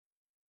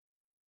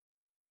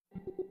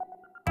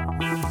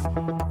Milan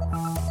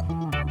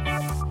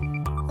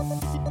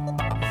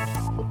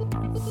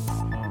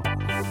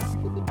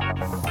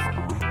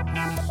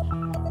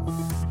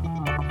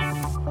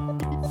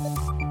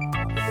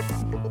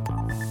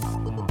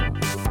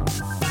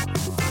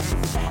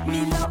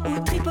ou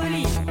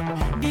Tripoli,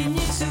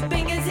 Vilnius ou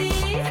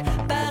Benghazi,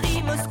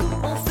 Paris, Moscou,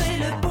 on fait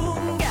le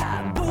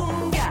boonga,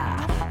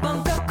 boonga.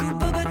 Bangkok ou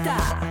Bogota,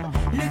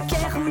 Le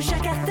Caire ou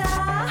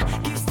Jakarta,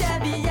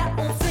 Gustavia,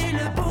 on fait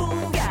le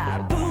boonga,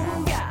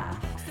 boonga.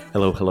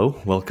 Hello.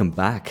 Welcome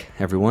back,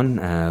 everyone.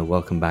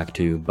 Welcome back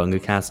to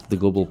BungaCast, the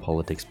global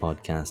politics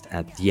podcast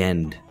at the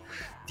end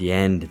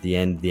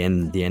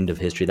of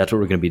history. That's what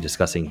we're going to be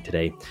discussing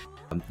today.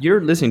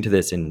 You're listening to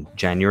this in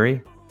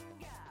January.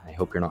 I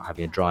hope you're not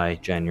having a dry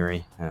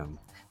January.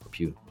 Hope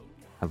you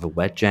have a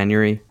wet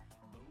January.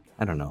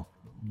 I don't know.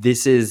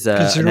 This is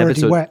Because an you're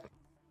already episode. wet.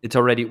 It's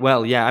already,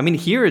 well, yeah. I mean,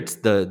 here it's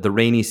the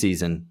rainy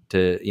season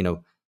to,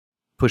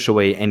 push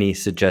away any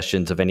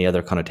suggestions of any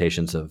other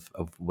connotations of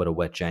what a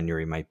wet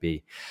January might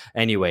be.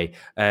 Anyway,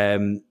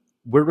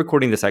 we're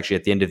recording this actually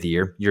at the end of the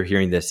year. You're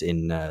hearing this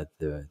in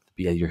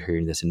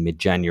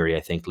mid-January, I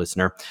think,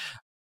 listener.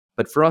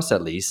 But for us,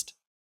 at least,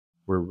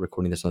 we're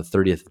recording this on the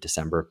 30th of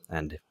December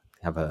and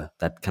have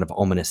that kind of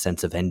ominous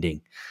sense of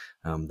ending,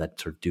 that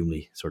sort of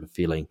doomy sort of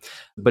feeling.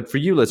 But for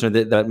you,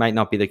 listener, that might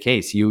not be the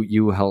case.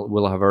 You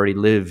will have already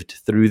lived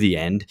through the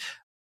end.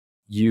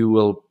 You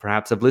will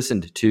perhaps have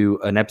listened to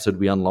an episode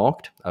we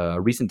unlocked, a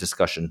recent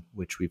discussion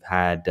which we've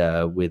had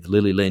with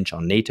Lily Lynch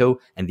on NATO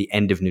and the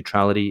end of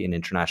neutrality in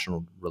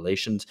international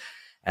relations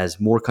as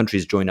more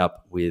countries join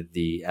up with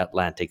the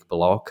Atlantic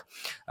Bloc.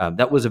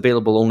 That was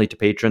available only to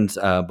patrons,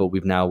 but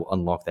we've now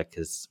unlocked that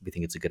because we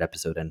think it's a good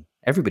episode and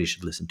everybody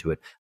should listen to it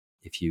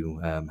if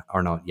you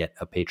are not yet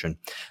a patron.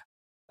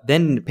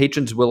 Then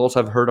patrons will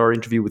also have heard our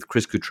interview with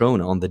Chris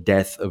Cutrone on the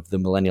death of the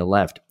millennial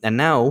left. And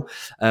now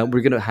we're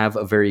going to have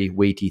a very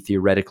weighty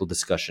theoretical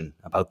discussion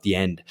about the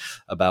end,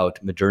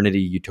 about modernity,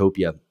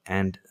 utopia,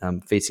 and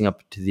facing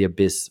up to the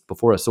abyss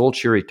before us. All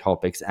cheery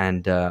topics,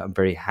 and I'm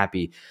very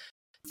happy.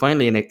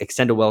 Finally,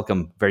 extend a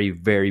welcome, very,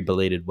 very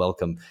belated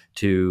welcome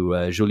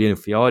to Juliano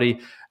Fiori,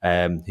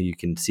 who you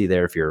can see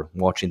there if you're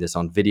watching this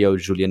on video.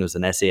 Juliano is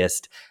an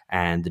essayist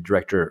and the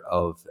director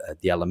of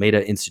the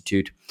Alameda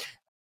Institute.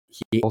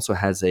 He also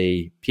has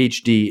a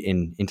PhD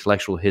in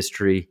intellectual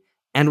history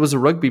and was a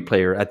rugby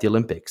player at the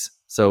Olympics.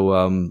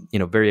 So,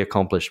 very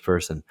accomplished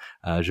person.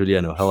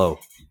 Juliano, hello.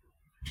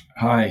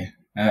 Hi.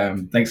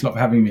 Thanks a lot for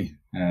having me.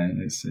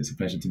 It's a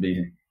pleasure to be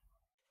here.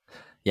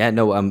 Yeah,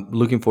 no, I'm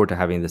looking forward to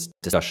having this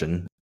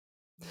discussion.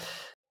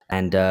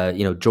 And,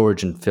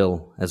 George and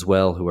Phil as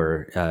well, who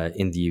are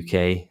in the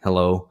UK.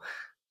 Hello.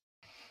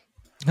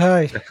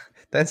 Hi.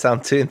 Don't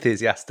sound too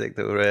enthusiastic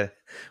that we're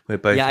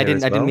both. Yeah, I here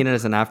didn't mean it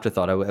as an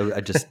afterthought.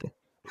 I just,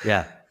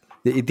 yeah,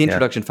 the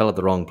introduction fell at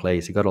the wrong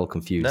place. It got all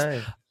confused.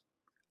 No,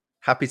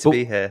 happy to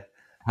be here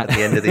at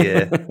the end of the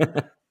year.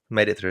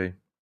 Made it through.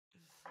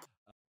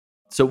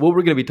 So what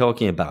we're going to be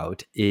talking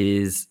about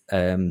is,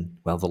 the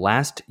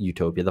last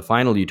utopia, the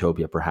final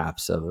utopia,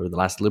 perhaps, or the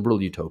last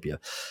liberal utopia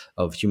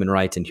of human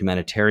rights and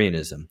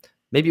humanitarianism.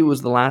 Maybe it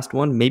was the last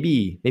one.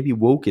 Maybe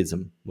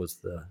wokeism was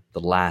the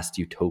last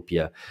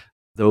utopia.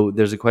 Though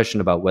there's a question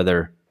about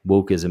whether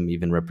wokeism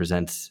even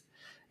represents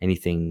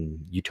anything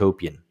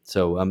utopian.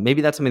 So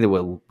maybe that's something that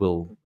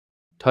we'll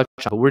touch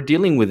on. But we're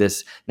dealing with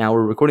this now.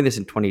 We're recording this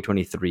in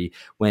 2023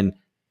 when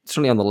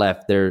certainly on the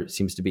left there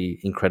seems to be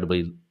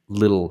incredibly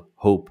little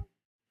hope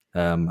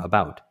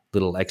about,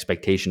 little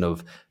expectation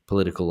of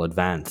political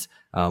advance,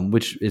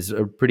 which is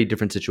a pretty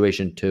different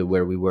situation to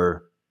where we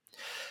were,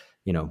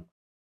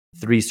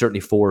 3, certainly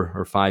 4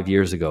 or 5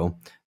 years ago,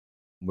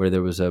 where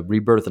there was a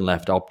rebirth in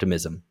left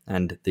optimism.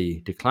 And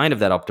the decline of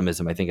that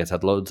optimism, I think, has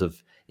had loads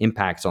of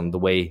impacts on the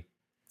way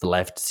the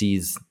left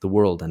sees the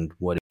world and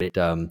what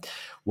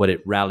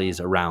it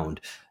rallies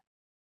around.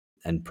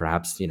 And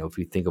perhaps, if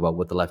we think about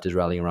what the left is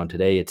rallying around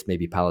today, it's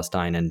maybe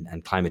Palestine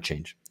and climate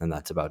change, and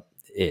that's about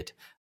it.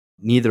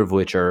 Neither of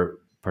which are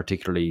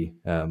particularly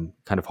kind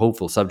of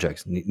hopeful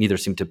subjects. Neither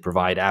seem to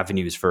provide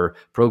avenues for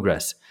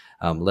progress,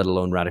 let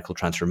alone radical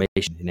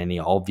transformation in any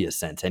obvious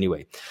sense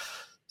anyway.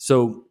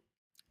 So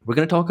we're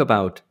going to talk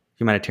about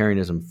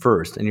humanitarianism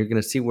first, and you're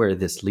going to see where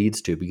this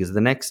leads to, because the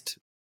next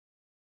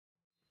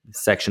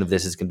section of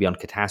this is going to be on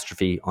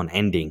catastrophe, on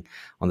ending,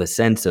 on the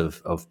sense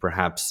of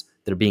perhaps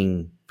there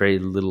being very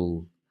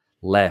little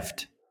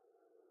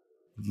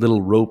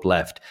rope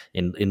left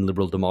in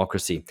liberal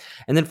democracy.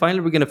 And then finally,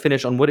 we're going to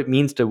finish on what it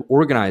means to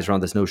organize around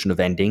this notion of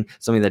ending,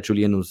 something that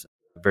Julian was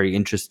very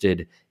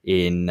interested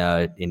in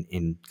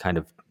kind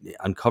of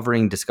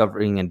uncovering,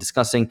 discovering, and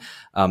discussing,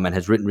 and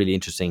has written really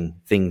interesting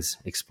things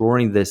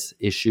exploring this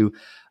issue.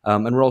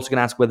 And we're also going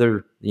to ask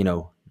whether,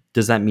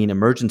 does that mean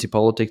emergency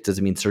politics? Does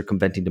it mean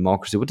circumventing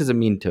democracy? What does it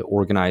mean to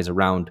organize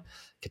around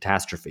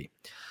catastrophe?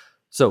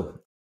 So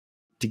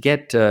to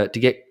get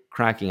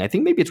cracking, I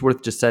think maybe it's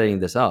worth just setting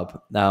this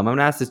up. I'm going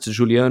to ask this to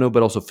Juliano,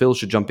 but also Phil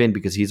should jump in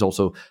because he's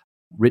also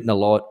written a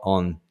lot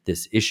on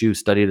this issue,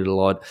 studied it a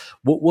lot.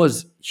 What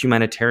was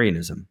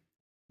humanitarianism?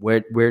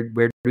 Where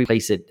do we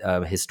place it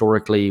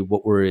historically?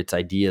 What were its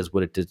ideas?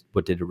 What did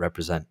it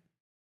represent?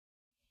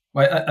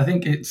 Well, I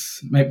think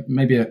it's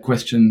maybe a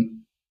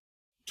question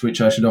to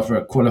which I should offer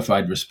a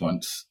qualified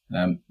response.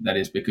 That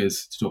is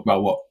because to talk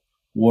about what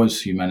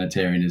was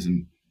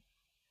humanitarianism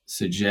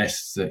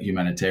suggests that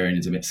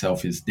humanitarianism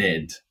itself is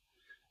dead.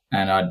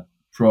 And I'd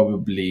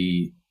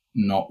probably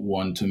not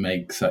want to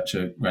make such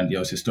a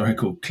grandiose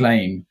historical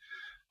claim,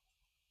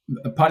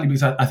 partly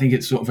because I think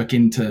it's sort of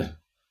akin to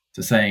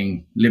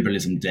saying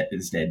liberalism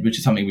is dead, which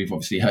is something we've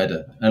obviously heard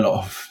a lot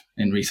of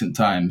in recent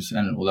times.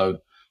 And although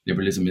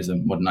liberalism is a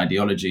modern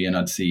ideology, and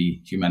I'd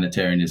see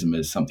humanitarianism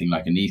as something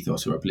like an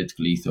ethos or a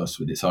political ethos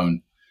with its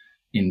own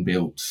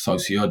inbuilt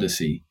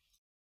sociodicey,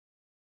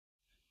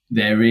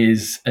 there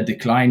is a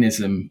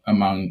declinism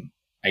among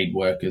aid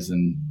workers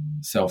and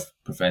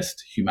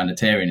self-professed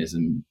humanitarians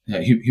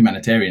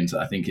that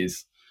I think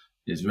is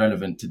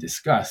relevant to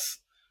discuss.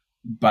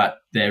 But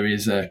there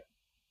is a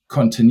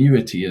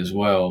continuity as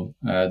well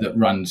that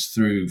runs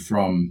through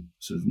from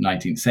sort of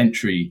 19th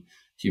century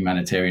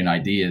humanitarian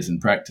ideas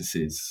and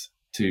practices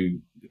to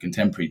the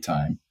contemporary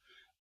time.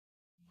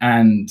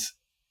 And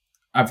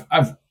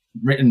I've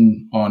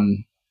written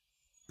on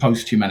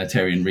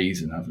post-humanitarian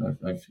reason.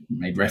 I've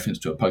made reference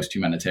to a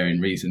post-humanitarian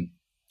reason,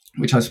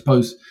 which I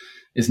suppose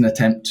is an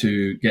attempt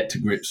to get to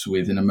grips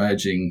with an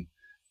emerging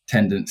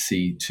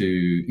tendency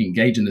to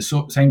engage in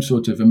the same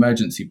sort of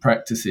emergency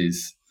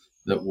practices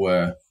that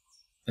were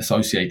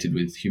associated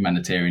with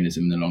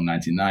humanitarianism in the long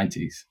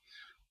 1990s,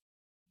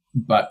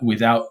 but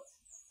without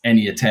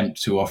any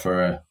attempt to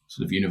offer a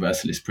sort of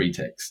universalist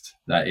pretext.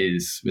 That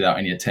is, without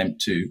any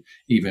attempt to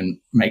even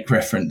make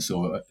reference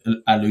or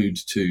allude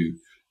to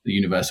the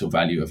universal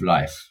value of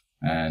life.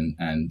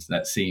 And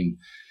that's seen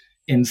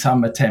in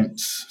some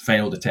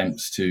failed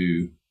attempts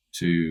to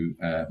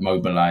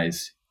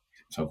mobilize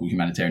so-called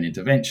humanitarian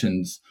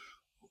interventions,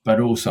 but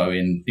also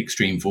in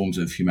extreme forms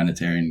of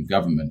humanitarian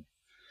government.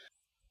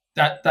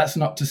 That's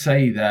not to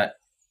say that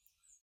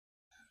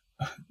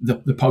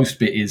the post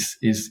bit is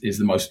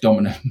the most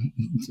dominant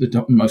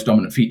most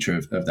dominant feature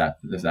of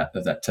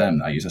that term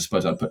that I use. I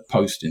suppose I'd put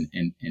post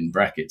in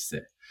brackets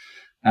there,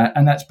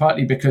 and that's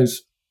partly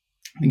because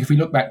I think if we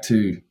look back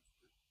to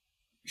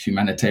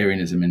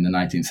humanitarianism in the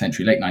 19th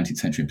century, late 19th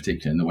century in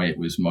particular, and the way it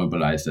was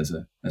mobilized as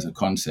a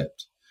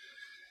concept,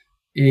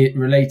 it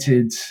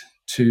related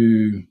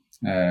to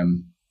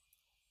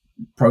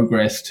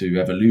progress, to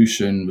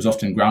evolution, was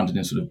often grounded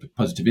in sort of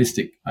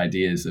positivistic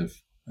ideas of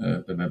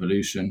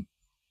evolution.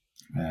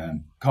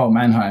 Karl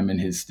Mannheim, in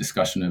his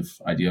discussion of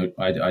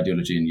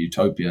ideology and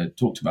utopia,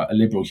 talked about a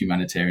liberal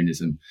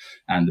humanitarianism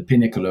and the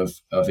pinnacle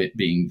of it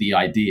being the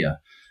idea.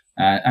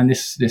 And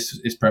this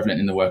is prevalent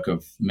in the work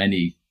of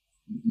many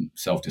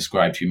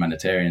self-described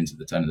humanitarians at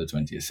the turn of the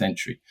 20th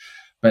century.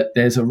 But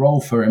there's a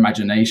role for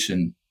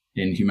imagination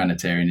in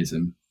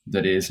humanitarianism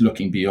that is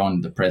looking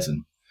beyond the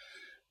present.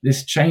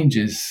 This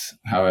changes,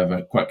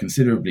 however, quite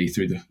considerably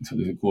through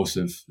the course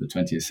of the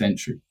 20th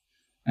century.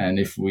 And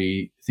if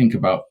we think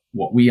about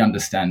what we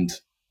understand,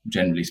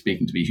 generally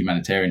speaking, to be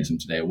humanitarianism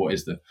today, or what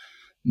is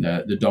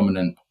the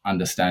dominant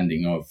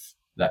understanding of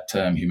that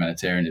term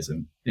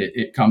humanitarianism,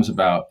 it comes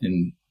about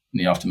in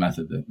the aftermath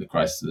of the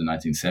crisis of the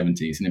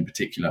 1970s, and in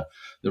particular,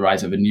 the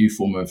rise of a new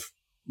form of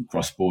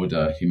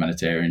cross-border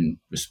humanitarian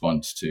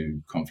response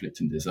to conflict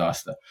and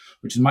disaster,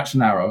 which is much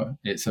narrower.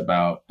 It's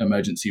about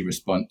emergency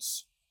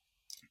response,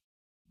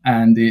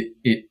 and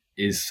it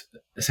is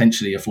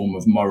essentially a form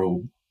of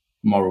moral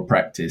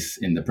practice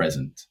in the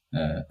present,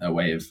 a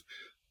way of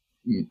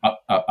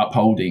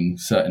upholding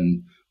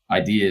certain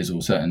ideas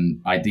or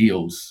certain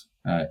ideals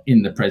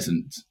in the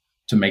present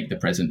to make the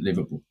present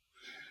livable.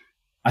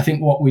 I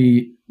think what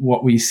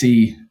we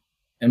see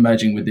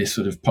emerging with this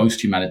sort of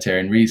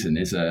post-humanitarian reason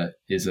is a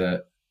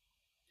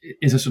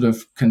sort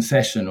of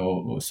concession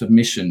or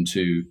submission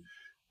to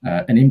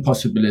an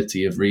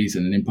impossibility of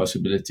reason, an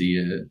impossibility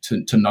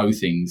to know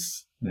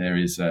things. There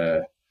is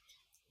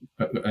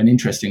an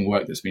interesting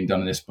work that's been done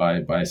on this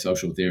by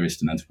social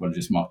theorist and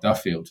anthropologist Mark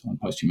Duffield on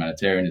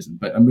post-humanitarianism,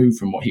 but a move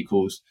from what he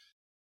calls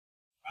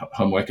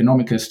Homo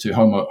economicus to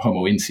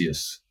Homo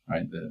insius,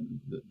 right?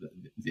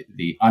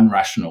 The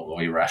unrational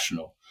or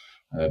irrational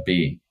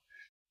being.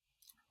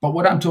 But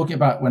what I'm talking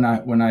about when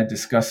I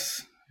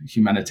discuss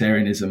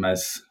humanitarianism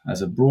as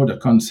a broader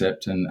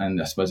concept,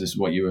 and I suppose this is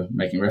what you were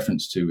making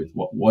reference to with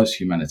what was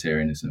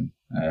humanitarianism,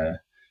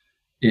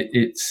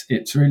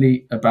 it's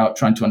really about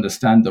trying to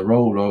understand the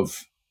role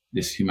of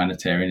this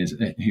humanitarian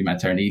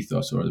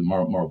ethos, or the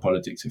moral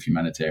politics of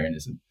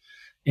humanitarianism,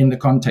 in the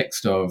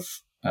context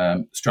of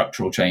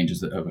structural changes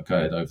that have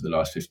occurred over the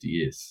last 50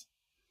 years.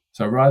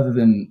 So rather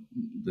than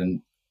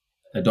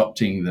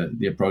adopting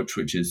the approach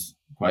which is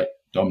quite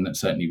dominant,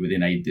 certainly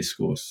within aid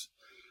discourse,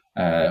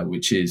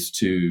 which is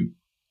to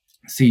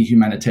see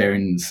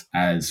humanitarians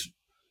as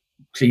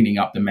cleaning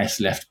up the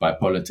mess left by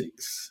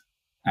politics,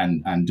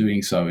 and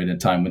doing so in a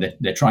time when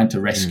they're trying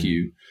to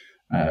rescue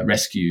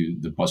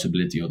the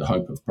possibility or the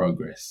hope of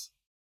progress.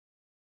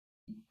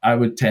 I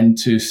would tend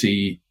to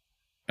see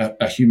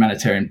a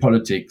humanitarian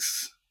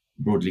politics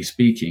broadly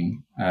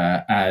speaking,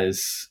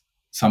 as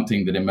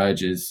something that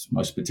emerges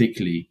most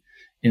particularly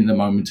in the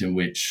moment in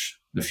which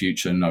the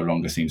future no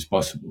longer seems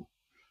possible.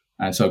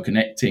 And so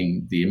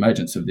connecting the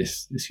emergence of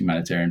this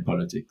humanitarian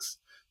politics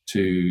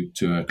to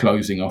a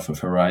closing off of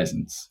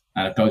horizons,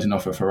 and a closing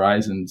off of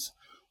horizons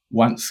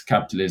once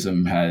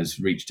capitalism has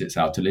reached its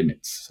outer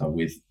limits. So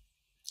with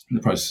the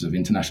process of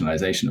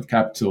internationalization of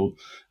capital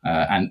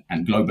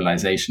and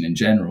globalization in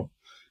general,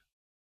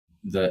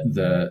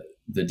 the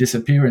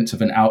disappearance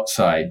of an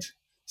outside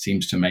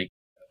seems to make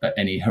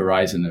any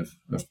horizon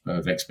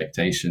of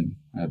expectation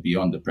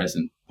beyond the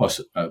present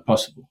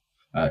impossible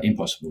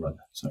rather.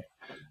 Sorry.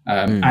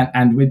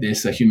 And with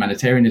this, a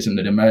humanitarianism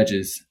that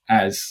emerges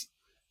as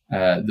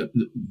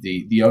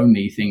the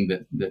only thing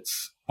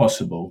that's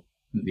possible,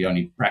 the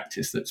only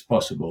practice that's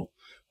possible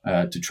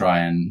to try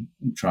and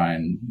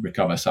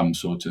recover some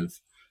sort of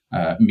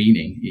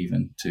meaning,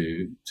 even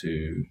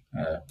to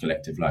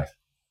collective life.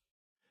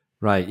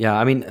 Right. Yeah.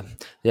 I mean,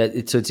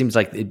 so it seems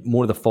like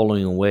more the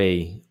following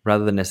away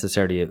rather than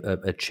necessarily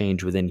a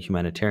change within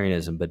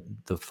humanitarianism, but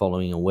the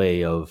following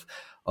away of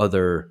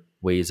other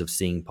ways of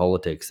seeing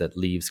politics that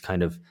leaves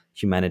kind of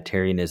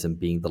humanitarianism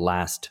being the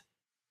last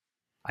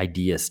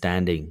idea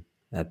standing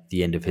at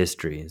the end of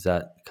history. Is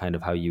that kind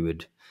of how you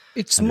would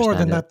It's more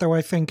than understand it? that, though,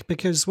 I think,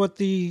 because what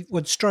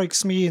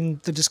strikes me in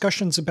the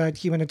discussions about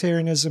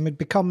humanitarianism, it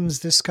becomes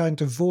this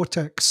kind of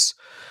vortex,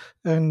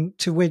 and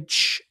to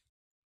which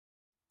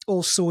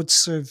all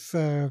sorts of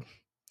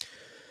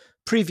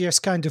previous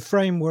kind of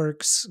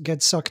frameworks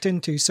get sucked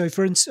into. So,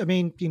 for instance, I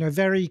mean,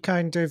 very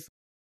kind of,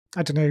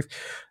 I don't know,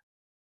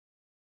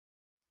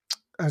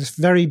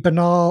 very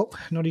banal,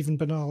 not even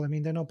banal, I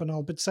mean, they're not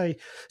banal, but say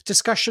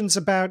discussions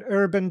about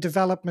urban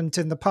development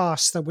in the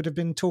past that would have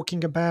been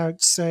talking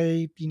about,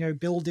 say,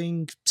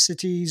 building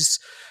cities,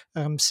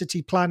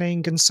 city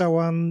planning, and so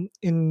on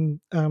in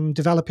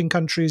developing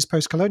countries,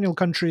 post-colonial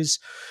countries.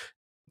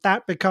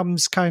 That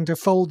becomes kind of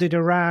folded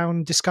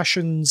around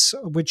discussions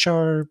which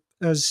are,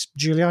 as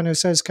Juliano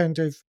says, kind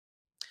of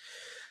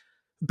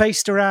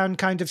based around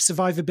kind of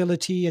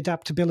survivability,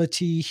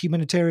 adaptability,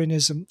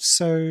 humanitarianism.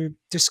 So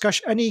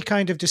any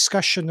kind of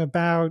discussion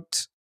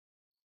about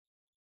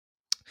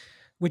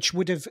which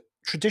would have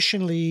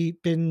traditionally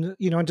been,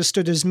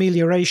 understood as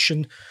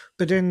melioration,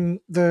 but in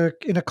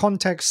a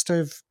context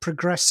of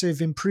progressive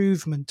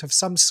improvement of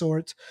some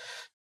sort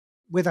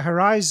with a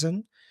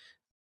horizon,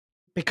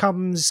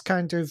 becomes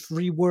kind of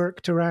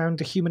reworked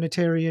around a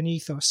humanitarian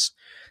ethos.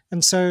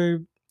 And so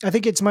I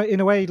think it's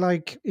in a way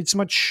like it's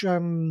much.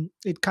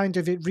 It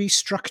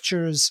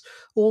restructures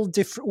all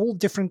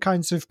different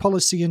kinds of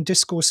policy and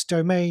discourse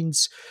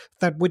domains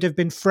that would have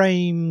been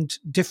framed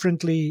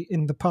differently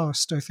in the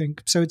past. I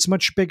think so. It's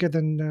much bigger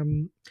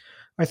than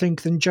I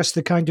think than just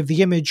the kind of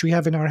the image we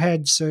have in our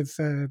heads of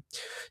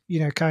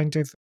kind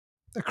of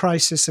a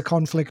crisis, a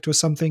conflict, or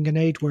something, and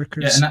aid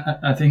workers. Yeah,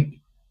 and I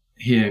think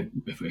here,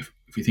 if we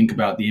think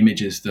about the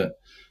images that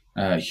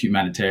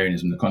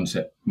humanitarianism, the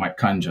concept, might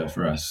conjure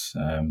for us,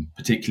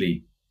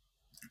 particularly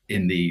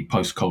in the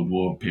post-Cold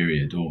War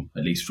period, or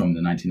at least from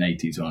the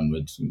 1980s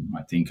onwards, we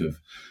might think of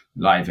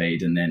Live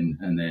Aid, and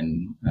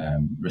then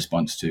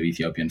response to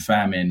Ethiopian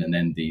famine, and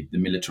then the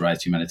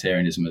militarized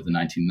humanitarianism of the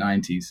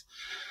 1990s.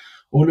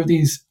 All of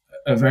these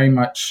are very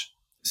much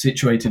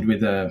situated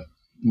within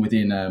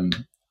a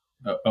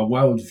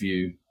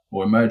worldview,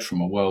 or emerge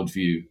from a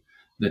worldview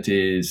that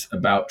is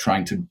about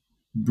trying to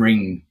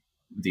bring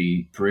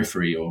the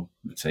periphery, or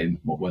let's say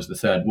what was the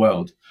third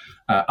world,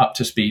 up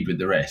to speed with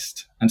the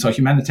rest. And so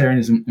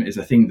humanitarianism is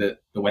a thing that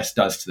the West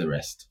does to the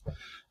rest.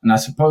 And I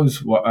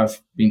suppose what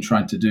I've been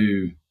trying to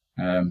do,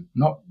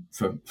 not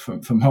for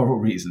moral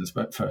reasons,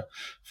 but for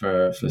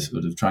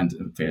sort of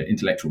for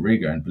intellectual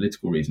rigor and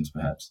political reasons,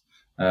 perhaps,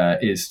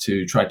 is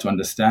to try to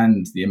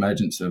understand the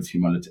emergence of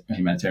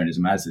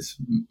humanitarianism as this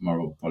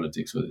moral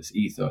politics, or this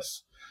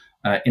ethos,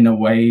 in a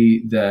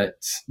way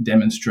that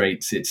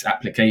demonstrates its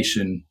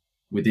application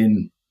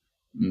within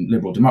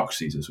liberal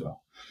democracies as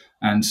well.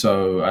 And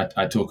so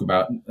I talk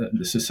about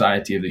the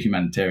society of the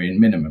humanitarian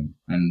minimum.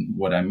 And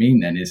what I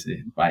mean then is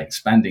by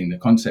expanding the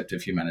concept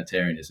of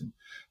humanitarianism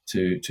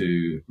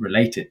to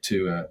relate it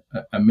to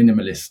a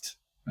minimalist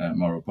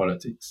moral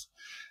politics,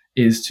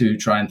 is to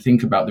try and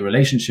think about the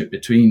relationship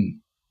between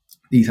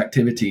these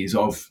activities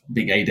of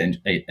big aid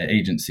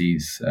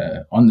agencies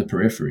on the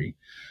periphery,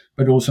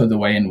 but also the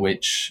way in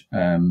which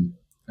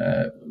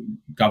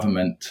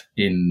government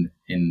in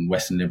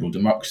Western liberal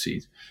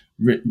democracies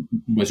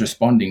was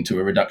responding to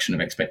a reduction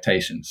of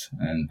expectations,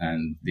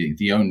 and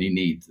the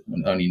only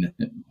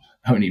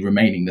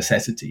remaining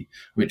necessity,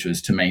 which was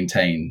to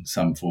maintain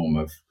some form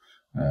of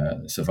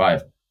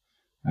survival,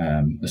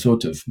 a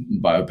sort of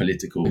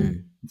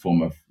biopolitical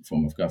form of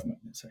government,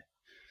 let's say,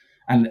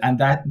 and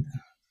that.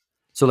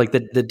 So like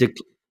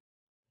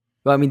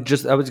well, I mean,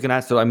 I was going to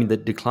ask. So, I mean, the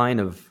decline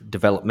of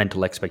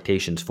developmental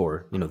expectations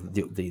for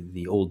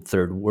the old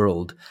third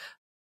world,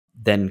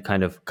 then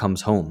kind of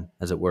comes home,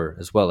 as it were,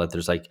 as well. That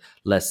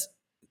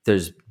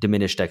there's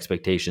diminished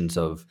expectations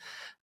of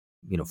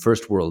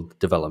first world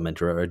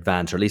development or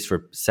advance, or at least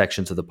for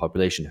sections of the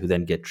population who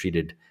then get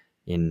treated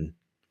in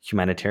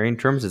humanitarian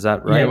terms. Is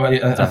that right? Yeah, well,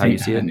 Is that how you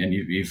see it? And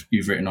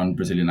you've written on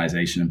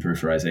Brazilianization and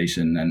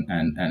peripherization,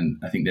 and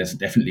I think there's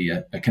definitely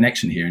a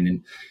connection here.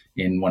 And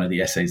in one of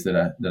the essays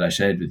that I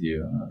shared with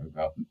you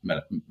about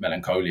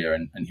melancholia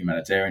and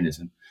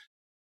humanitarianism,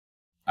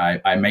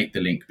 I make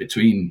the link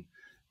between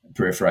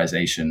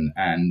peripherization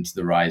and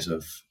the rise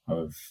of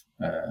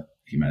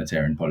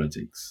humanitarian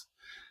politics.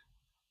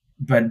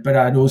 But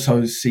I'd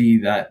also see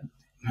that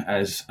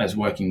as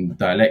working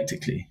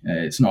dialectically.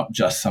 It's not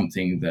just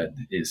something that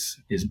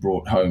is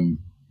brought home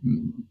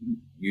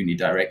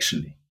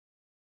unidirectionally.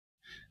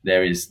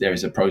 There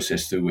is a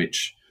process through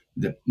which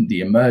the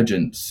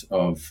emergence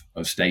of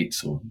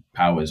states or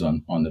powers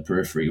on the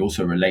periphery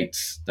also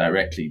relates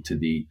directly to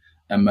the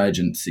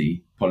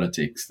emergency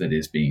politics that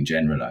is being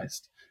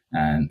generalized.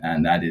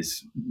 And that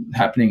is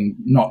happening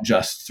not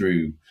just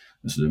through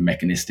the sort of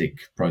mechanistic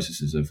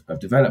processes of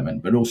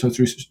development, but also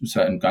through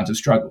certain kinds of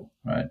struggle,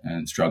 right?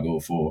 And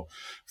struggle for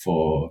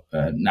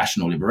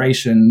national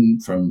liberation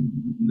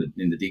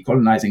in the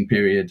decolonizing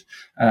period,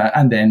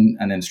 and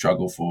then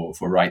struggle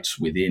for rights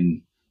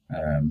within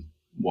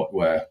what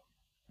were,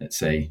 let's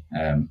say,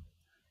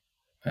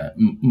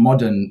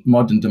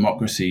 modern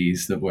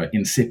democracies that were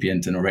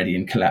incipient and already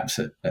in collapse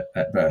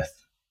at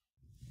birth.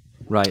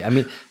 Right. I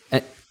mean,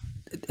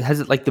 has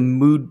it like the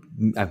mood?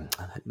 I'm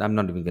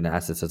not even going to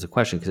ask this as a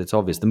question because it's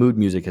obvious. The mood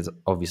music has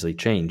obviously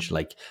changed.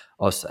 Like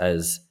us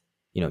as,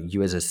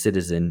 you as a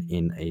citizen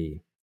in a,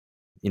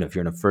 if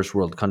you're in a first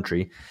world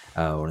country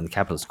or in the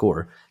capitalist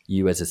core,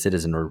 you as a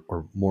citizen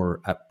or more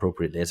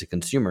appropriately as a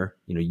consumer,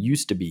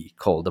 used to be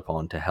called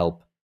upon to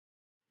help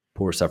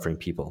poor suffering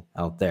people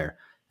out there.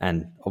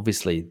 And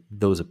obviously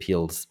those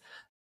appeals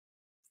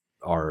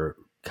are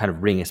kind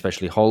of ring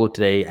especially hollow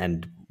today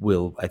and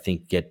will, I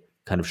think, get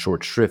kind of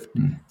short shrift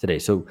today.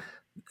 So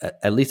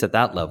at least at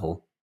that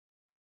level,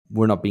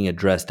 we're not being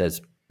addressed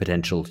as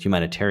potential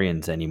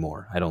humanitarians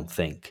anymore, I don't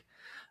think.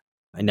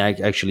 And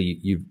actually,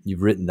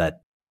 you've written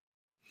that,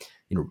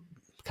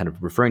 kind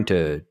of referring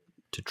to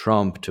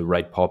Trump, to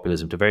right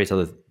populism, to various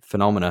other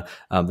phenomena,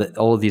 that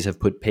all of these have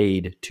put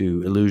paid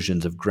to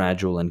illusions of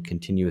gradual and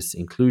continuous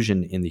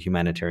inclusion in the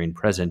humanitarian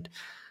present.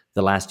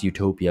 The last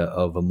utopia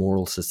of a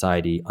moral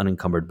society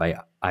unencumbered by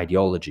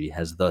ideology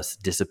has thus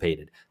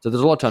dissipated. So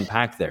there's a lot to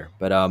unpack there,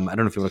 but I don't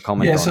know if you want to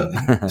comment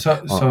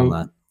on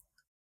that.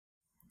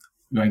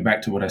 Going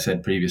back to what I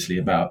said previously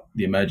about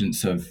the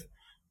emergence of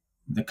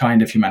the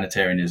kind of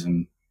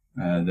humanitarianism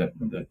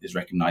that is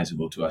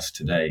recognizable to us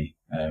today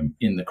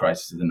in the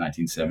crisis of the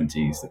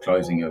 1970s, the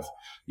closing of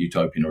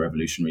utopian or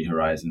revolutionary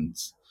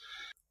horizons.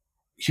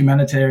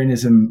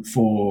 Humanitarianism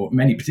for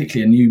many,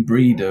 particularly a new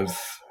breed of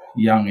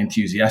young,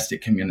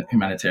 enthusiastic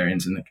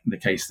humanitarians, in the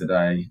case that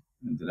I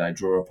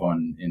draw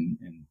upon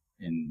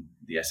in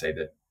the essay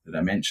that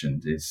I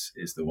mentioned, is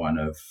the one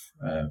of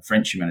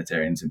French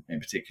humanitarians, in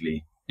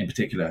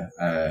particular,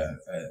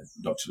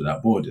 Doctors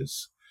Without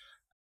Borders,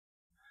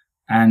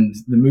 and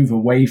the move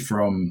away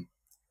from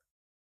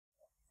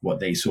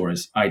what they saw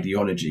as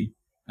ideology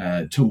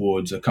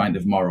towards a kind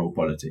of moral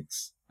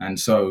politics. And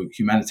so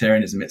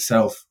humanitarianism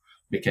itself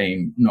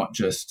became not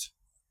just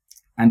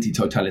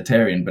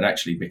anti-totalitarian, but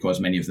actually, because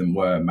many of them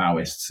were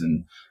Maoists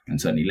and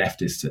certainly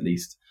leftists at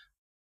least,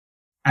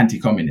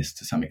 anti-communist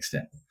to some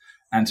extent.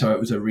 And so it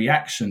was a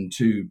reaction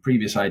to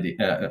previous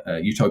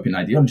utopian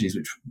ideologies,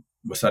 which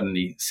were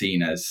suddenly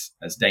seen as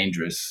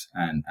dangerous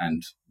and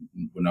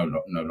were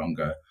no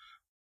longer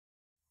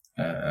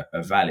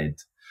valid.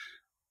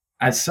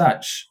 As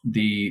such,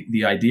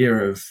 the idea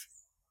of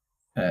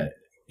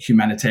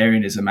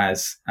humanitarianism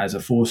as a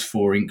force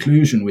for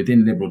inclusion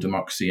within liberal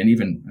democracy, and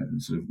even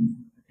sort of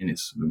in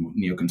its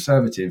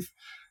neoconservative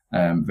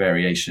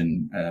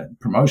variation,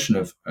 promotion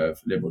of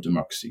liberal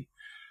democracy,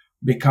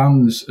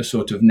 becomes a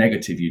sort of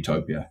negative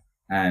utopia.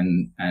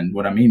 And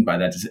what I mean by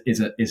that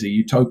is a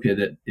utopia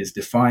that is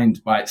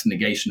defined by its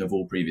negation of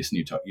all previous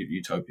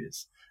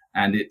utopias.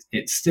 And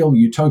it's still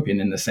utopian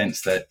in the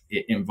sense that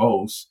it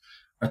involves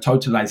a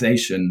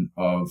totalization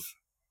of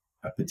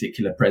a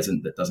particular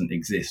present that doesn't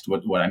exist.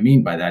 What I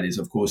mean by that is,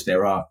 of course,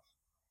 there are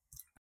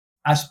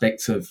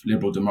aspects of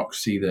liberal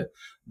democracy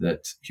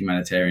that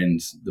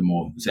humanitarians, the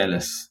more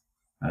zealous,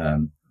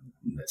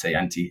 let's say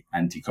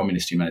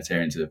anti-communist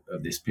humanitarians of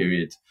this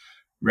period,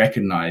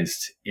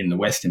 recognized in the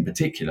West in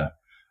particular.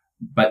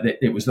 But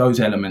it was those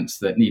elements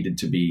that needed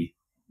to be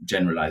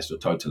generalized or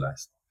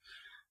totalized.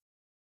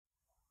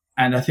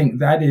 And I think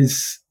that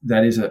is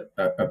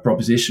a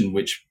proposition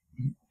which,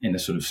 in a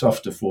sort of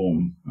softer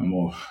form,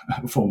 more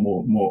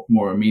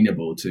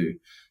amenable to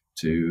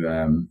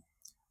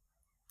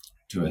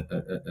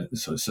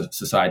sort of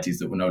societies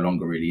that were no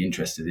longer really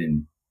interested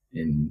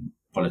in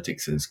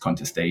politics as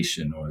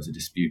contestation or as a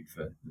dispute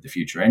for the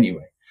future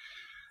anyway.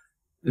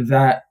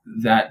 That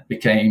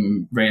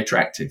became very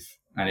attractive.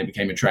 And it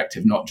became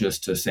attractive not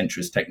just to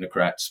centrist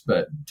technocrats,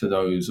 but to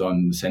those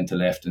on the centre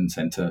left and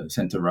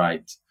centre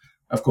right.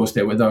 Of course,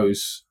 there were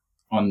those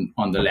on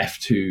the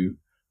left who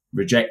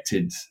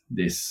rejected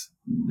this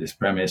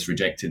premise,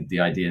 rejected the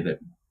idea that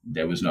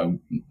there was no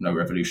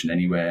revolution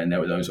anywhere, and there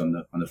were those on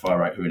the far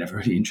right who were never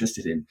really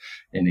interested in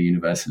the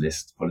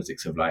universalist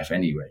politics of life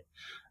anyway.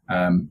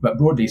 But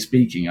broadly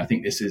speaking, I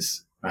think this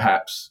is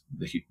perhaps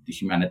the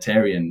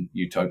humanitarian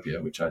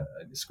utopia, which I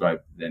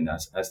described then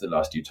as the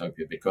last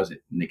utopia because it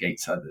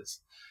negates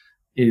others,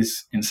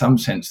 is in some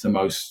sense the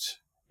most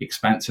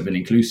expansive and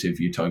inclusive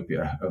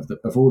utopia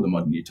of all the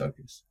modern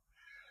utopias.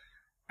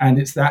 And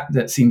it's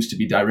that seems to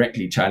be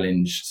directly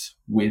challenged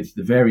with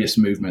the various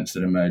movements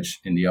that emerged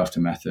in the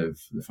aftermath of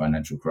the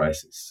financial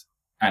crisis.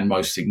 And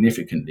most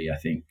significantly, I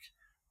think,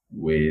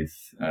 with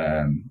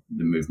the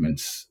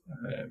movements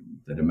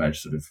that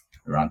emerged sort of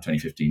around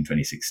 2015,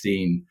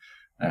 2016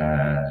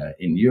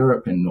 in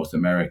Europe and North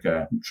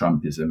America,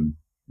 Trumpism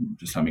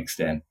to some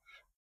extent,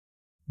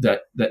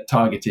 that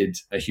targeted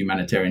a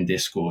humanitarian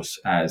discourse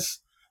as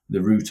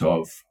the root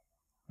of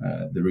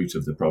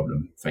the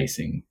problem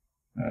facing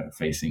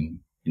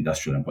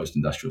industrial and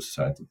post-industrial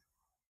society.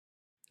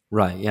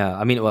 Right. Yeah.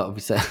 I mean, well,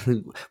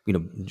 obviously,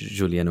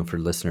 Juliano, for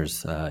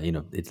listeners,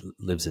 it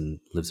lives in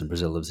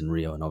Brazil, lives in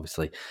Rio, and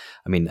obviously,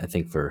 I mean, I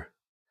think for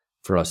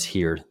us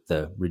here,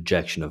 the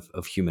rejection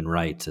of human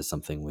rights is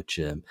something which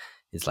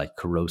is like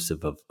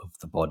corrosive of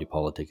the body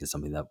politic, is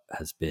something that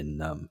has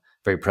been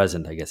very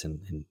present, I guess,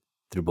 in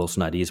through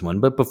Bolsonarismo,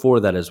 but before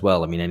that as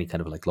well. I mean, any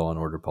kind of like law and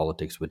order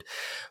politics would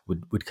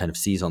kind of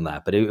seize on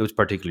that, but it was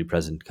particularly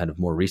present kind of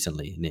more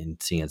recently in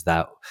seeing as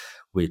that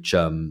which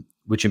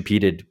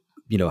impeded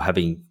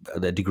having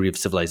a degree of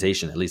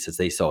civilization, at least as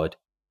they saw it,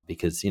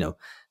 because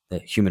the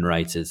human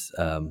rights is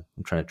I'm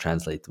trying to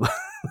translate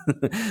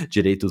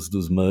direitos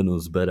dos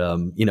manos, but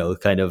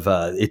kind of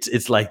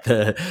it's like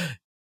the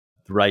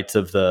rights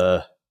of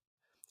the.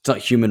 It's not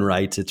human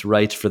rights; it's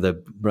rights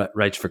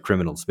for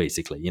criminals.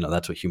 Basically,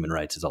 that's what human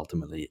rights is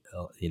ultimately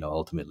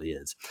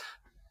is.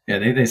 Yeah,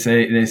 they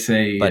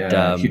say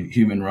but,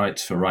 human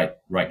rights for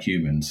right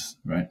humans,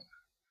 right?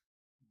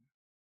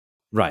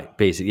 Right.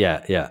 Basically,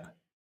 yeah.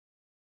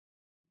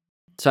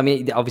 So I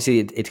mean, obviously,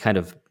 it's kind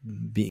of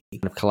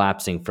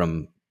collapsing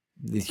from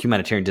the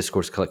humanitarian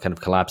discourse, kind of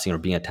collapsing or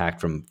being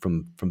attacked from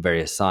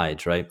various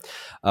sides, right?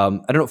 I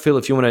don't know, Phil,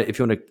 if you want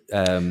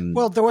to.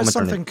 Well, there was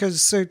something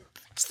because.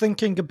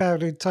 Thinking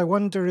about it, I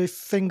wonder if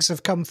things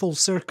have come full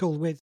circle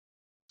with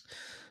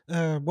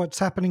what's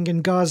happening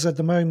in Gaza at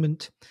the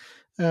moment,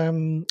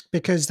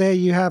 because there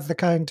you have the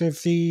kind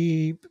of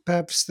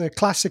perhaps the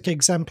classic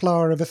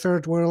exemplar of a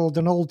third world,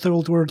 an old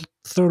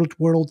third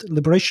world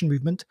liberation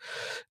movement,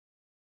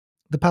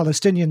 the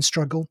Palestinian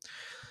struggle.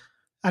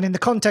 And in the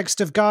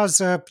context of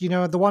Gaza,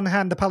 on the one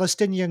hand, the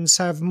Palestinians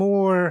have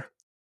more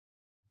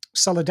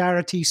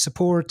solidarity,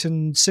 support,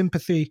 and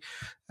sympathy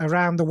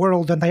around the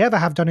world than they ever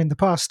have done in the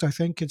past, I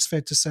think it's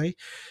fair to say.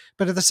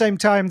 But at the same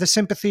time, the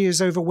sympathy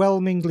is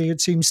overwhelmingly,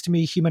 it seems to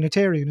me,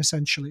 humanitarian,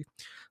 essentially.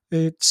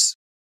 It's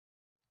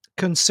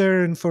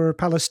concern for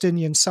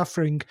Palestinian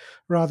suffering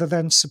rather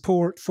than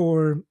support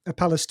for a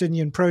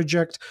Palestinian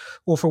project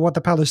or for what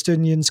the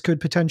Palestinians could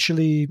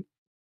potentially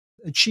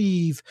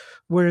achieve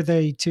were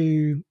they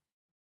to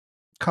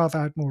carve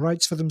out more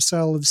rights for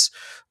themselves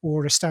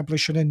or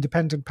establish an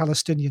independent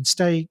Palestinian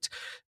state.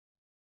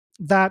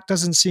 That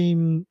doesn't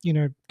seem,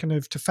 kind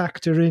of to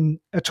factor in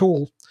at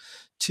all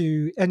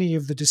to any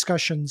of the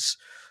discussions.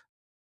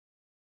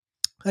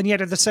 And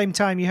yet at the same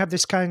time, you have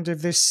this kind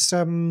of this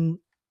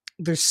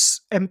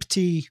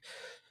empty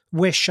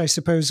wish, I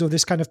suppose, or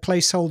this kind of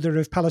placeholder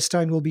of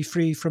Palestine will be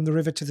free from the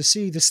river to the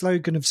sea, the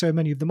slogan of so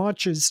many of the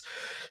marches,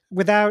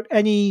 without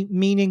any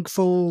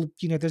meaningful,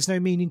 there's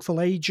no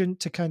meaningful agent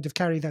to kind of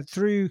carry that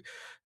through.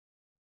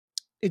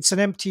 It's an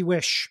empty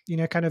wish,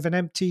 kind of an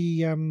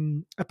empty, a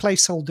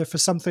placeholder for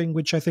something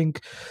which I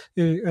think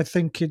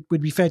it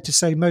would be fair to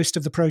say most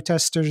of the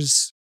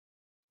protesters,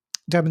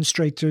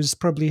 demonstrators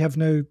probably have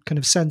no kind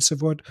of sense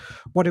of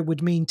what it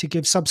would mean to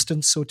give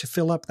substance or to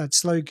fill up that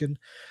slogan.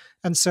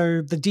 And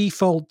so the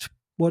default,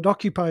 what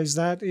occupies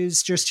that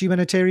is just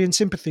humanitarian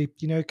sympathy,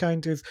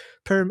 kind of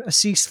a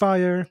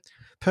ceasefire,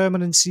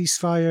 permanent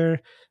ceasefire,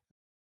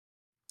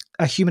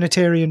 a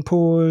humanitarian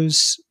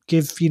pause,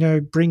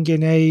 bring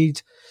in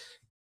aid.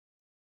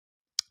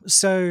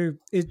 So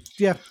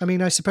I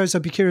mean, I suppose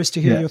I'd be curious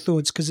to hear your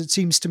thoughts, because it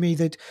seems to me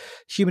that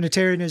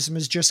humanitarianism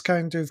is just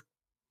kind of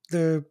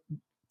the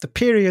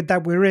period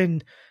that we're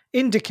in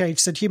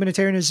indicates that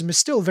humanitarianism is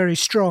still very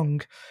strong,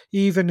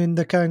 even in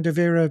the kind of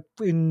era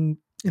in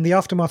the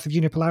aftermath of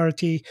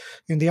unipolarity,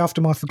 in the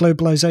aftermath of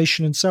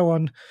globalization and so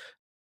on,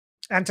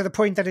 and to the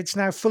point that it's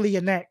now fully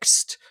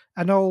annexed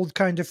an old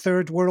kind of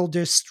third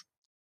worldist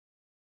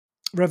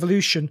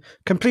revolution,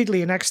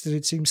 completely annexed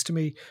it seems to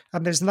me,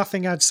 and there's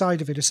nothing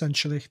outside of it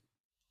essentially.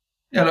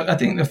 Yeah, look, I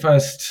think the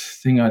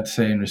first thing I'd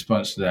say in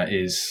response to that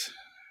is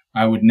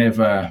I would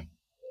never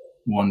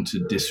want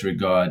to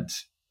disregard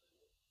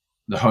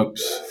the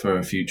hopes for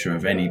a future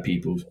of any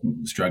people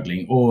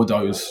struggling or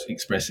those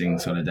expressing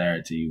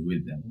solidarity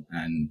with them,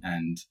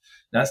 and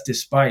that's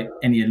despite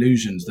any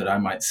illusions that I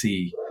might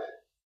see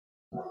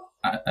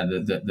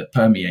that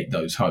permeate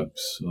those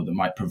hopes or that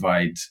might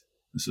provide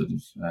a sort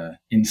of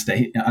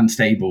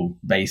unstable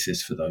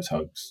basis for those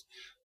hopes.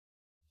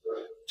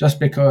 Just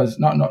because,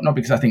 not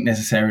because I think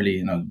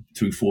necessarily,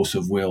 through force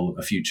of will,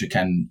 a future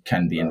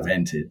can be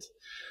invented,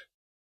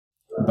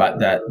 but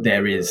that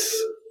there is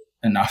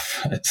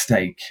enough at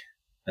stake,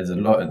 there's a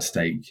lot at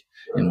stake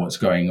in what's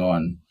going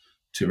on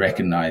to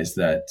recognize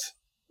that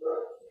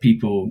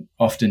people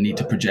often need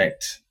to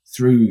project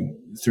through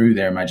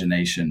their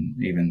imagination,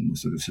 even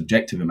sort of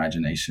subjective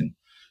imagination,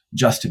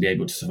 just to be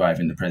able to survive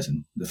in the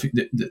present.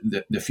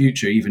 The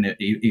future, even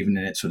in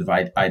its sort of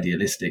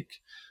idealistic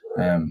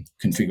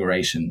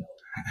configuration,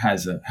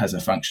 has a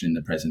function in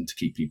the present to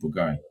keep people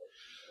going.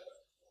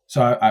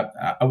 So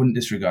I wouldn't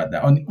disregard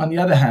that. On the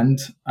other hand,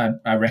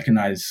 I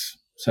recognize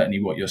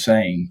certainly what you're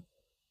saying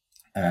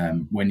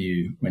when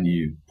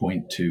you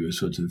point to a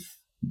sort of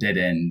dead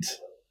end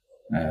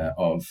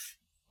of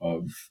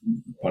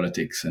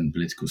politics and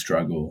political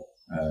struggle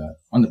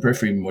on the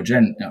periphery more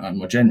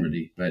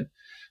generally, but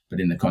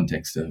in the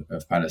context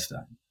of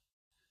Palestine.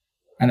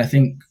 And I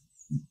think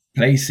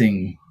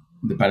placing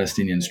the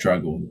Palestinian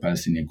struggle, the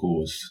Palestinian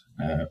cause,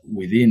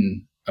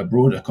 within a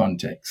broader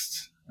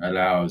context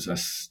allows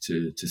us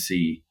to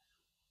see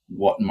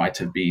what might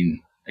have been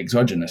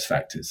exogenous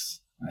factors.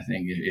 I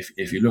think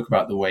if you look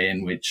about the way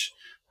in which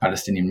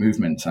Palestinian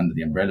movements under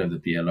the umbrella of the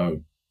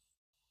PLO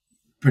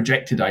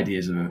projected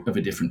ideas of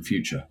a different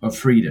future, of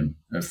freedom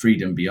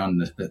beyond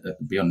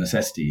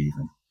necessity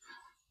even,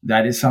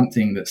 that is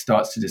something that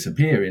starts to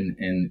disappear in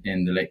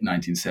the late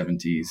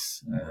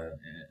 1970s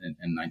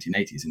and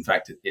 1980s. In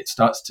fact, it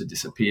starts to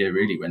disappear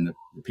really when the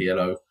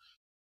PLO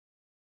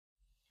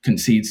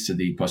concedes to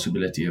the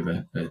possibility of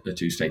a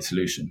two-state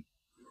solution.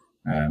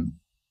 And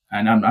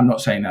I'm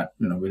not saying that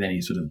with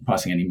any sort of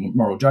passing any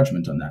moral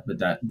judgment on that,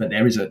 but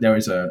there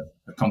is a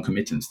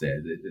concomitance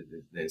there.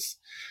 There's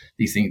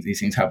these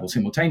things happen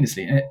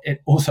simultaneously, and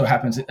it also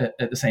happens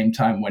at the same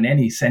time when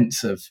any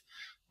sense of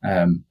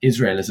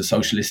Israel as a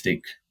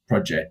socialistic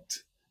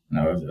project,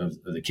 of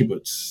the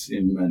kibbutz,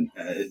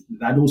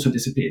 that also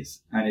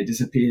disappears, and it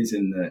disappears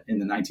in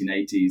the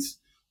 1980s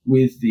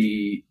with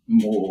the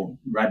more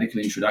radical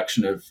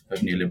introduction of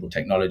neoliberal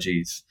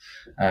technologies,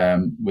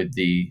 with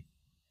the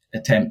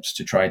attempts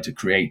to try to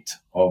create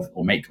or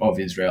make of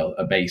Israel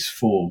a base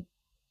for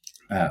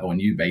or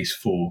new base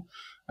for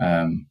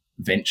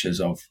ventures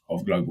of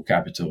global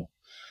capital.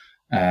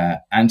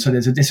 And so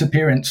there's a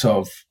disappearance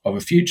of a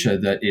future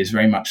that is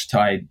very much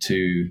tied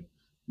to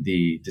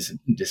the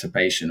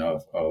dissipation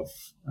of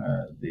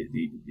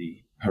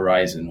the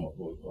horizon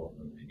or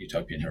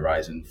utopian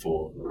horizon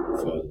for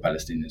the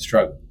Palestinian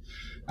struggle.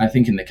 I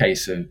think in the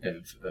case of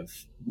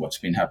what's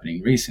been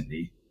happening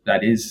recently,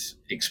 that is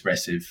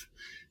expressive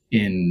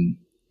in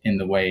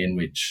the way in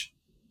which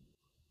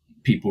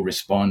people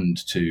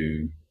respond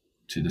to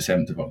the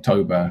 7th of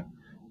October,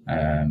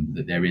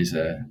 that there is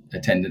a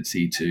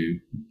tendency to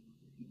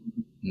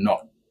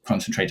not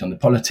concentrate on the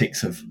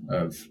politics of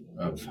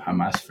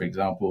Hamas, for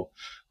example,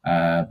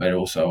 but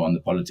also on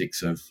the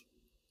politics of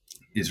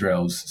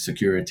Israel's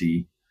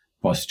security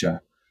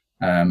posture,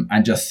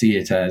 and just see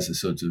it as a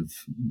sort of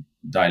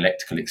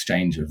dialectical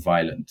exchange of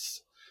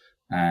violence.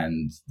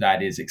 And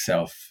that is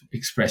itself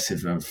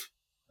expressive of,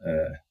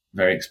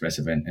 very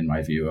expressive in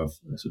my view, of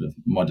a sort of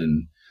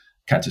modern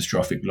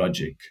catastrophic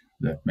logic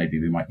that maybe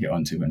we might get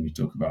onto when we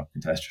talk about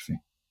catastrophe.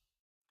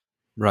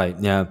 Right,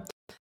 yeah.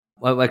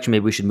 Well, actually,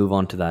 maybe we should move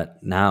on to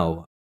that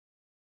now,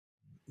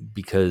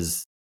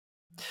 because,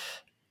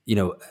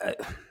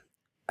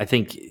 I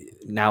think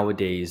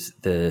nowadays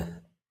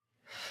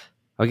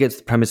I guess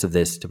the premise of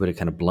this, to put it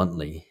kind of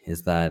bluntly,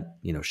 is that,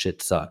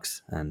 shit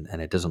sucks and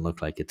it doesn't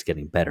look like it's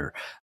getting better.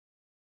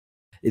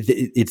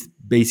 It's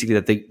basically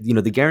that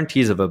the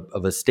guarantees of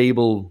a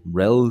stable,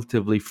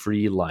 relatively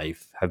free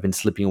life have been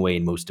slipping away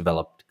in most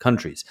developed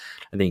countries.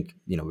 I think,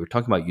 we were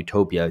talking about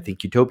utopia. I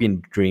think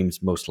utopian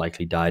dreams most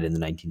likely died in the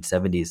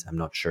 1970s. I'm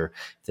not sure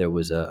if there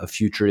was a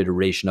future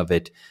iteration of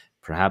it.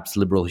 Perhaps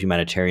liberal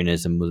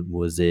humanitarianism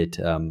was it.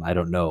 I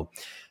don't know.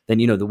 Then,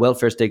 the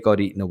welfare state got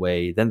eaten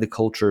away. Then the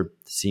culture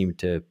seemed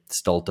to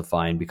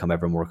stultify and become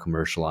ever more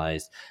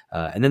commercialized.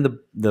 And then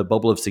the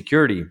bubble of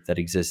security that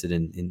existed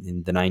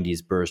in the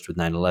 90s burst with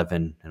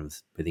 9/11 and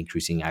with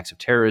increasing acts of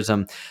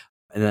terrorism.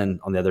 And then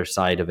on the other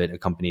side of it,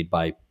 accompanied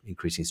by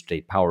increasing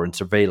state power and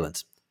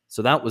surveillance.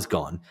 So that was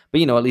gone.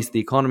 But, at least the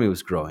economy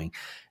was growing.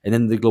 And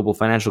then the global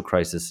financial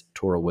crisis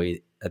tore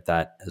away at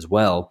that as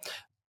well.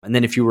 And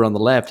then if you were on the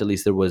left, at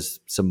least there was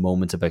some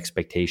moments of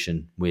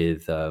expectation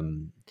with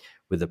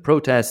the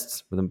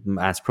protests, with the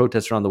mass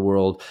protests around the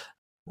world,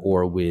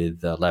 or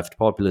with left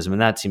populism,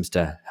 and that seems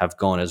to have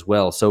gone as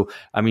well. So,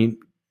 I mean,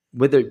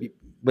 but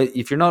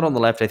if you're not on the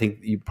left, I think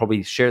you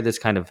probably share this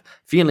kind of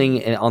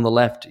feeling. And on the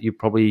left, you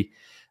probably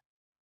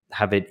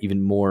have it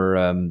even more.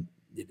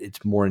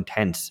 It's more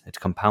intense. It's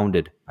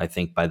compounded, I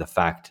think, by the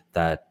fact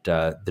that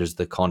there's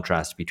the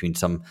contrast between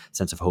some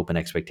sense of hope and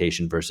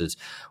expectation versus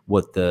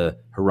what the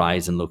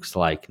horizon looks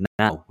like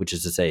now, which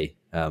is to say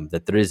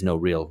that there is no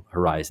real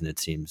horizon, it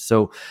seems.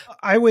 So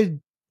I'd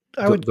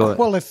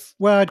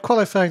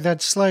qualify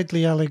that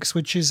slightly, Alex,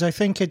 which is I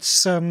think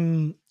it's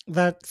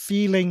that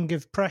feeling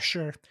of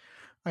pressure,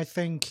 I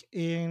think,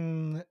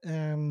 in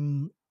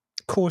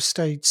core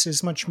states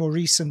is much more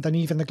recent than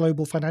even the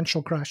global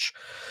financial crash.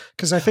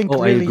 Because I think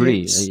Oh, I really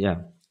agree. it's,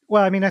 Yeah.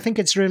 well, I mean, I think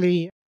it's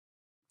really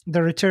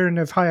the return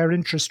of higher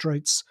interest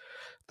rates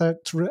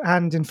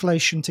and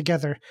inflation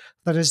together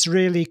that has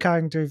really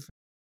kind of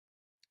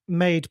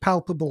made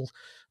palpable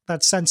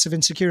that sense of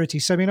insecurity.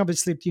 So, I mean,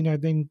 obviously, I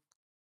mean,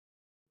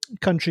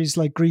 countries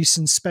like Greece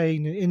and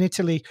Spain, in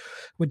Italy,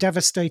 were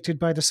devastated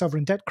by the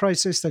sovereign debt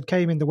crisis that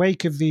came in the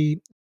wake of the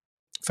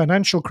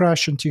financial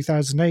crash in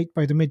 2008.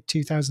 By the mid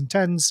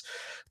 2010s,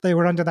 they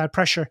were under that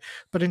pressure.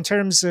 But in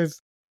terms of,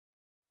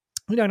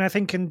 and I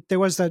think there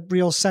was that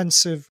real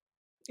sense of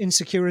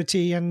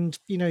insecurity, and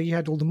you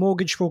had all the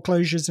mortgage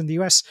foreclosures in the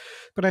US.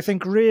 But I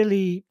think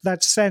really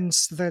that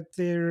sense that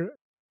there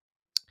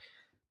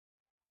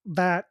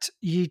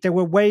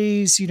were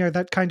ways,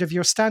 that kind of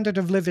your standard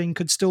of living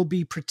could still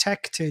be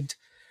protected.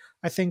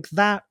 I think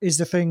that is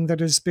the thing that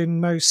has been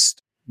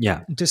most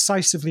Yeah.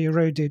 decisively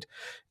eroded,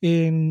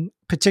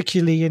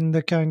 particularly in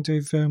the kind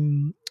of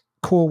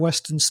core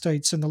Western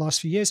states in the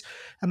last few years.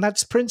 And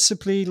that's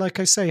principally, like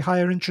I say,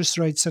 higher interest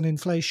rates and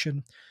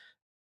inflation.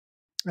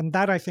 And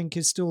that, I think,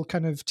 is still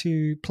kind of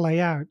to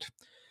play out.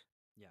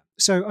 Yeah.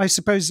 So I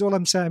suppose all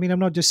I'm saying, I mean, I'm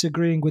not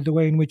disagreeing with the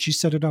way in which you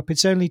set it up.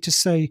 It's only to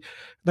say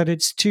that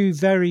it's two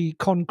very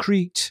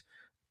concrete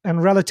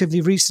and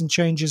relatively recent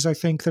changes, I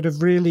think, that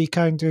have really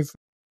kind of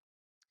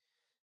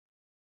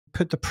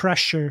put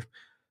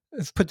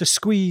the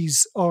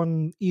squeeze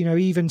on,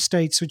 even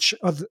states which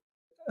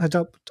had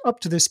up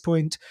to this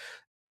point,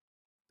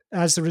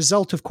 as a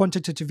result of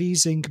quantitative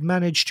easing,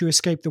 managed to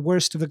escape the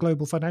worst of the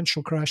global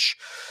financial crash,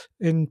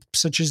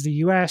 such as the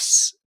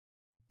US,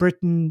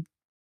 Britain,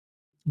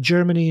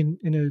 Germany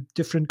in a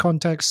different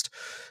context.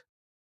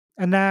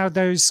 And now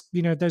those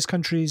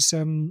countries,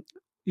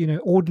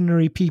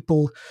 ordinary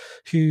people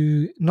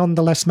who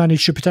nonetheless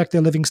managed to protect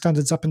their living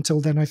standards up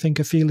until then, I think,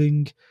 are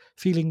feeling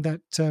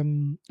that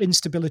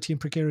instability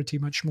and precarity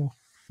much more.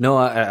 No,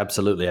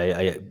 absolutely.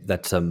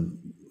 That's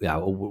yeah,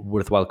 a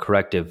worthwhile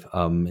corrective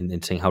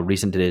in saying how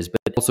recent it is, but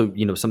also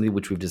something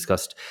which we've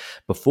discussed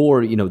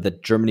before.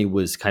 That Germany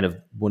was kind of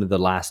one of the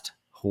last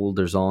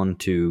holders on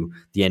to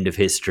the end of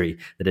history,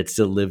 that it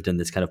still lived in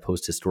this kind of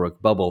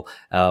post-historic bubble,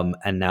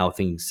 and now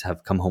things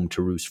have come home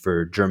to roost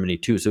for Germany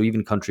too. So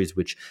even countries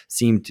which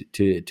seemed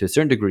to a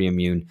certain degree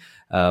immune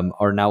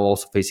are now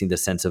also facing the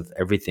sense of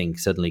everything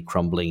suddenly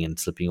crumbling and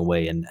slipping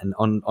away, and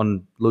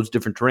on loads of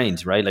different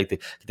terrains, right? Like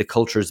the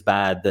culture is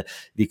bad, the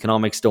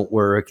economics don't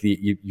work,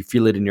 you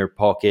feel it in your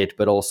pocket,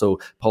 but also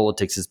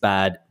politics is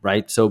bad,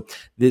 right? So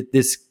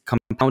this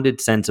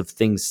compounded sense of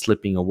things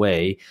slipping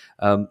away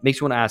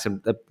makes me want to ask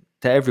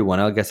to everyone.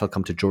 I guess I'll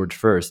come to George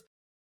first.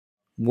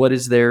 What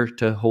is there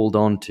to hold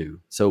on to?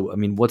 So, I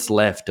mean, what's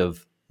left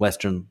of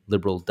Western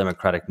liberal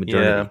democratic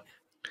modernity?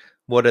 Yeah.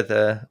 What are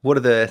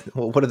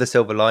the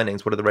silver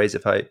linings? What are the rays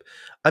of hope?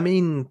 I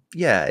mean,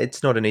 yeah,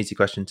 it's not an easy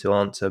question to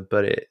answer,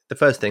 but the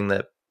first thing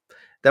that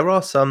there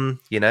are some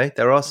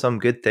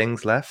good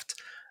things left,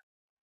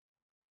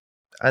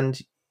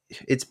 and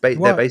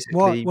they're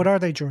basically What are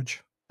they,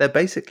 George? they're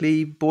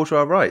basically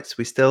bourgeois rights.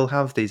 We still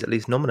have these, at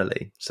least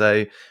nominally.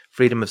 So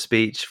freedom of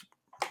speech,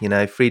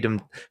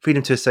 freedom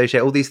to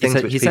associate, all these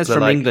things which He says people are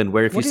from like, England,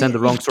 where if you send the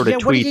wrong sort of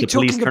what are tweet, you the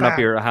police talking turn up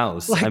about? your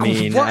house. Like, I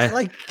mean,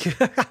 what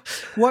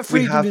we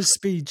freedom have is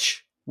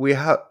speech? we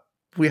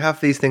have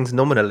these things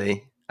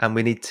nominally, and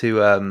we need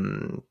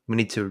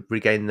to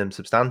regain them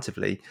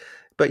substantively.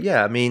 But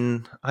yeah, I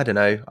mean, I don't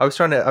know. I was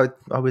chatting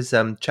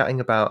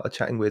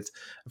with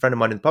a friend of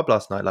mine in the pub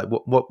last night. Like,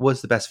 what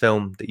was the best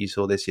film that you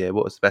saw this year?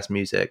 What was the best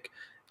music?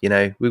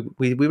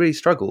 We really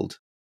struggled.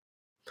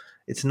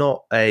 It's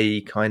not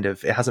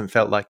it hasn't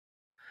felt like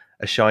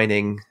a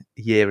shining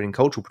year in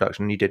cultural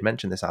production. You did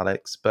mention this,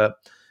 Alex, but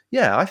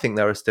yeah, I think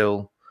there are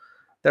still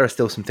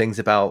some things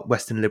about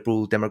Western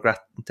liberal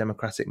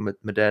democratic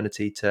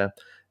modernity to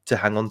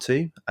hang on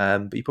to,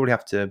 but you probably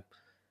have to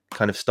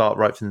kind of start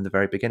right from the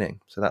very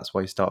beginning. So that's why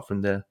you start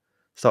from the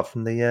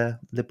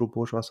liberal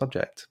bourgeois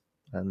subject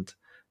and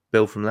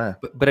build from there.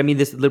 but I mean,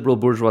 this liberal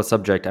bourgeois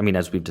subject, I mean,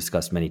 as we've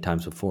discussed many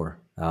times before,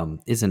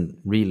 isn't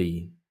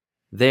really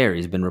there.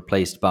 He's been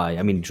replaced by,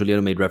 I mean,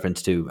 Juliano made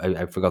reference to,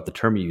 I forgot the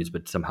term he used,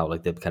 but somehow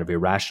like the kind of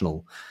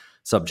irrational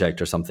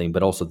subject or something,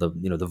 but also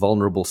the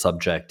vulnerable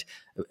subject.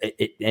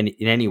 And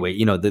in any way,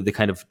 the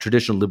kind of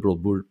traditional liberal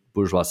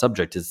bourgeois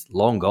subject is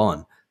long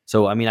gone.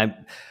 So, I mean,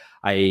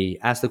 I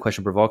asked the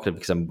question provocative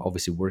because I'm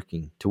obviously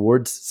working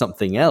towards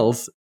something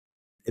else,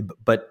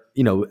 but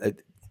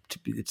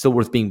it's still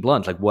worth being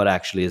blunt. Like, what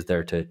actually is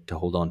there to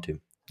hold on to?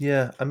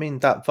 Yeah, I mean,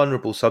 that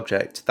vulnerable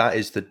subject, that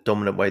is the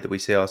dominant way that we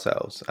see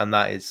ourselves, and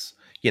that is,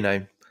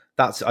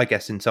 that's, I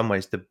guess, in some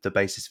ways the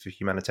basis for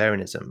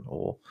humanitarianism,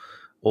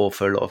 or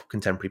for a lot of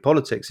contemporary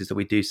politics, is that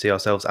we do see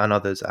ourselves and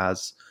others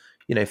as,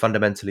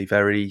 fundamentally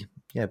very,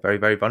 very,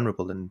 very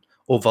vulnerable, and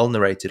or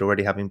vulnerated,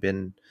 already having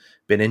been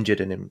injured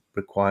and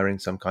requiring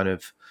some kind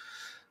of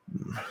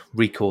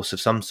recourse of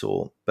some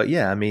sort. But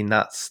yeah, I mean,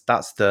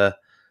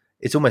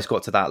 it's almost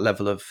got to that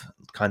level of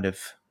kind of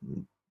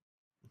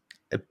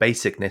a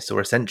basicness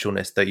or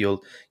essentialness that you're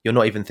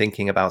not even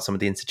thinking about some of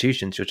the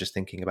institutions. You're just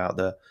thinking about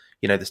the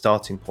the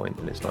starting point,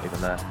 and it's not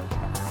even there.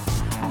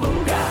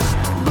 Boonga,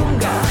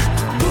 boonga,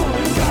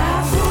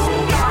 boonga, boonga.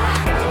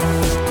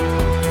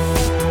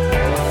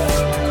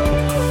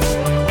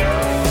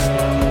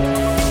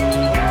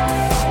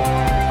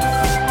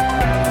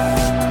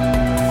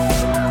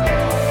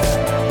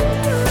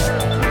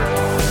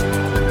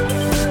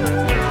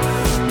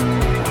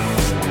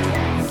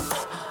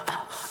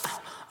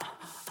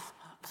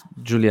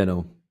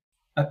 Juliano.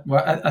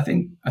 I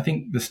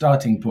think the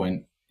starting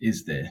point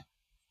is there,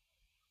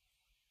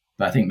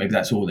 but I think maybe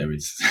that's all there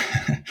is.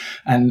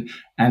 and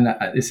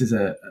this is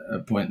a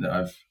point that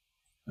I've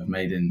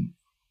made in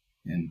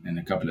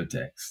a couple of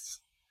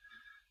texts,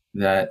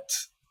 that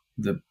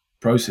the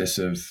process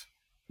of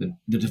the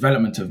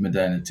development of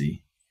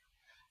modernity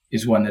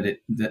is one that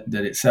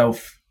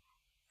itself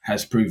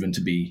has proven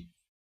to be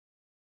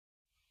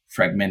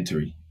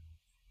fragmentary.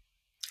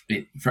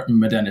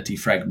 Modernity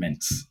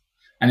fragments.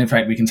 And in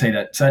fact, we can say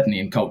that certainly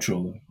in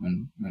cultural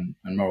and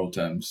moral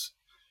terms,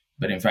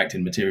 but in fact,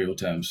 in material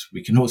terms,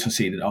 we can also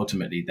see that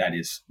ultimately that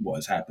is what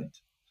has happened.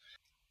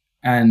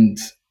 And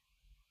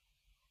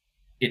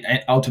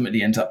it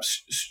ultimately ends up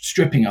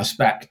stripping us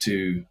back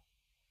to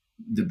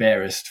the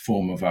barest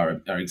form of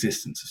our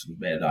existence, as a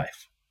bare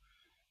life.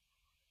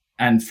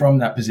 And from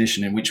that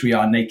position in which we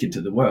are naked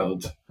to the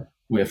world,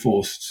 we're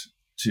forced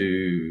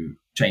to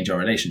change our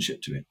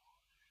relationship to it.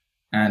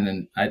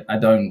 And I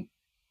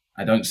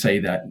don't say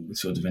that with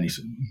sort of any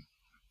sort of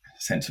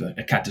sense of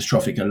a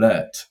catastrophic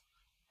alert,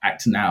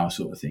 act now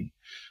sort of thing.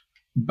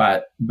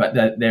 But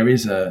there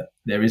is a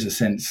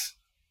sense,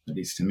 at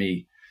least to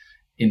me,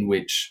 in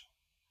which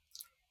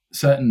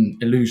certain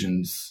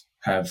illusions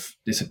have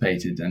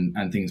dissipated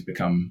and things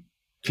become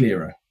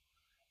clearer.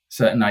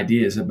 Certain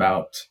ideas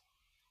about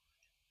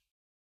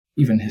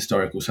even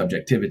historical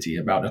subjectivity,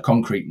 about a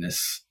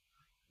concreteness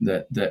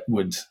that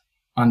would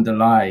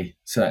underlie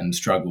certain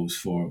struggles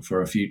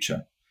for a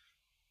future,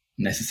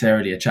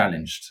 necessarily are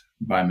challenged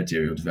by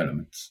material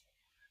developments.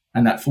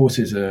 And that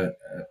forces a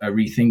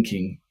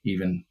rethinking,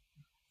 even,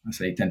 I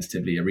say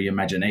tentatively, a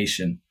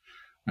reimagination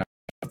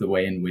of the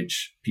way in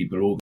which people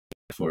organize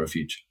for a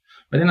future.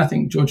 But then I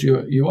think, George,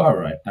 you are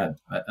right.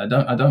 I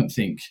don't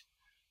think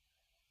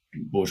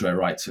bourgeois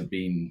rights have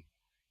been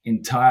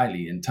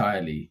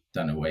entirely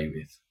done away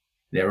with.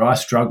 There are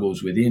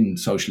struggles within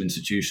social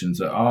institutions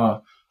that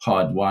are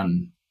hard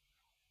won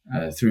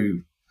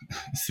through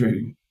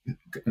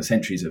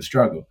centuries of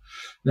struggle,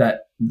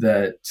 that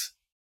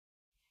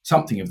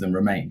something of them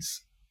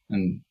remains.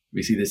 And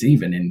we see this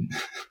even in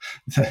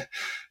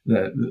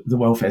the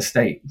welfare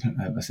state.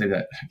 I say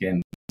that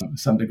again,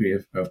 some degree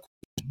of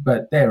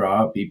but there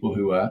are people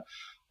who are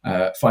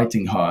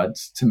fighting hard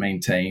to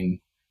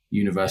maintain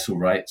universal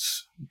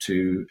rights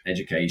to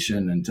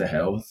education and to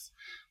health.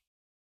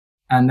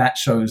 And that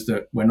shows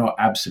that we're not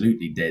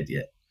absolutely dead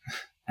yet.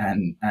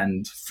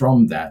 And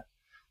from that,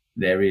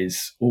 there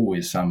is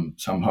always some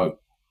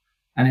hope.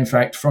 And in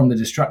fact, from the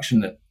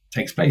destruction that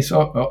takes place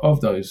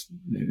of those,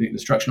 the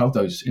destruction of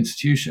those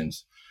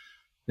institutions,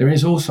 there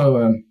is also,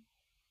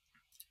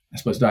 I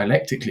suppose,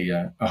 dialectically,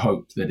 a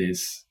hope that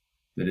is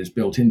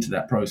built into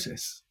that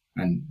process,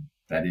 and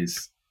that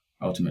is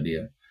ultimately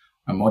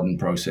a modern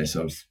process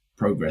of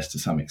progress to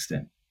some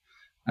extent.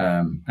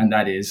 And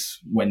that is,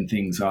 when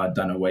things are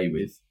done away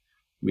with,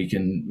 we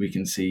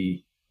can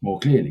see more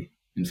clearly.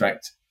 In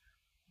fact,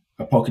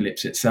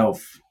 apocalypse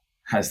itself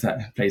plays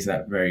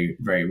that very,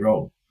 very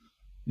role.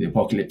 The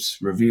apocalypse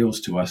reveals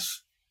to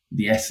us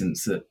the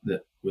essence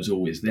that was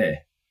always there.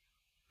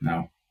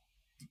 Now,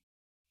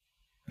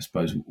 I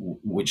suppose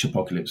which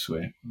apocalypse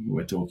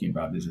we're talking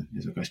about is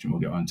a question we'll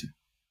get on to.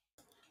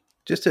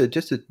 Just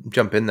to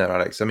jump in there,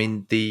 Alex. I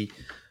mean,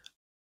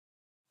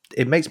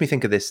 it makes me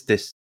think of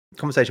this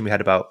conversation we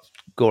had about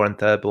Goran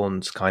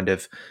Thurborn's kind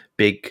of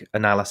big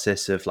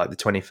analysis of like the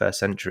 21st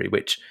century,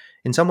 which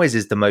in some ways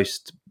is the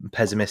most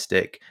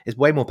pessimistic. It's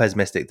way more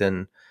pessimistic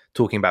than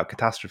talking about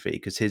catastrophe,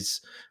 because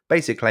his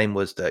basic claim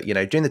was that,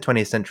 during the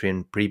 20th century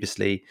and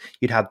previously,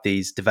 you'd had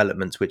these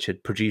developments which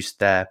had produced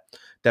their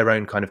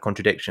own kind of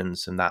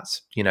contradictions, and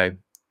that's,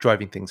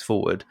 driving things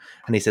forward.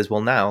 And he says, well,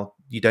 now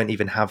you don't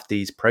even have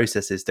these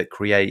processes that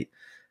create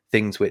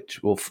things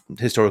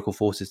historical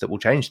forces that will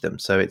change them.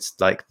 So it's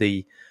like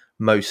the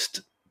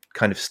most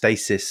kind of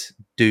stasis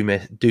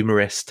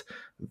doomerist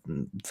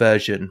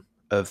version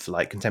of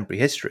like contemporary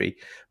history.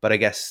 But I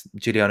guess,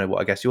 Juliano,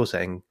 what I guess you're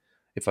saying,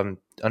 if I'm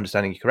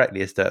understanding you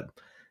correctly, is that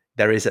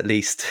there is at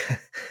least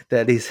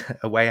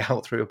a way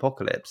out through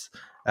apocalypse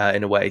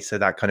in a way. So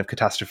that kind of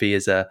catastrophe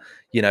is at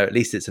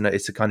least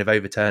it's a kind of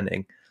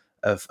overturning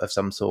of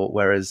some sort.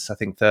 Whereas I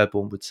think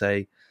Thurborn would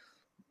say,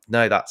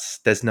 no,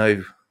 there's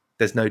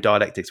no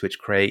dialectics which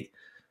create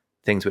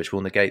things which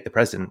will negate the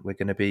present. We're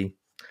going to be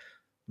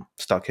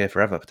stuck here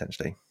forever,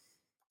 potentially.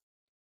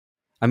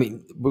 I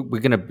mean, we're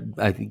going to,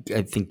 I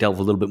think, delve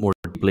a little bit more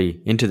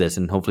deeply into this,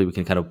 and hopefully we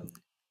can kind of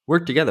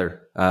work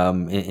together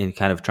in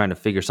kind of trying to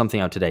figure something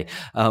out today.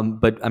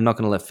 But I'm not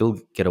going to let Phil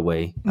get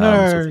away.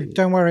 No,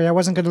 don't worry. I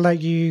wasn't going to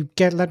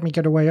let me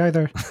get away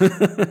either.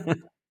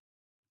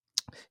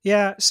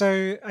 Yeah,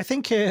 so I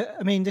think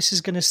I mean this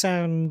is going to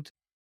sound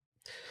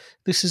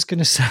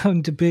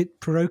a bit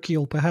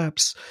parochial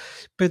perhaps,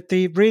 but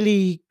they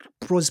really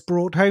was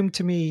brought home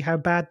to me how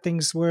bad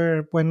things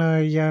were when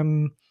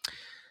I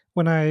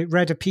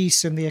read a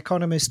piece in The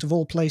Economist of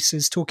all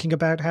places talking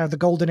about how the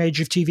golden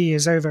age of TV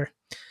is over.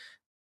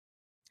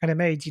 And it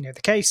made, the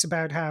case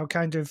about how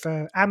kind of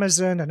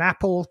Amazon and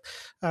Apple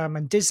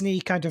and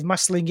Disney kind of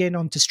muscling in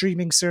onto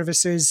streaming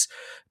services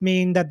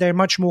mean that they're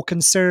much more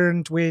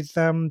concerned with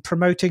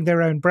promoting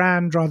their own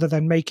brand rather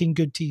than making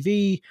good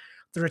TV.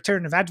 The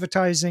return of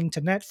advertising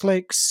to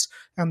Netflix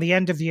and the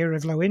end of the era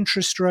of low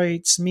interest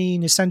rates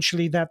mean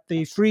essentially that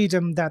the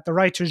freedom that the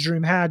writers'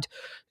 room had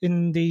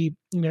in the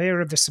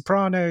era of The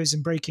Sopranos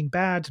and Breaking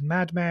Bad and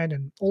Mad Men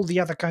and all the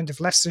other kind of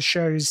lesser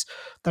shows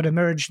that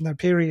emerged in that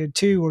period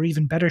too, or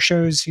even better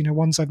shows,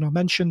 ones I've not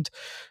mentioned,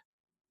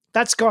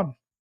 that's gone.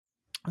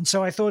 And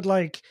so I thought,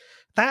 like,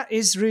 that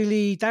is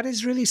really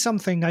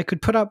something. I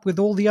could put up with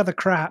all the other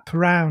crap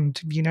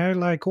around,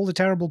 like all the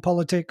terrible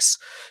politics,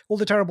 all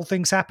the terrible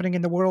things happening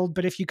in the world.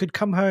 But if you could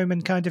come home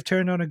and kind of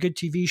turn on a good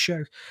TV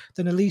show,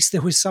 then at least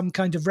there was some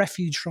kind of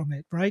refuge from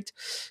it, right?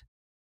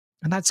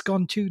 And that's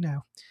gone too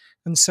now.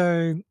 And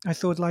so I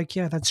thought, like,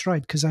 yeah, that's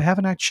right, because I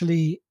haven't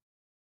actually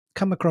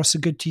come across a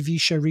good TV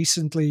show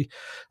recently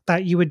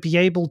that you would be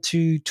able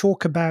to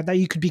talk about, that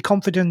you could be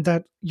confident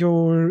that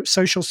your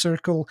social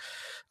circle,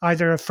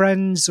 either of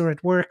friends or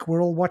at work,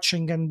 were all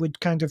watching and would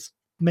kind of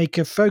make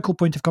a focal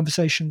point of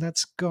conversation.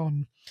 That's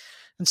gone.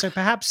 And so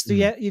perhaps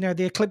the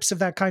eclipse of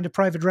that kind of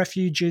private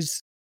refuge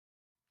is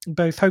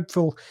both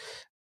hopeful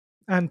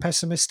and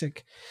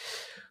pessimistic.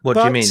 What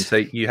do you mean? So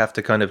you have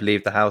to kind of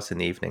leave the house in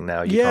the evening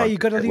now? You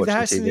got to leave the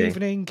house in the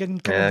evening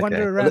and kind of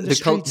wander around the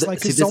streets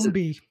like a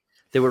zombie.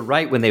 They were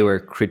right when they were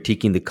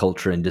critiquing the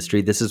culture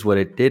industry. This is what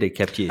it did. It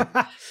kept you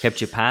passive.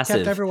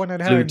 Kept everyone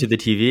at home. Glued to the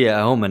TV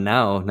at home, and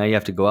now you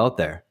have to go out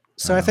there.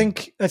 So I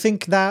think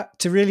that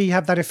to really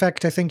have that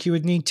effect, I think you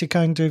would need to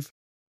kind of,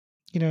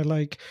 I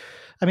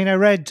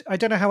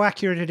don't know how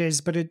accurate it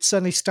is, but it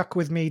certainly stuck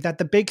with me that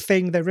the big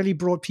thing that really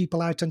brought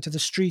people out onto the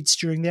streets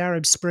during the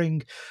Arab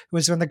Spring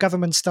was when the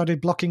government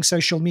started blocking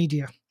social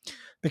media.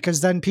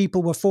 Because then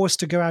people were forced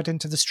to go out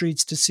into the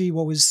streets to see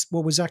what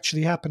was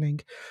actually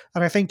happening.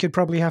 And I think you'd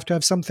probably have to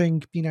have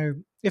something,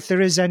 if there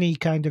is any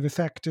kind of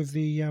effect of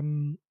the,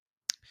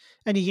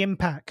 any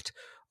impact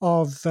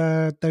of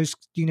those,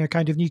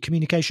 kind of new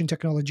communication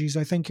technologies,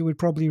 I think it would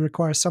probably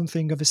require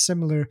something of a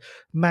similar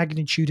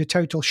magnitude, a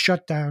total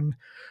shutdown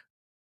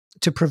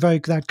to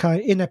provoke that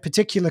kind, in a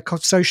particular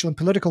social and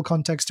political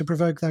context, to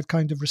provoke that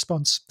kind of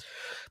response.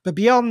 But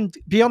beyond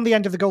the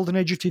end of the golden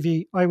age of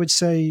TV, I would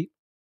say,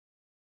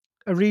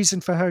 a reason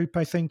for hope,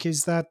 I think,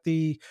 is that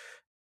the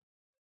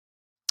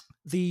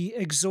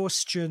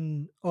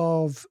exhaustion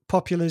of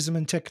populism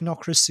and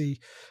technocracy,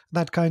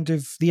 that kind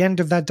of the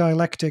end of that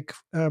dialectic,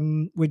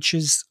 which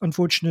is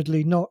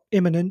unfortunately not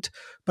imminent,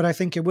 but I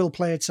think it will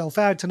play itself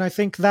out. And I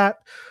think that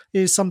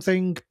is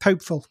something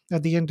hopeful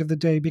at the end of the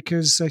day,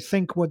 because I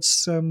think what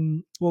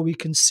we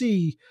can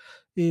see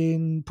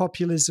in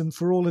populism,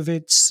 for all of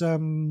its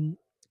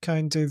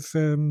kind of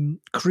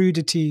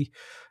crudity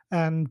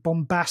and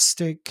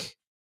bombastic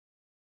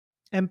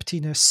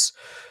emptiness,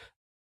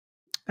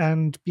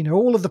 and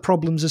all of the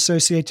problems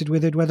associated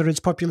with it, whether it's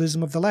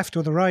populism of the left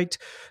or the right,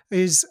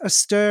 is a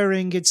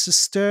stirring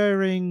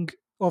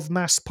of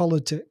mass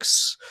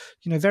politics,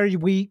 very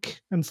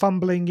weak and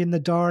fumbling in the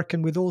dark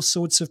and with all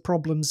sorts of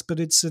problems. But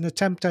it's an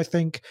attempt, I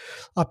think,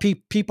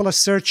 people are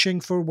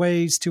searching for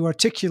ways to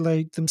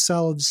articulate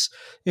themselves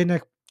in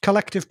a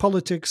collective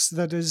politics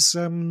that has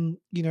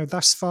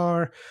thus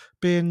far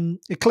been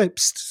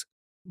eclipsed,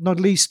 not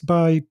least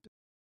by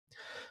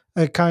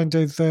a kind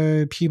of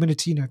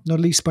humanity, not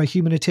least by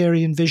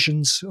humanitarian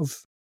visions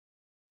of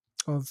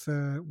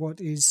what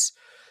is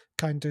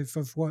kind of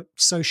what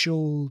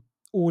social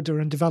order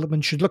and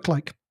development should look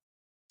like.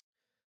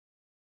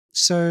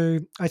 So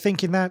I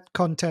think in that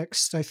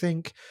context, I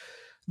think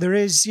there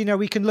is,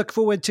 we can look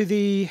forward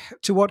to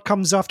what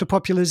comes after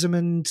populism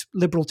and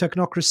liberal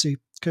technocracy,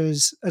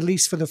 because at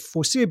least for the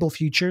foreseeable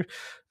future,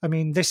 I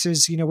mean, this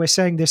is, we're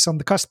saying this on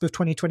the cusp of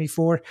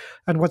 2024,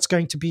 and what's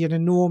going to be an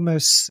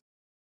enormous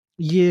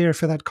year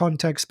for that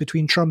context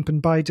between Trump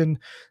and Biden,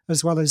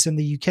 as well as in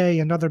the UK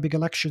and other big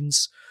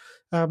elections.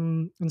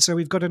 And so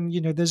we've got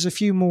there's a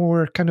few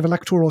more kind of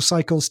electoral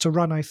cycles to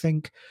run, I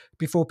think,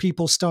 before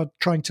people start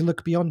trying to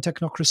look beyond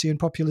technocracy and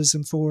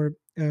populism for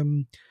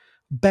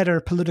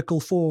better political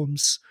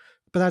forms.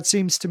 But that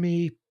seems to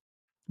me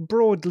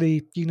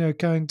broadly,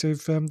 kind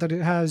of that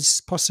it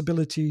has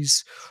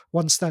possibilities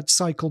once that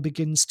cycle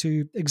begins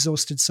to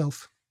exhaust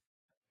itself.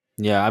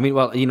 Yeah, I mean,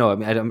 well,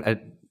 I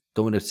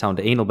don't want to sound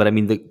anal, but I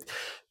mean,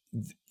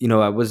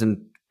 I wasn't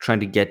trying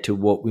to get to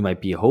what we might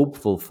be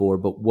hopeful for,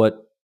 but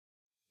what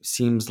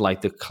seems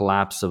like the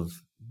collapse of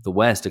the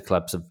West, the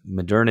collapse of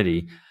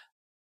modernity,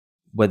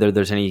 whether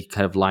there's any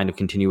kind of line of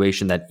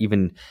continuation that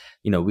even,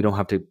 we don't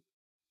have to,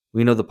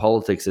 we know the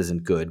politics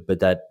isn't good, but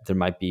that there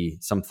might be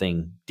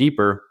something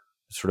deeper,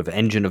 sort of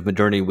engine of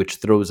modernity, which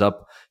throws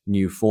up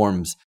new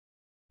forms.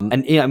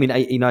 And I mean,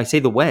 I say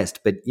the West,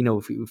 but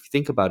if you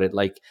think about it,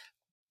 like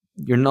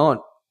there's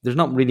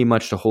not really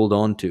much to hold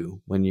on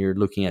to when you're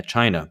looking at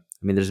China.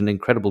 I mean, there's an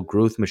incredible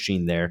growth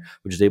machine there,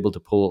 which is able to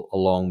pull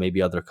along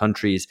maybe other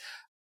countries,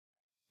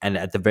 and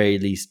at the very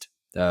least,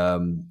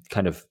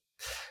 kind of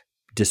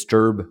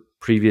disturb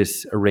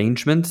previous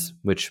arrangements,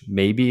 which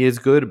maybe is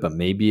good, but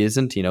maybe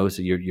isn't.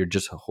 So you're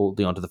just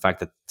holding on to the fact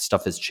that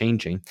stuff is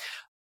changing.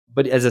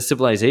 But as a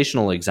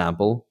civilizational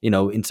example,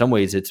 in some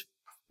ways, it's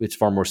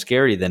far more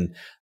scary than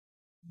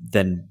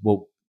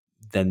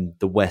the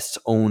West's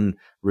own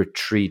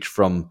retreat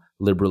from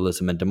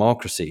liberalism and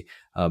democracy,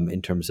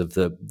 in terms of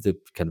the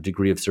kind of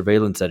degree of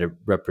surveillance that it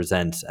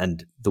represents,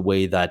 and the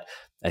way that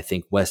I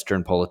think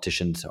Western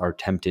politicians are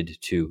tempted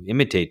to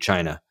imitate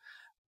China.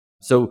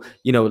 So,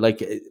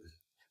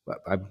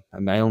 I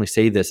only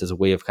say this as a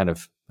way of kind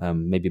of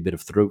maybe a bit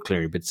of throat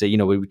clearing, but say,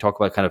 we talk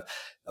about kind of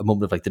a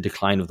moment of like the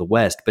decline of the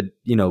West, but,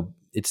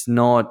 it's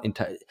not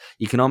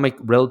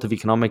relative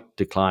economic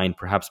decline,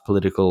 perhaps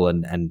political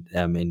and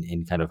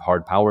in kind of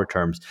hard power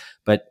terms.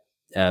 But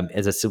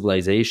as a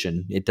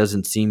civilization, it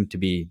doesn't seem to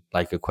be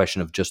like a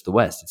question of just the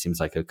West. It seems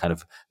like a kind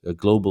of a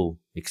global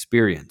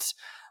experience.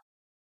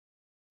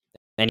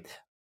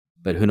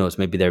 But who knows?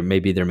 Maybe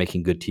they're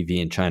making good TV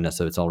in China,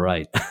 so it's all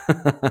right.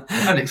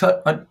 Alex,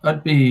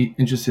 I'd be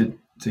interested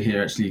to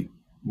hear actually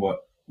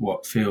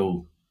what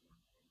Phil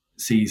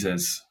sees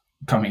as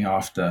coming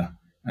after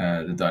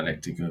the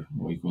dialectic of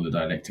what we call the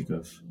dialectic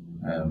of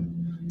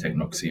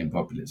technocracy and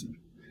populism.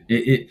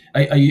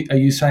 Are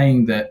you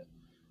saying that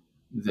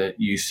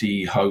you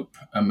see hope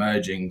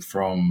emerging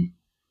from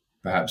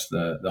perhaps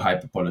the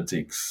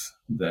hyperpolitics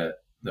that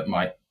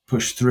might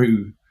push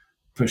through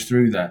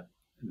that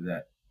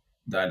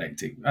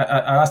dialectic? I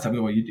asked that.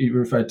 Well, you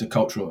referred to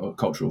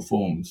cultural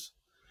forms,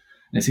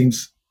 and it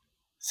seems.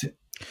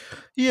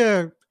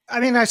 Yeah,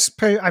 I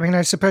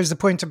suppose the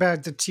point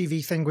about the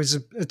TV thing was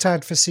a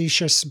tad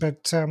facetious,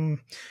 but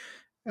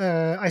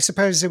I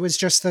suppose it was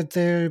just that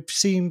there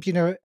seemed,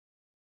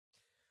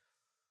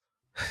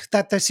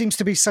 that there seems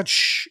to be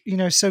such,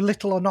 so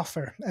little on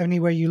offer.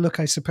 Anywhere you look,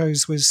 I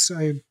suppose, was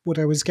what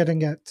I was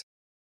getting at.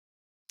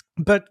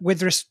 But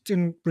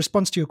in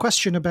response to your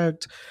question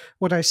about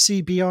what I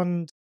see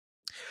beyond,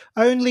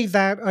 only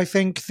that I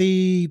think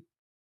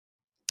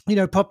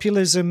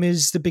populism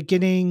is the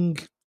beginning,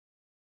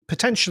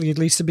 potentially at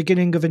least the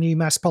beginning of a new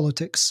mass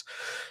politics.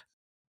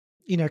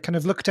 Kind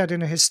of looked at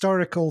in a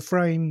historical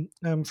frame,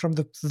 from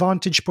the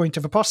vantage point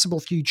of a possible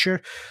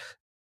future,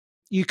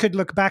 you could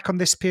look back on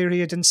this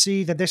period and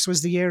see that this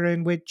was the era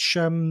in which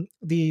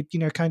the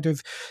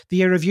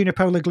era of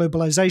unipolar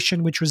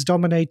globalization, which was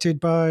dominated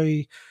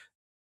by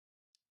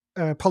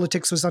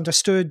politics, was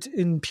understood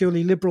in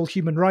purely liberal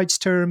human rights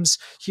terms,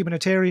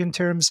 humanitarian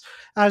terms.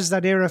 As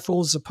that era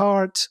falls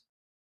apart,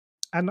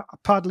 and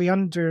partly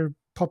under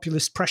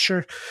populist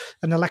pressure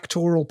and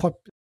electoral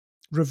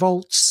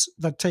revolts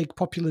that take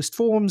populist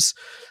forms,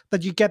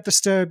 that you get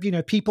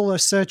the people are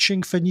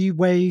searching for new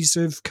ways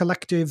of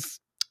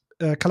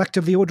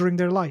collectively ordering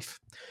their life.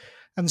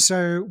 And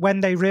so when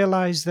they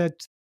realize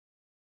that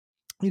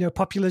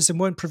populism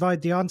won't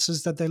provide the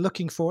answers that they're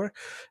looking for,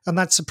 and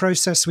that's a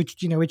process which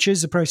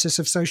is a process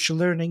of social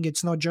learning.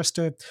 It's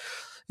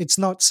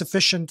not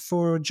sufficient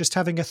for just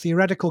having a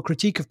theoretical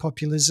critique of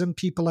populism.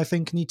 People, I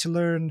think, need to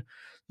learn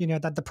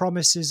that the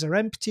promises are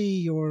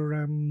empty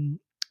or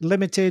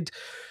limited,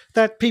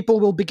 that people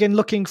will begin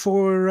looking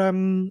for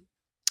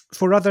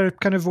other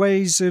kind of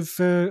ways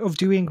of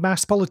doing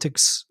mass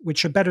politics,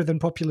 which are better than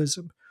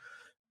populism.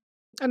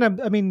 And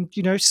I mean,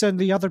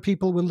 certainly other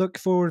people will look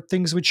for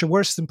things which are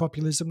worse than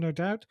populism, no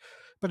doubt.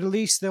 But at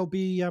least there'll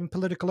be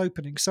political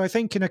openings. So I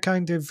think in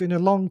a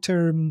long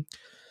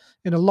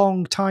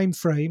time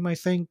frame, I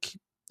think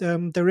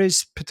there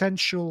is a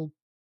potential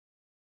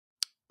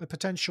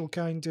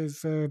kind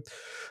of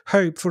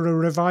hope for a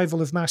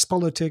revival of mass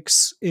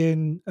politics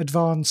in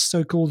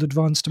so-called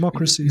advanced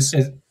democracies.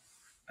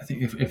 I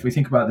think if we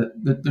think about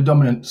the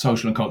dominant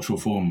social and cultural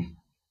form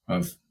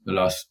of the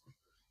last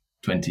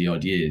 20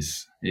 odd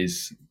years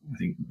is, I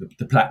think,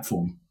 the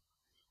platform,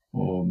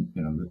 or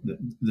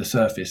the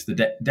surface, the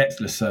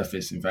depthless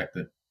surface, in fact,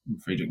 that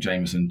Friedrich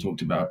Jameson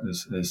talked about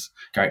as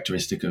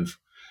characteristic of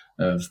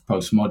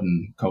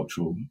postmodern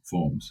cultural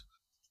forms.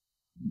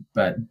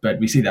 But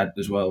we see that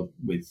as well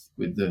with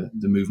the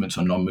movements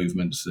or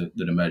non-movements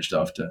that emerged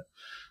after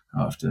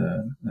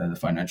the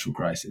financial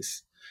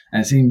crisis.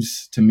 And it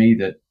seems to me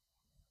that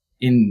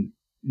in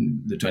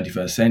the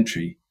 21st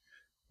century,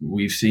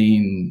 we've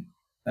seen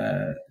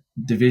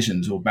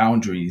divisions or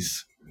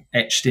boundaries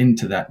etched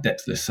into that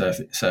depthless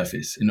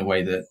surface in a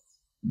way that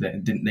they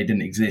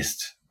didn't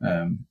exist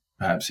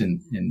perhaps in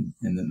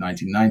the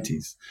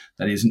 1990s.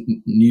 That is,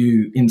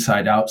 new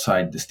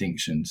inside-outside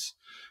distinctions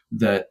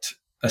that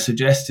are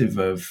suggestive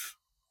of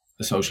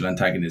a social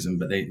antagonism,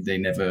 but they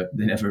never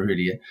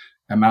really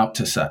amount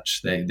to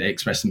such. They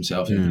express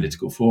themselves in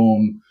political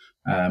form,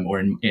 or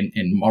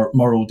in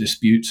moral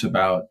disputes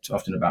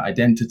often about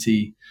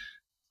identity.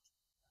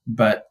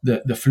 But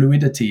the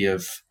fluidity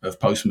of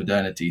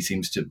postmodernity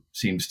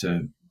seems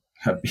to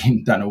have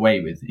been done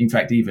away with. In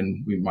fact,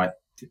 even we might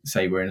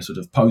say we're in a sort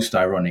of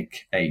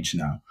post-ironic age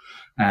now,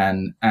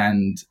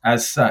 and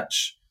as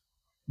such,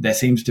 there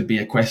seems to be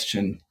a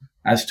question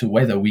as to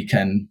whether we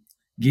can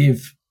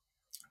give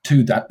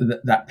to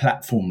that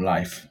platform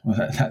life, or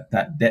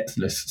that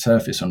depthless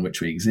surface on which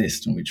we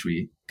exist, on which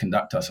we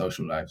conduct our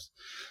social lives,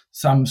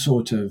 some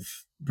sort of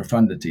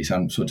profundity,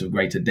 some sort of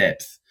greater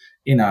depth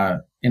in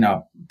our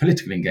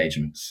political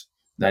engagements.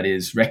 That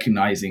is,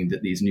 recognizing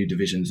that these new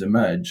divisions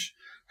emerge.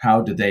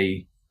 How do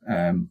they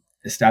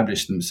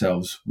establish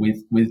themselves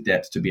with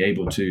depth to be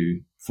able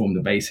to form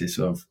the basis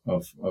of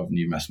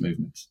new mass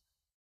movements?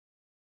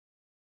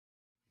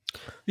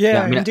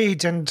 Yeah,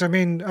 indeed. And I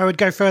mean, I would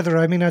go further.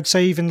 I mean, I'd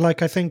say even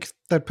like I think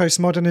that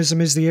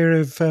postmodernism is the era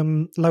of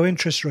low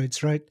interest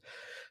rates, right?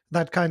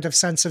 That kind of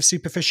sense of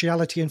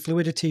superficiality and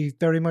fluidity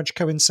very much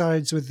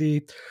coincides with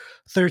the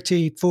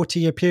 30,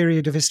 40-year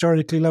period of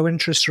historically low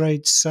interest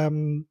rates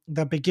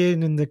that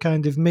begin in the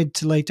kind of mid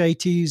to late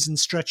 80s and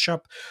stretch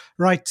up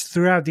right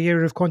throughout the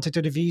era of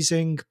quantitative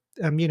easing.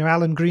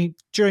 Alan Green,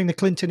 during the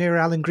Clinton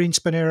era, Alan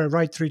Greenspan era,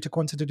 right through to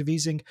quantitative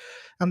easing.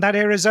 And that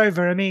era is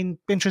over. I mean,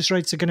 interest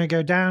rates are going to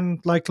go down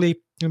likely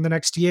in the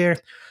next year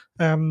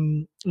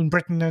in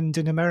Britain and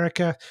in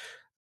America.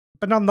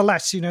 But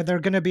nonetheless, they're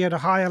going to be at a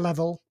higher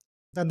level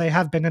than they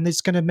have been. And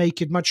it's going to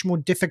make it much more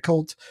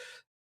difficult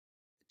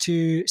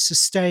to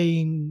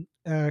sustain,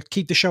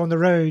 keep the show on the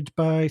road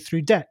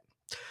through debt,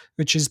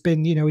 which has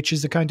been, which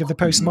is the kind of the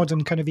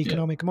postmodern kind of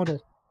economic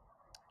model.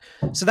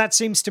 So that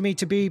seems to me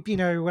to be,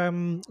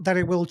 that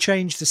it will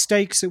change the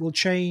stakes. It will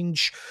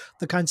change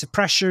the kinds of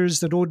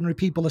pressures that ordinary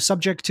people are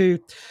subject to,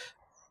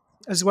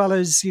 as well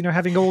as,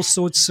 having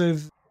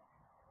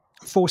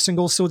forcing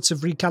all sorts of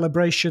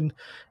recalibration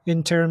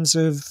in terms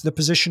of the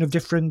position of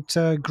different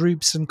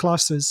groups and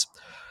classes.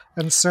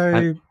 And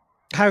so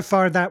how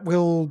far that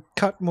will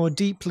cut more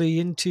deeply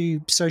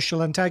into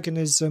social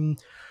antagonism,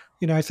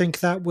 I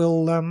think that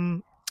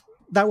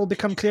will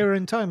become clearer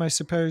in time, I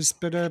suppose.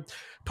 But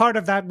part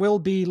of that will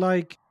be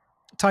like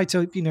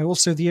tighter,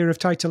 also the era of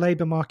tighter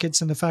labor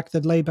markets and the fact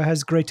that labor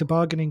has greater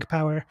bargaining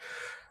power.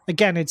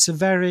 Again, it's a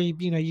very,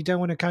 you don't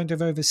want to kind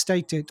of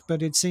overstate it,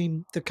 but it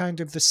seemed the kind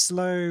of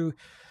the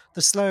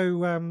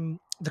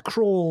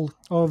crawl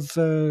of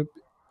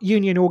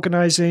union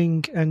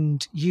organizing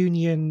and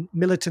union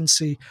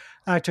militancy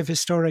out of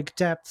historic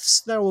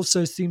depths. That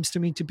also seems to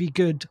me to be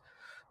good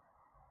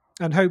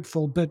and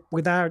hopeful, but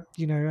without,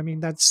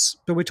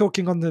 but we're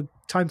talking on the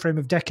time frame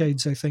of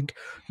decades, I think,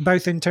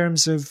 both in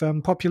terms of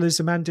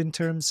populism and in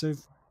terms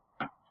of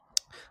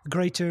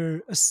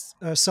greater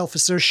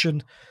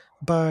self-assertion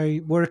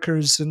by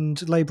workers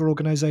and labor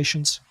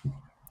organizations.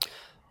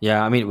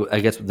 Yeah, I mean,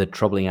 I guess the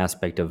troubling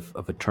aspect of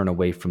a turn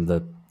away from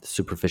the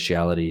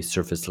superficiality,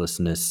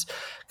 surfacelessness,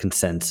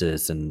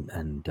 consensus, and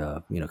kind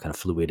of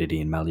fluidity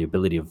and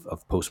malleability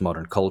of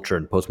postmodern culture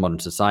and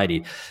postmodern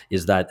society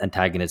is that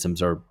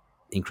antagonisms are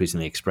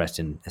increasingly expressed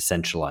in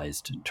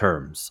essentialized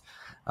terms,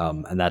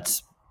 and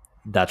that's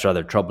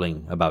rather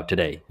troubling about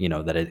today.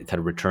 That it kind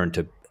of returned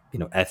to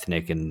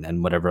ethnic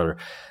and whatever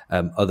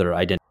other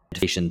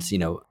identifications.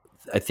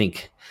 I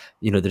think,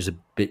 there's a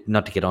bit,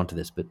 not to get onto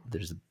this, but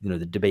there's,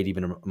 the debate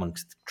even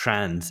amongst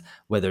trans,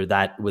 whether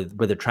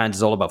trans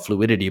is all about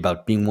fluidity,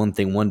 about being one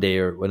thing one day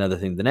or another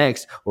thing the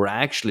next, or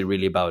actually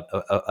really about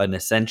an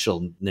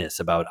essentialness,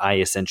 about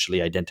I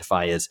essentially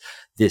identify as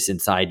this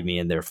inside me,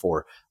 and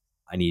therefore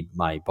I need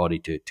my body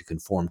to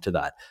conform to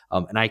that.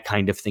 And I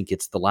kind of think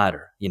it's the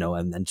latter,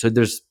 and so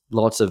there's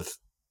lots of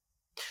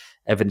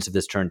evidence of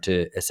this turn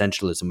to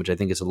essentialism, which I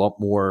think is a lot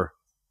more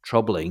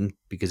troubling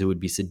because it would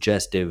be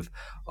suggestive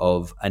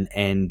of an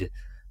end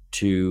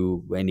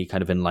to any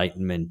kind of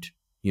Enlightenment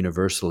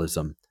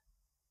universalism,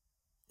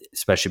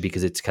 especially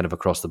because it's kind of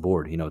across the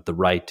board. The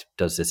right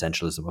does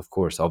essentialism, of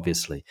course,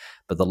 obviously,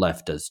 but the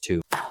left does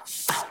too.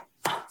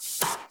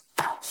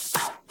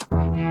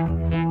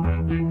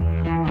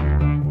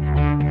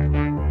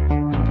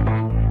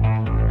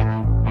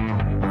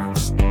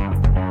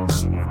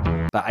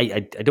 But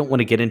I don't want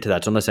to get into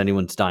that, so unless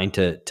anyone's dying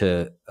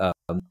to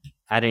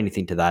add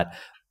anything to that,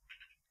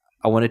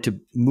 I wanted to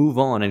move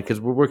on, and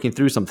because we're working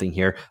through something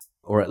here,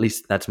 or at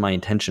least that's my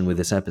intention with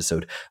this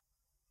episode,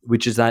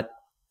 which is that,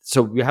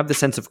 so you have the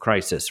sense of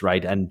crisis,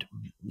 right? And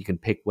you can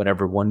pick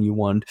whatever one you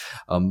want,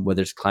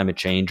 whether it's climate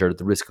change or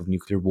the risk of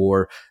nuclear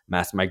war,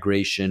 mass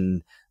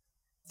migration,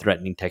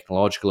 threatening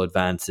technological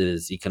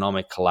advances,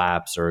 economic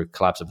collapse or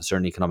collapse of a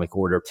certain economic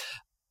order.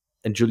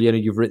 And Juliano,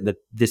 you've written that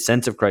this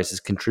sense of crisis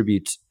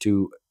contributes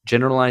to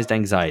generalized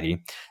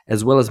anxiety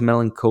as well as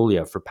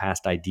melancholia for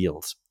past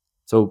ideals.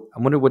 So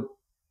I wonder what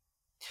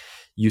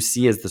you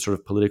see as the sort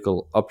of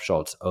political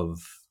upshots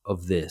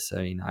of this.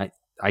 I mean,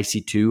 I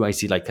see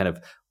like kind of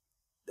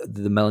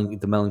the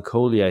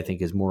melancholia, I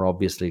think, is more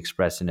obviously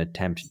expressed in an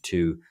attempt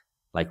to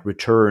like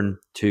return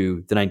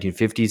to the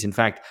 1950s. In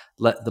fact,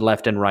 the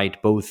left and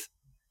right both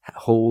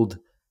hold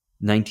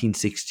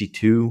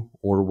 1962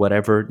 or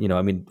whatever,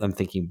 I mean, I'm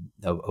thinking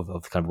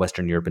of kind of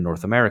Western Europe and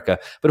North America,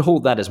 but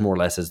hold that as more or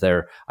less as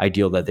their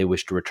ideal that they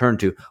wish to return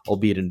to,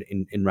 albeit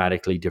in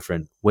radically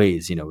different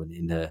ways.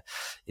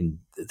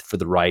 For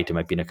the right, it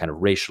might be in a kind of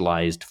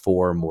racialized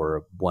form,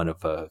 or one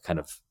of a kind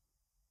of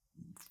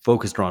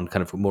focused on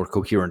kind of a more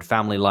coherent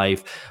family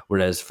life,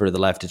 whereas for the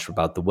left, it's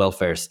about the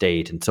welfare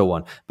state and so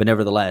on. But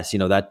nevertheless,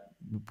 that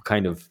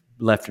kind of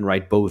left and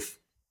right both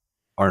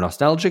are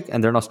nostalgic,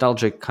 and they're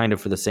nostalgic kind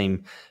of for the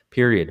same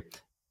period.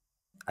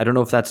 I don't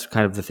know if that's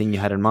kind of the thing you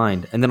had in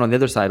mind. And then on the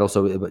other side,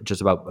 also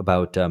just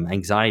about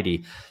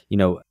anxiety.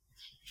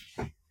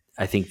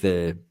 I think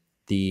the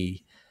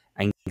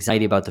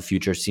anxiety about the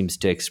future seems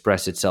to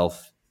express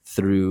itself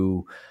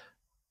through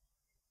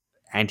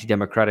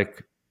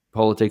anti-democratic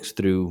politics,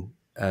 through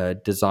a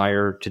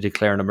desire to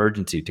declare an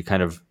emergency, to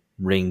kind of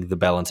ring the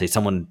bell and say,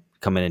 someone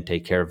come in and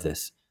take care of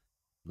this.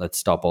 Let's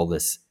stop all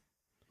this.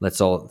 Let's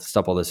all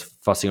stop all this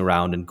fussing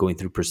around and going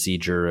through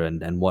procedure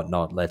and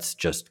whatnot. Let's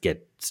just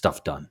get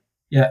stuff done.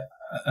 Yeah,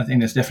 I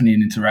think there's definitely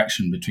an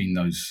interaction between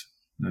those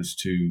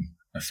two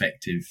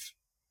affective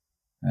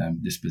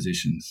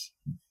dispositions,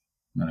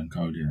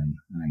 melancholia and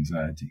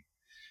anxiety.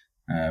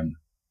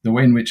 The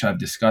way in which I've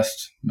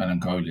discussed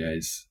melancholia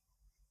is,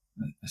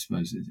 I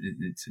suppose,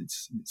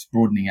 it's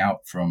broadening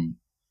out from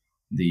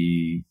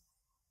the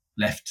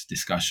left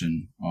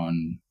discussion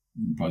on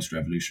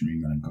post-revolutionary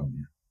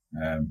melancholia.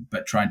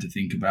 But trying to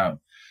think about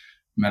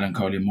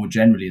melancholia more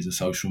generally as a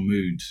social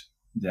mood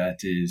that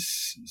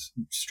is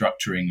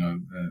structuring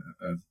of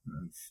a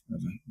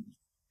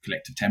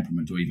collective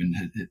temperament, or even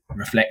it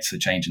reflects a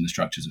change in the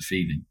structures of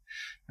feeling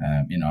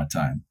in our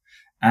time.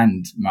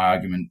 And my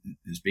argument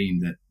has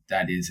been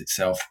that is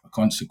itself a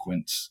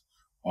consequence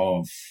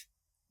of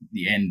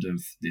the end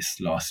of this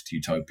last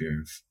utopia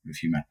of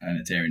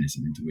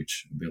humanitarianism, into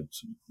which are built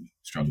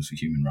struggles for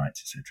human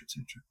rights, etc.,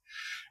 etc.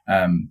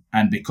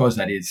 And because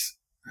that is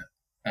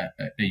a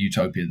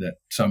utopia that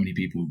so many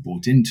people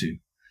bought into,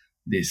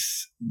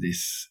 this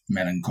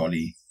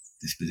melancholy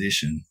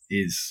disposition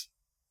is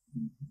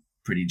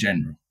pretty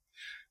general.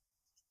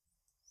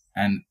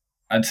 And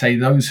I'd say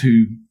those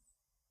who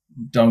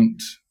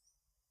don't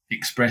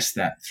express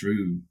that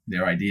through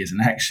their ideas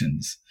and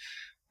actions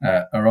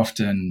are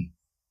often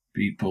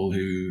people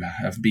who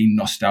have been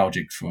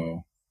nostalgic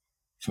for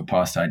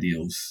past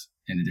ideals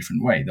in a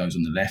different way, those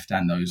on the left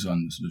and those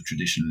on the sort of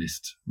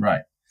traditionalist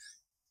right.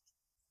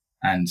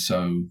 And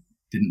so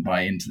didn't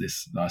buy into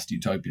this last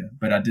utopia.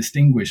 But I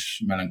distinguish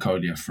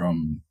melancholia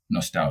from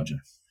nostalgia.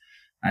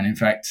 And in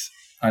fact,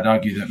 I'd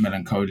argue that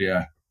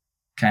melancholia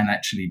can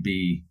actually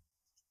be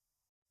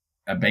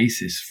a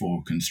basis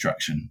for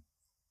construction.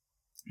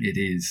 It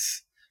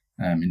is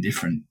from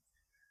different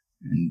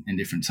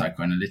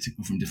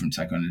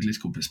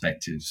psychoanalytical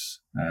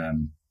perspectives,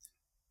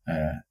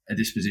 a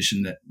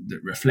disposition that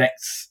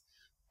reflects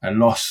a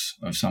loss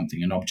of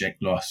something, an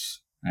object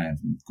loss,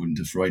 according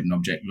to Freud, an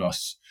object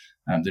loss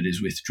that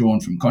is withdrawn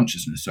from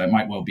consciousness. So it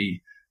might well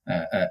be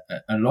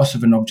a loss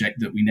of an object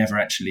that we never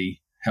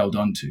actually held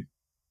on to,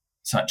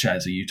 such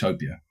as a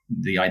utopia.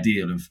 The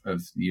ideal of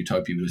the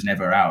utopia was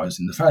never ours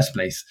in the first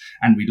place,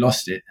 and we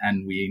lost it,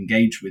 and we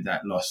engaged with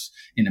that loss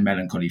in a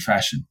melancholy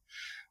fashion.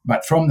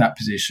 But from that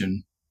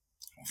position,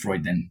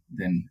 Freud then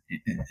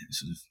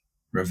sort of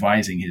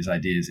revising his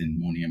ideas in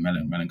Mourning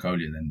and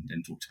Melancholia,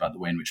 then talked about the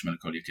way in which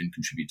melancholia can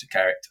contribute to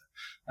character.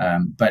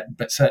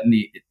 But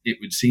certainly it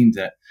would seem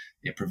that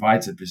it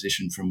provides a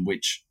position from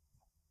which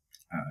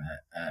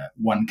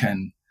one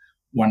can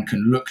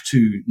look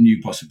to new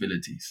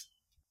possibilities.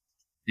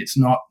 It's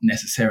not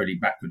necessarily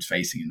backwards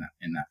facing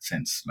in that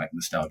sense, like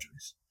nostalgia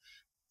is,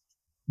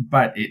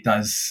 but it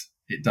does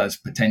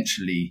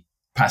potentially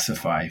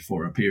pacify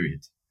for a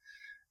period.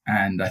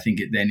 And I think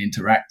it then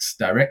interacts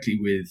directly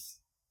with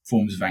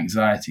forms of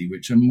anxiety,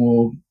 which are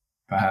more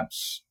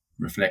perhaps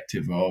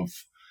reflective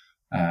of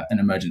an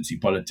emergency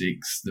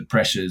politics, the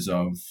pressures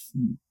of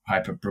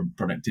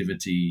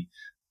hyper-productivity,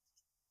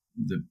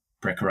 the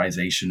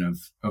precarization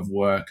of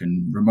work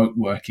and remote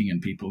working,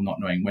 and people not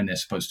knowing when they're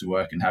supposed to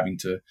work and having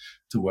to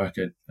work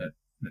at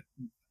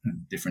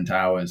different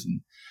hours,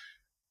 and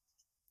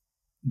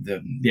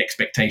the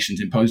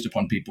expectations imposed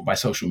upon people by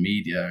social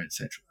media,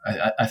 etc.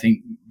 I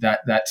think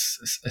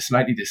that's a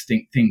slightly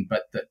distinct thing,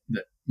 but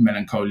that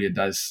melancholia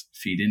does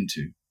feed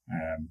into.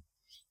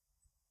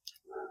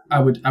 I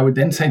would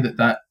then say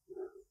that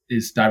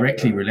is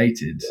directly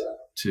related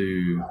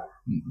to,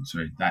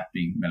 that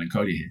being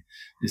melancholia here,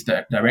 is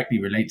directly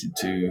related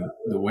to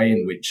the way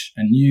in which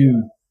a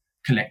new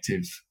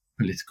collective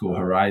political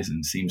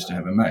horizon seems to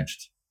have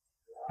emerged,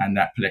 and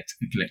that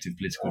collective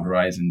political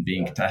horizon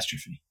being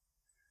catastrophe.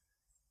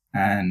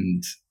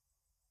 And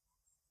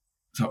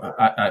so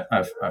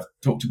I've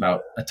talked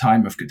about a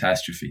time of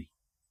catastrophe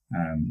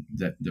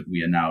that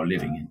we are now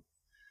living in,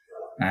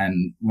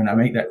 and when I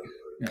make that.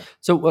 Yeah.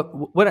 So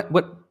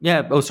what?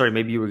 Yeah. Oh, sorry.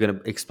 Maybe you were going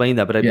to explain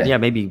that, but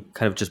maybe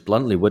kind of just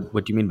bluntly, what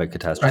do you mean by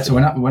catastrophe? Right. So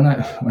when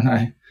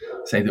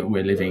say that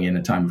we're living in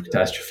a time of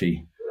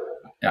catastrophe.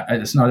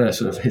 It's not a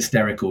sort of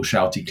hysterical,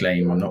 shouty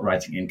claim. I'm not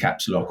writing in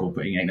caps lock or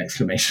putting an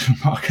exclamation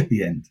mark at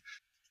the end.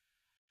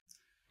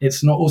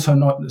 It's also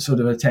not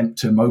sort of attempt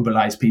to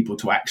mobilize people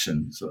to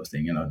action, sort of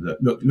thing.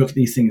 Look at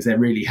these things; they're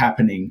really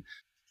happening.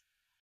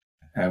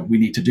 We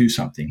need to do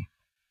something.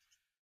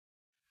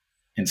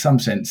 In some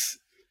sense,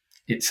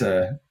 it's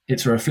a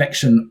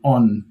reflection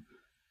on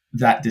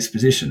that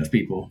disposition of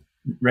people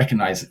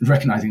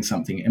recognizing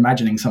something,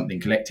 imagining something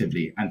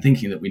collectively, and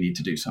thinking that we need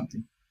to do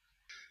something.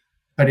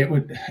 But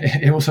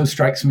it also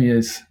strikes me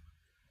as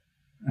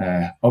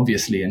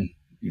obviously and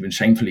even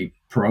shamefully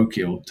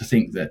parochial to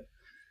think that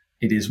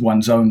it is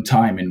one's own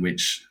time in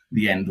which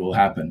the end will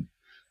happen.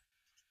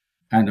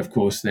 And of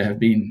course,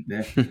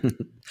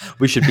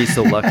 we should be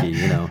so lucky,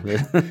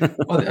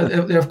 Well, there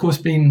have of course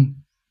been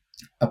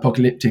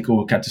apocalyptic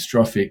or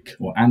catastrophic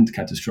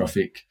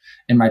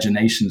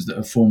imaginations that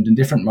have formed in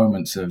different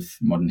moments of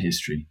modern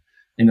history.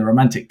 In the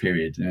Romantic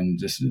period, and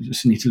just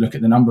need to look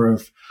at the number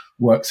of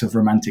works of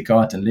romantic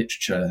art and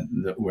literature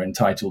that were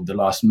entitled "The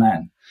Last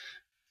Man,"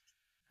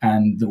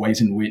 and the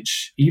ways in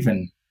which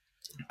even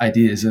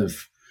ideas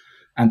of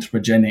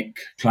anthropogenic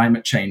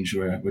climate change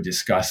were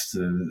discussed,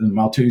 the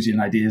Malthusian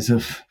ideas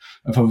of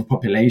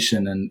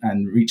overpopulation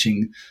and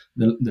reaching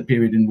the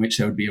period in which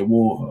there would be a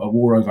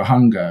war over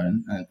hunger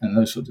and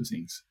those sorts of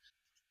things.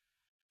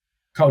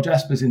 Karl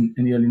Jaspers in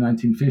the early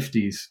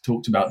 1950s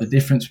talked about the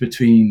difference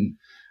between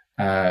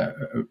an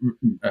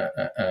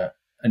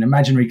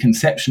imaginary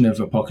conception of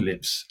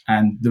apocalypse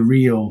and the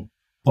real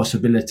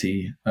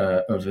possibility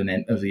of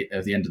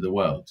the end of the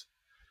world.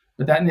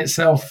 But that in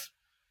itself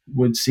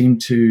would seem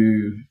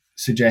to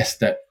suggest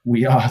that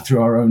we are,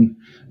 through our own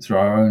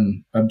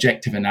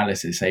objective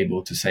analysis,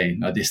 able to say,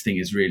 no, this thing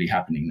is really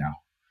happening now.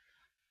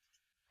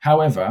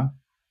 However,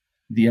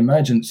 the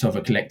emergence of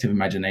a collective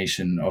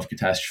imagination of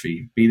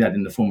catastrophe, be that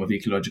in the form of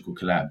ecological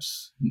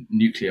collapse,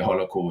 nuclear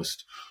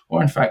holocaust,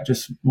 or in fact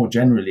just more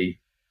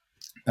generally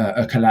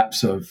a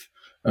collapse of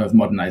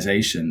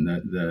modernization,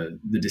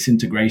 the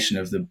disintegration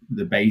of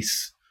the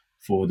base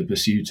for the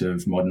pursuit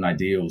of modern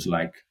ideals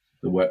like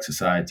the work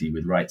society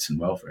with rights and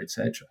welfare,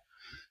 etc.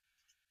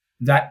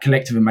 That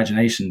collective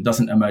imagination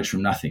doesn't emerge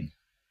from nothing.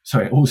 So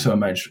it also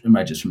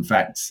emerges from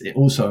facts. It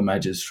also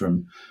emerges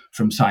from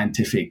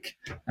scientific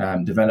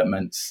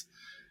developments.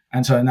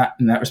 And so in that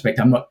respect,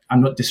 I'm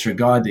not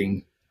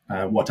disregarding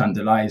what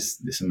underlies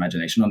this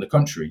imagination. On the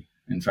contrary,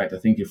 in fact, I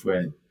think if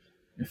we're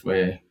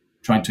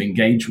trying to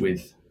engage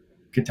with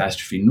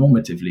catastrophe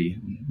normatively,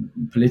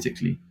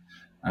 politically,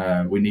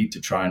 we need to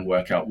try and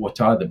work out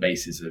what are the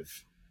bases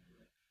of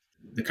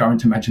the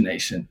current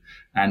imagination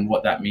and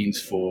what that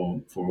means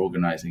for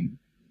organizing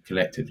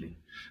collectively.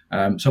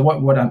 So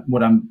what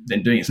I'm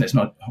then doing is, it's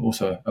not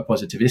also a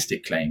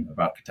positivistic claim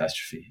about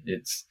catastrophe.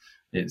 It's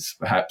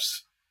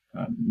perhaps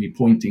me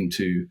pointing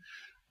to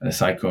a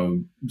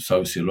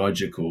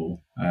psychosociological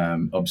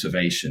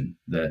observation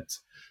that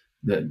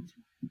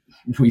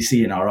we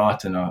see in our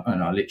art and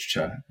our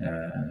literature,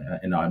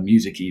 in our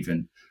music,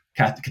 even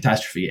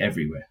catastrophe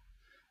everywhere.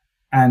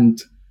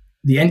 And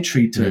the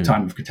entry to a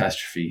time of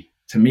catastrophe,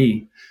 to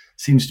me,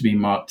 seems to be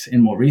marked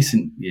in more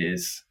recent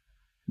years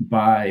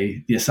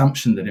by the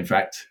assumption that, in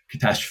fact,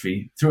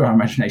 catastrophe, through our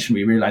imagination,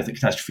 we realize that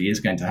catastrophe is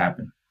going to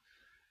happen.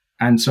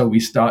 And so we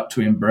start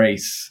to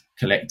embrace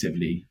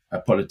collectively a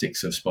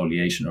politics of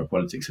spoliation or a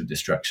politics of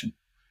destruction,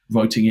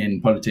 voting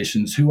in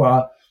politicians who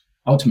are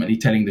ultimately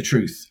telling the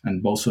truth.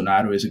 And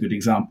Bolsonaro is a good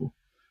example.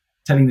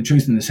 Telling the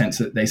truth in the sense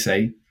that they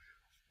say,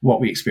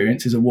 what we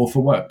experience is a war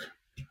for work.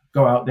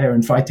 Go out there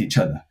and fight each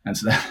other. And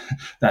so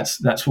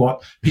that's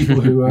what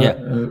people who are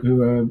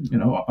who are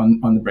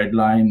on the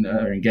breadline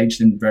are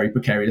engaged in very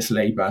precarious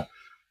labor.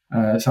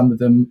 Some of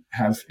them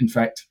have, in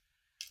fact,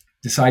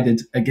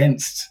 decided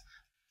against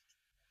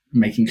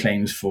making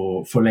claims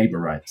for labor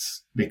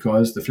rights,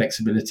 because the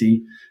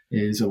flexibility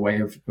is a way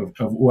of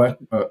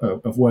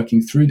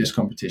working through this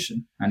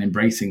competition and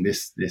embracing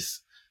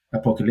this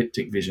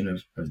apocalyptic vision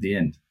of the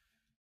end.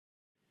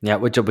 Yeah,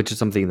 which is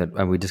something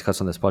that we discussed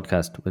on this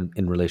podcast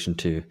in relation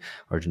to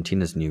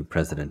Argentina's new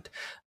president,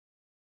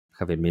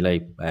 Javier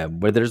Milei,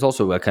 where there's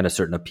also a kind of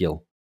certain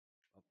appeal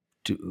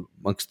to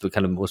amongst the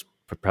kind of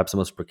perhaps the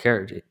most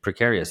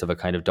precarious of a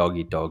kind of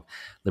dog-eat-dog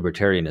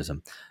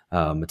libertarianism.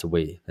 It's a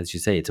way, as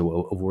you say, it's a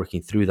way of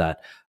working through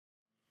that.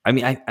 I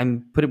mean,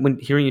 I'm when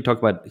hearing you talk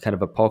about kind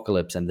of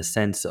apocalypse and the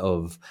sense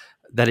of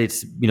that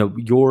it's,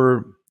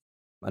 your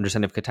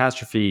understanding of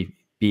catastrophe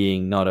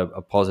being not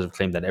a positive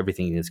claim that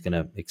everything is going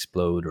to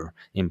explode or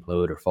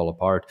implode or fall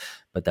apart,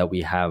 but that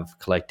we have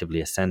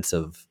collectively a sense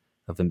of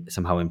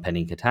somehow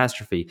impending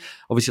catastrophe.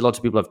 Obviously, lots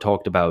of people have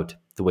talked about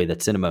the way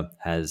that cinema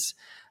has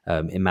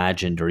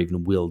imagined or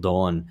even willed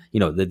on,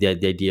 the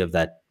idea of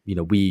that,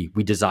 we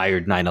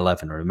desired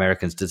 9/11, or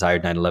Americans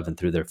desired 9/11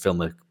 through their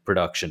film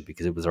production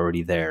because it was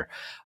already there.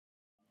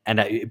 And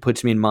it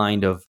puts me in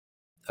mind of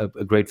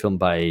a great film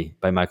by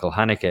Michael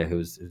Haneke,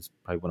 who's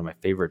probably one of my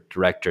favorite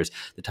directors,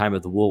 The Time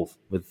of the Wolf,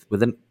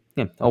 with an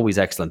always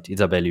excellent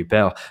Isabelle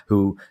Huppert,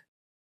 who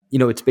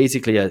it's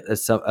basically a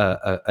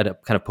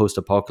kind of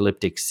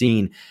post-apocalyptic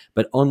scene.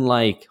 But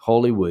unlike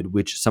Hollywood,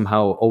 which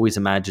somehow always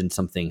imagines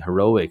something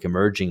heroic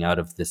emerging out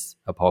of this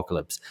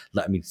apocalypse,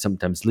 I mean,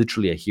 sometimes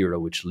literally a hero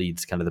which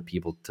leads kind of the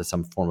people to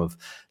some form of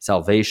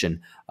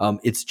salvation,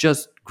 it's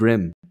just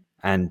grim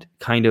and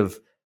kind of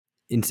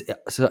in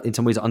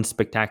some ways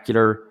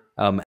unspectacular,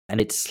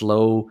 and it's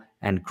slow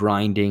and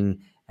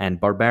grinding and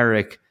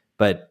barbaric,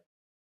 but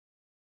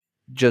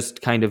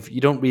just kind of, you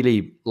don't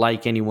really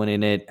like anyone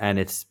in it, and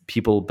it's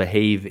people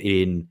behave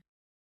in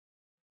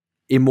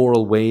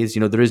immoral ways.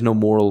 There is no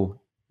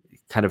moral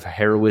kind of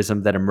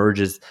heroism that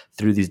emerges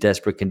through these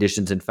desperate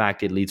conditions. In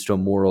fact, it leads to a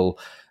moral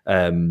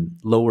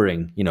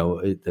lowering,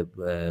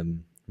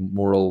 the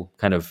moral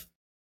kind of,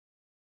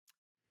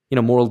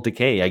 moral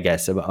decay, I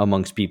guess,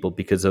 amongst people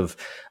because of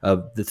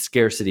the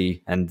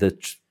scarcity and the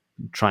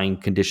trying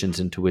conditions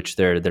into which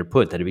they're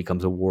put, that it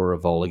becomes a war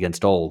of all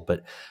against all.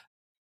 But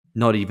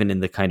not even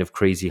in the kind of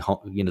crazy,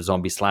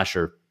 zombie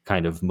slasher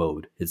kind of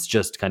mode. It's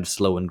just kind of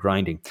slow and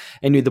grinding.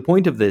 Anyway, the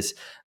point of this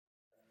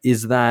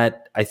is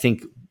that I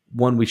think,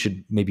 one, we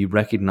should maybe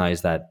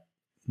recognize that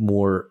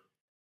more.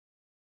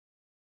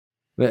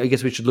 I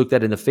guess we should look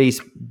that in the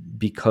face,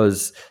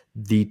 because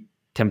the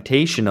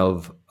temptation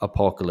of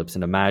apocalypse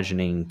and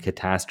imagining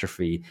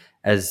catastrophe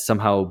as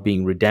somehow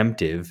being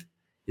redemptive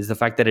is the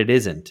fact that it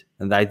isn't,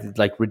 and that,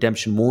 like,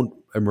 redemption won't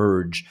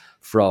emerge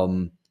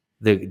from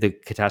the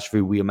catastrophe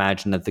we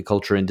imagine that the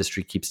culture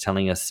industry keeps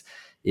telling us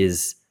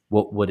is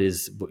what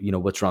is,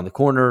 what's around the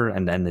corner,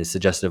 and is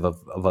suggestive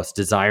of us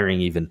desiring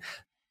even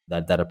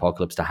that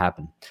apocalypse to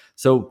happen.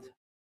 So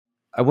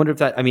I wonder if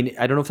that, I mean,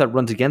 I don't know if that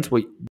runs against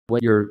what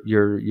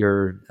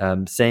you're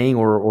saying,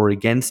 or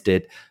against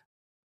it.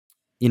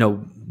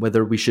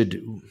 Whether we should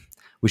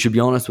be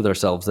honest with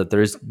ourselves that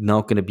there is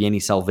not going to be any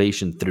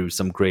salvation through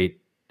some great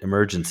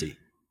emergency.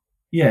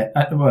 Yeah,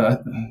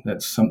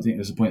 that's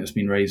a point that's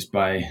been raised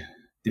by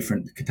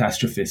different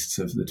catastrophists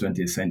of the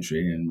 20th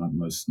century, and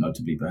most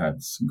notably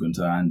perhaps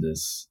Gunther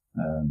Anders,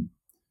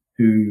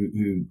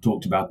 who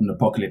talked about an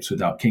apocalypse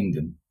without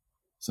kingdom.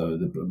 So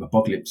the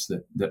apocalypse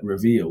that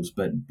reveals,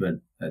 but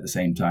at the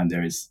same time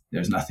there's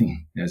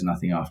nothing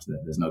after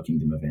that. There's no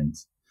kingdom of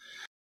ends.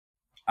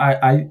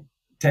 I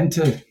tend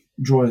to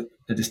draw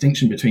a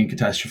distinction between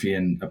catastrophe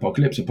and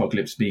apocalypse.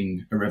 Apocalypse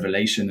being a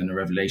revelation, and a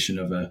revelation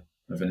of an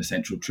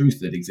essential truth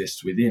that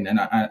exists within, and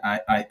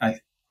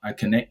I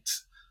connect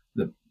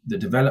the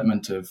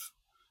development of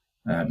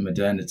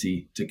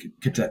modernity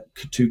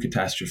to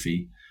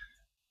catastrophe,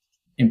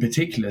 in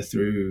particular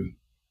through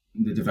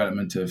the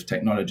development of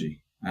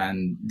technology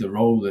and the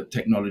role that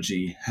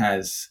technology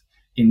has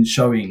in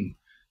showing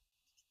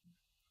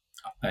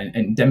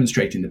and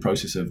demonstrating the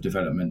process of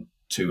development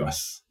to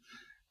us.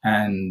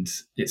 And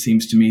it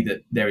seems to me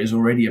that there is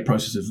already a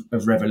process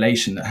of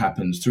revelation that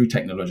happens through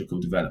technological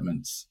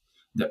developments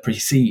that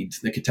precedes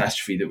the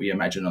catastrophe that we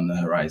imagine on the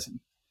horizon.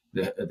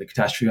 The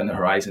catastrophe on the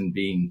horizon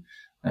being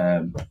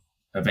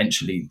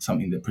eventually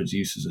something that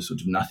produces a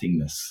sort of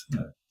nothingness,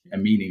 a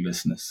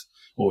meaninglessness,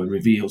 or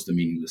reveals the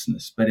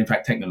meaninglessness. But in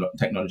fact,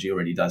 technology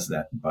already does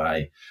that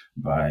by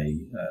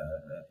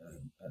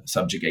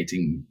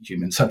subjugating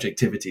human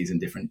subjectivities in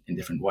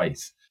different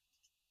ways.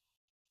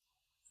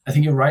 I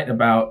think you're right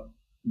about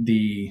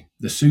the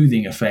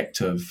soothing effect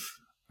of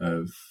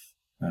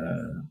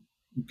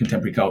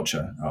contemporary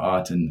culture,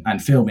 art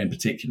and film in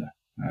particular.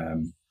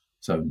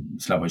 So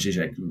Slavoj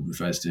Žižek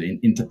refers to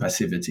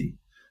interpassivity,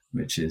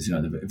 which is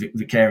the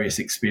vicarious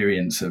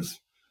experience of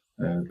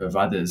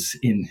others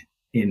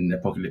in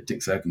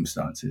apocalyptic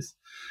circumstances,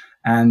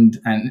 and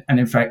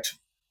in fact,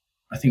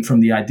 I think from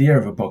the idea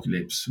of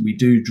apocalypse, we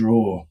do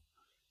draw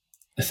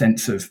a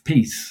sense of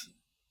peace.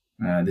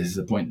 This is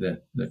a point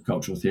that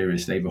cultural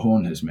theorist Eva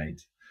Horn has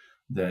made,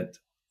 that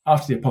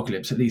after the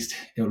apocalypse, at least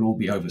it'll all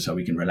be over so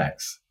we can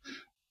relax.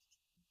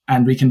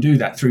 And we can do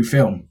that through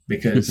film,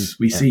 because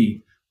we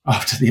see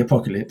after the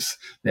apocalypse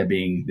there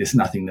being this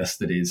nothingness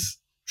that is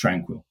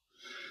tranquil.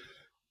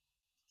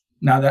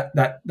 Now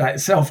that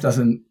itself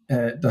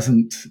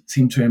doesn't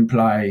seem to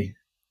imply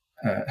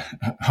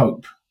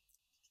hope.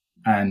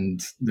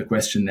 And the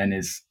question then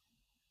is,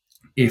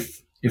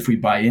 if we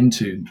buy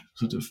into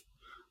sort of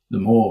the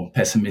more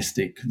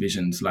pessimistic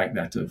visions like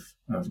that of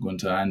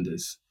Gunther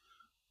Anders,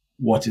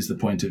 what is the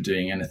point of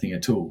doing anything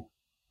at all?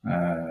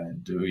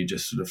 Do we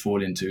just sort of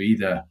fall into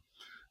either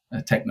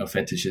a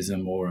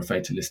techno-fetishism or a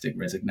fatalistic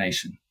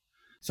resignation?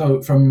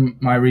 So from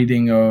my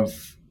reading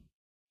of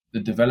the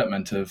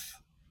development of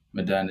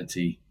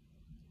modernity,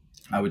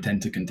 I would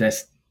tend to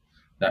contest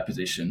that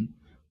position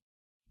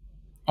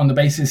on the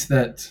basis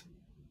that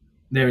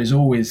there is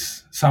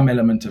always some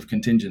element of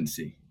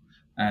contingency,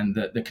 and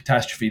that the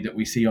catastrophe that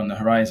we see on the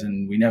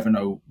horizon, we never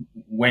know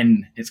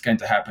when it's going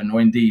to happen,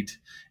 or indeed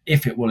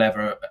if it will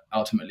ever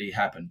ultimately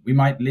happen. We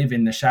might live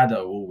in the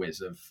shadow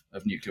always of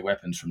nuclear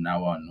weapons from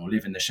now on, or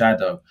live in the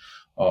shadow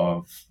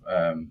of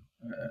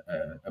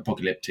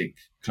apocalyptic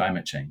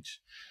climate change.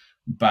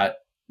 But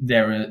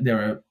there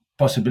are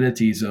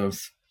possibilities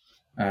of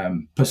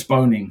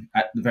postponing,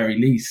 at the very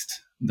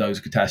least, those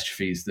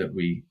catastrophes that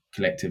we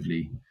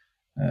collectively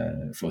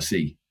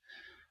foresee.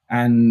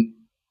 And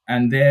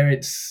there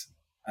it's,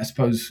 I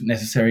suppose,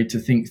 necessary to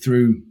think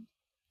through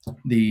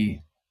the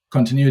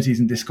continuities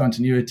and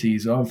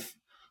discontinuities of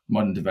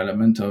modern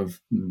development,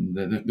 of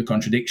the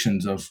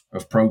contradictions of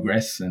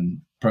progress,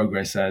 and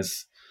progress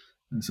as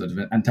a sort of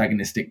an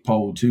antagonistic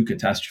pole to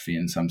catastrophe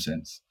in some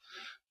sense,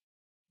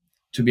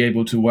 to be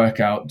able to work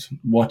out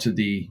what are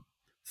the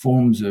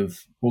forms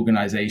of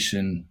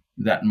organization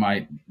that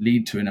might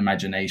lead to an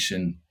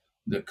imagination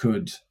that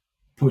could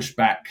push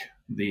back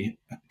the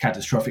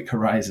catastrophic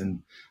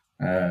horizon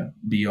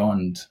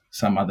beyond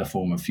some other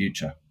form of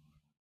future.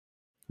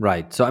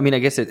 Right. So, I mean, I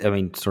guess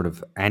sort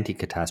of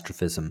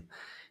anti-catastrophism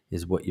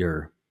is what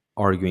you're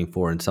arguing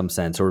for in some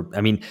sense. Or,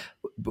 I mean,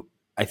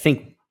 I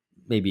think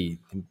maybe,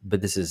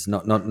 but this is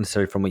not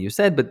necessarily from what you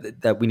said,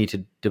 but that we need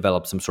to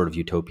develop some sort of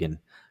utopian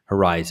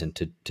horizon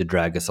to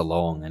drag us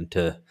along and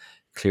to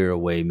clear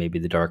away maybe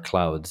the dark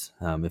clouds.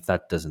 If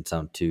that doesn't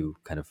sound too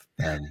kind of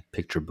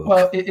picture book.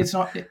 Well, it's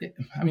not.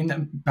 I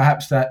mean,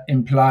 perhaps that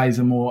implies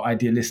a more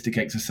idealistic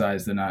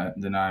exercise than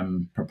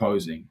I'm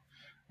proposing,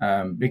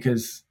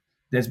 because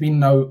there's been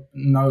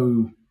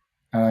no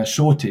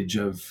shortage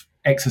of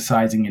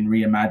exercising in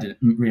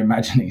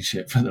reimagining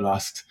shit for the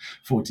last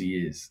 40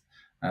 years.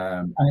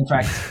 And in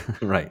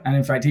fact, right. And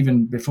in fact,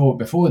 even before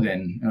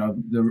then,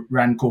 the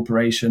Rand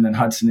Corporation and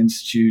Hudson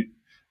Institute,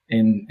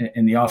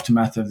 in the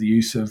aftermath of the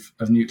use of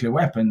nuclear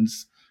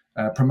weapons,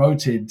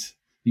 promoted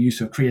the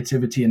use of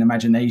creativity and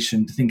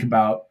imagination to think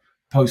about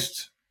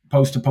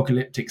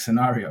post-apocalyptic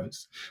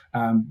scenarios.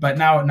 But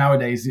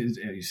nowadays,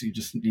 you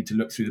just need to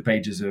look through the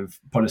pages of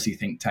policy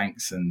think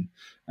tanks and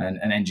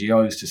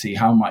NGOs to see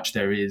how much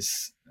there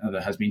is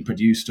that has been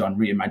produced on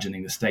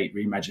reimagining the state,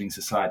 reimagining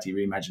society,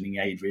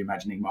 reimagining aid,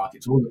 reimagining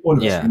markets, all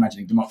of us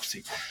reimagining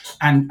democracy.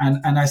 And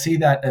I see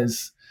that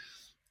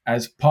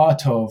as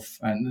part of,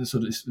 and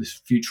sort of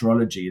this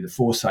futurology, the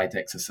foresight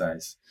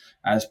exercise,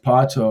 as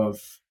part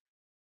of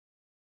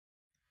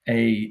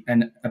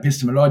an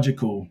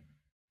epistemological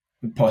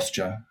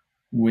posture,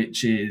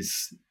 which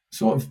is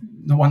sort of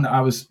the one that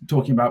I was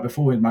talking about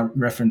before with my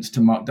reference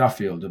to Mark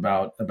Duffield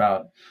about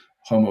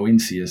Homo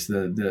insius,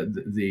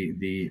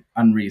 the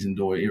unreasoned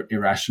or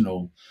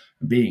irrational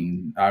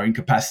being, our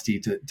incapacity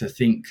to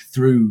think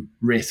through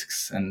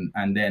risks, and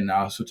then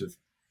our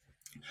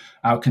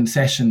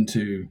concession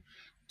to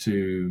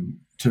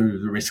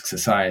the risk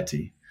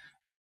society,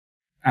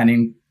 and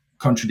in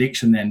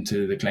contradiction then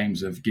to the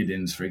claims of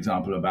Giddens, for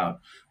example,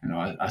 about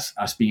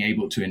us being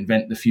able to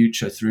invent the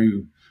future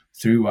through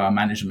our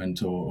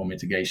management or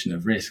mitigation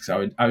of risks.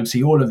 I would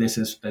see all of this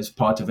as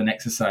part of an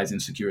exercise in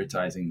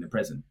securitizing the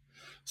present.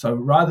 So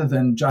rather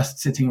than just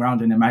sitting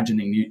around and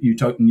imagining new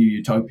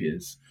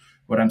utopias,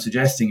 what I'm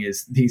suggesting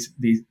is these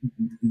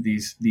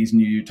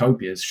new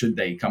utopias, should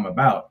they come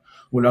about,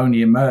 will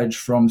only emerge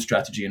from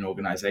strategy and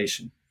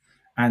organization.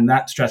 And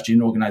that strategy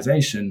and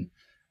organization,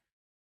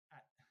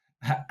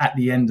 at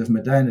the end of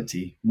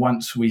modernity,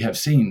 once we have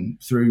seen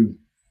through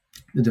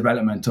the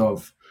development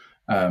of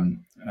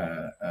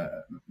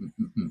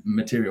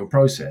material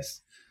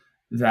process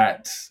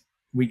that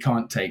we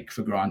can't take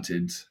for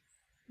granted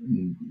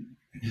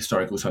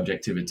historical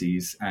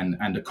subjectivities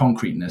and a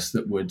concreteness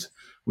that would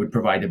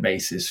provide a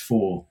basis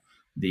for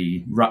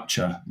the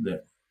rupture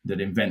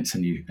that invents a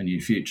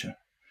new future.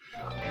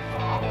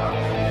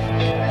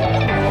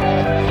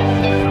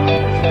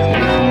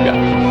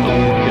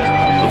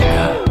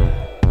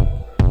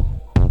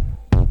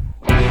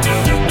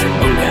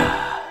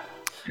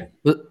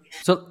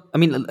 So, I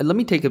mean, let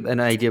me take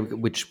an idea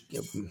which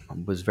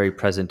was very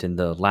present in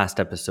the last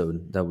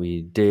episode that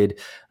we did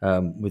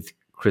with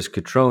Chris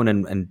Catrone,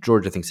 and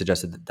George, I think,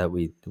 suggested that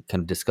we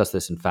kind of discuss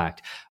this, in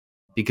fact,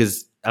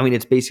 because, I mean,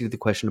 it's basically the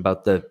question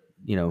about the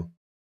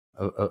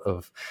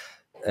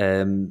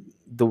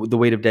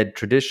weight of dead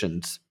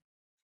traditions,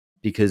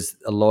 because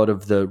a lot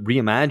of the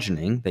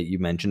reimagining that you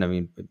mentioned, I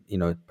mean,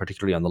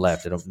 particularly on the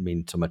left, I don't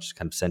mean so much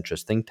kind of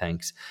centrist think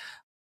tanks,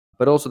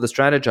 but also the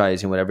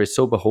strategizing, whatever, is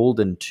so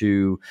beholden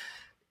to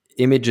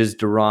images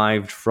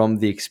derived from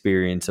the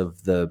experience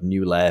of the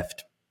new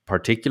left,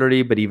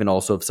 particularly, but even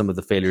also of some of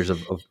the failures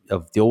of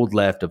the old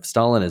left, of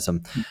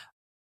Stalinism,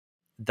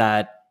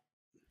 that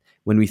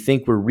when we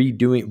think we're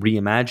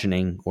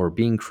reimagining or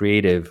being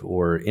creative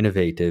or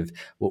innovative,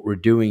 what we're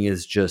doing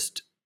is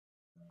just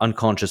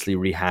unconsciously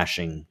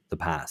rehashing the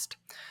past.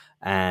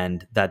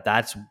 And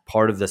that's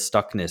part of the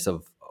stuckness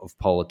of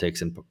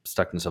politics and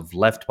stuckness of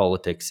left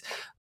politics,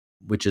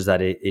 which is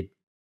that it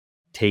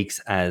takes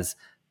as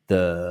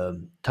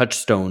the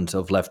touchstones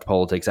of left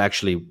politics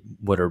actually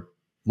what are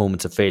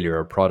moments of failure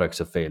or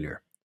products of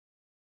failure.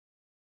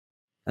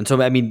 And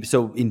so, I mean,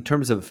 so in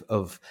terms of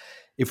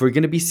if we're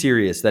going to be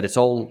serious that it's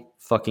all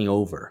fucking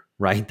over,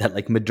 right? That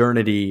like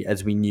modernity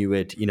as we knew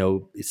it,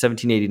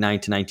 1789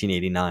 to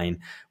 1989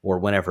 or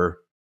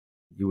whenever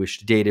you wish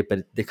to date it,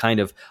 but the kind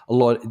of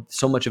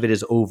so much of it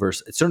is over.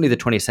 Certainly the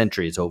 20th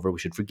century is over. We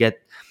should forget,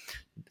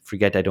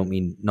 I don't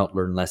mean not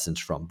learn lessons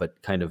from,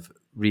 but kind of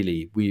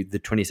really the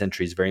 20th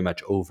century is very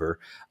much over.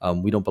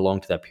 We don't belong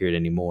to that period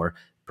anymore.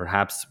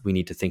 Perhaps we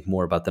need to think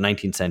more about the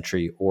 19th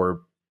century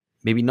or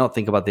maybe not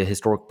think about the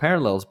historic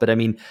parallels, but I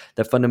mean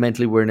that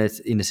fundamentally we're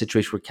in a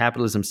situation where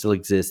capitalism still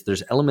exists.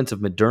 There's elements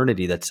of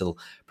modernity that still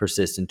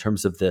persist in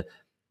terms of the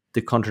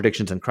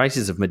contradictions and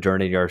crises of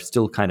modernity are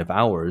still kind of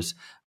ours.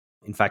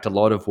 In fact, a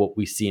lot of what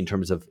we see in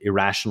terms of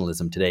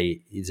irrationalism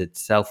today is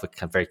itself a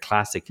kind of very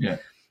classic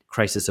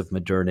crisis of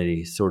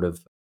modernity sort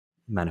of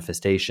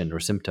manifestation or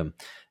symptom.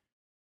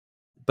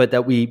 But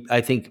that we,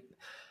 I think,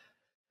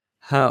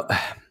 how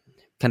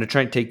kind of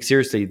trying to take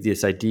seriously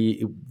this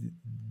idea,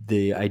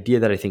 the idea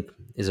that I think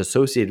is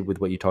associated with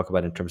what you talk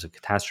about in terms of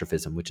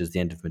catastrophism, which is the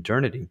end of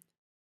modernity,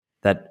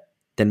 that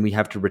then we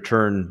have to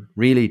return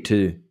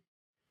to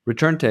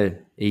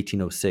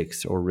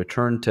 1806 or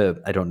return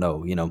to, I don't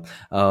know,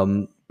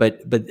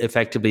 but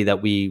effectively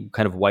that we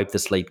kind of wipe the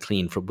slate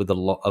clean with a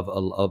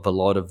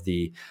lot of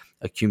the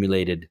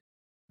accumulated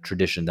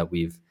tradition that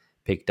we've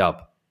picked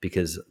up,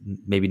 because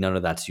maybe none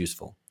of that's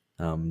useful.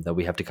 That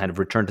we have to kind of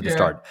return to the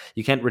start.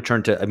 You can't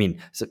return to, I mean,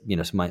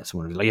 someone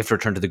like, you have to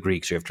return to the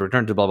Greeks, or you have to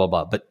return to blah, blah,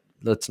 blah. But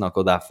let's not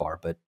go that far.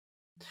 But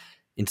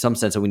in some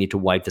sense, we need to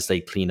wipe the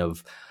slate clean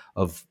of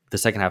the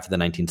second half of the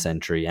 19th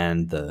century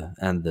and the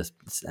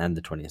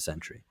 20th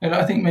century. And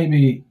I think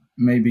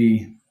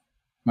maybe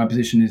my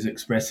position is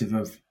expressive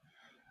of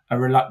a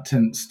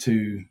reluctance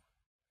to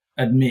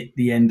admit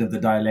the end of the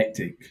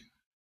dialectic,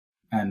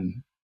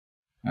 and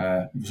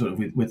sort of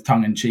with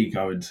tongue in cheek,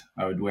 I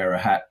would wear a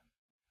hat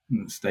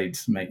that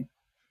states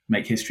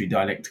make history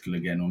dialectical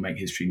again, or make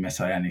history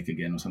messianic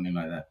again, or something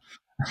like that.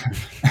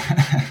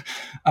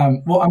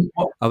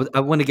 I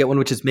want to get one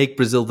which is make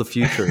Brazil the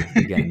future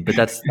again, but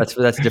that's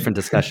a different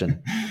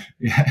discussion.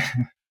 Yeah.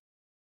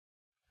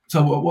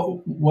 So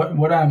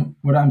what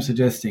I'm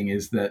suggesting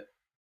is that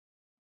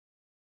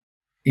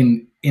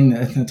in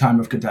a time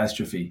of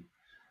catastrophe,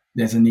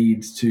 there's a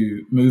need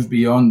to move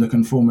beyond the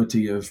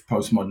conformity of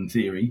postmodern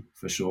theory,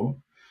 for sure,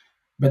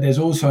 but there's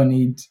also a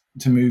need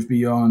to move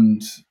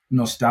beyond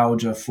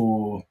nostalgia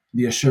for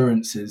the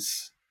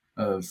assurances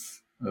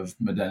of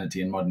modernity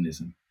and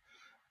modernism.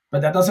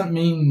 But that doesn't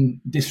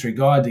mean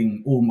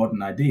disregarding all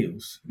modern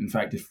ideals. In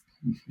fact,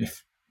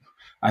 if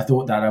I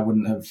thought that, I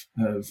wouldn't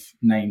have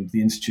named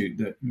the institute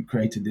that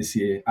created this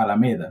year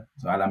Alameda.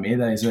 So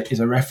Alameda is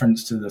a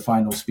reference to the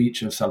final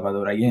speech of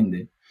Salvador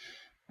Allende.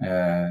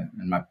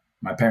 And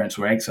my parents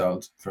were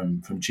exiled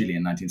from Chile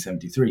in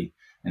 1973.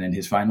 And in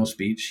his final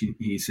speech,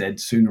 he said,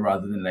 sooner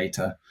rather than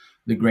later,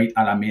 the great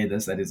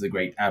Alamedas, that is the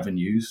great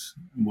avenues,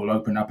 will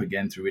open up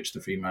again through which the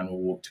free man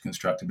will walk to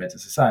construct a better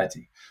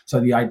society. So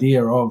the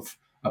idea of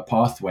a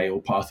pathway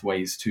or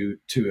pathways to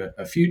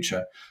a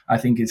future, I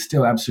think is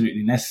still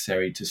absolutely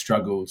necessary to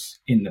struggles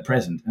in the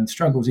present, and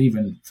struggles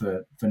even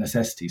for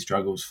necessity,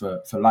 struggles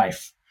for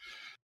life.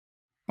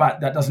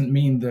 But that doesn't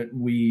mean that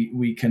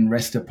we can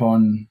rest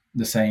upon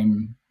the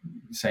same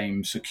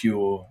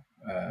secure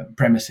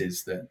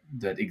premises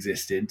that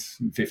existed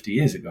 50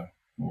 years ago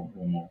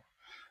or more.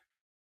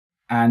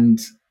 And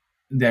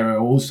there are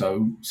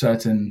also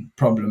certain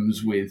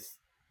problems with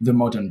the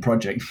modern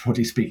project,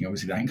 broadly speaking.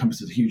 Obviously, that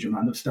encompasses a huge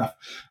amount of stuff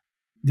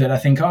that I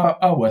think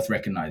are worth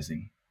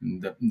recognizing.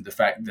 The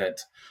fact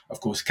that,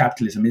 of course,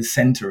 capitalism is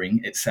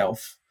centering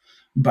itself,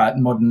 but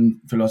modern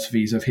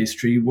philosophies of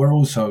history were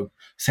also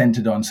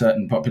centered on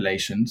certain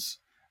populations.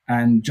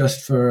 And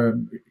just for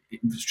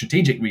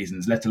strategic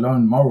reasons, let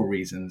alone moral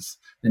reasons,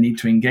 the need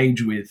to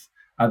engage with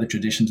other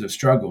traditions of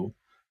struggle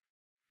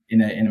in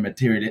a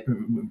materialistic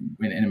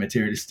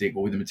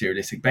or with a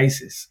materialistic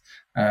basis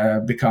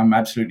become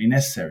absolutely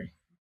necessary.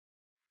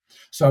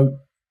 So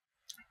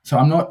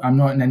I'm not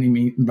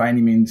by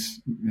any means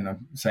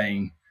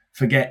saying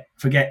forget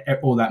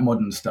all that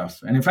modern stuff.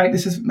 And in fact,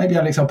 this is maybe,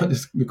 Alex, I'll put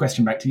the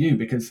question back to you,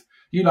 because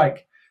you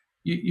like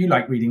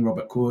reading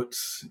Robert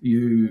Kurtz.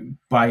 You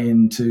buy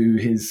into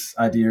his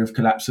idea of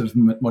collapse of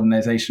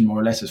modernization, more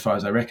or less, as far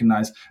as I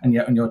recognize. And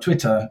yet on your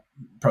Twitter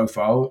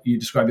profile, you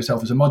describe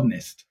yourself as a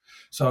modernist.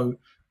 So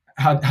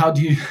how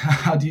do you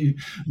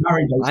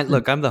marry those?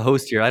 Look, I'm the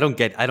host here. I don't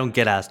get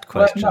asked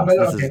questions.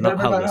 This is not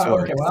how this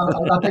works. Okay,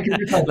 well, I'll take it a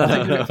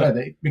bit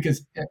further,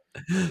 because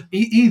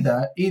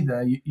either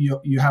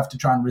you have to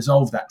try and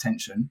resolve that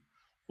tension,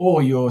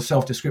 or your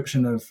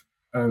self-description of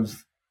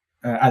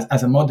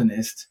as a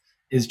modernist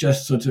is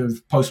just sort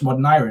of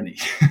postmodern irony.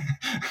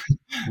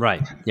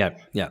 Right. Yeah.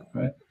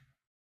 Right.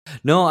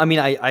 No, I mean,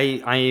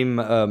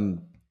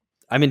 I'm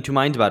in two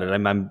minds about it.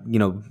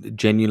 I'm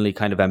genuinely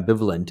kind of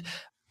ambivalent.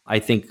 I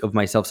think of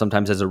myself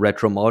sometimes as a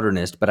retro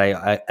modernist, but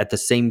I at the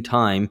same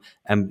time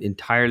am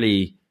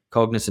entirely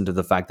cognizant of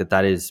the fact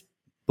that is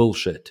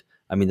bullshit.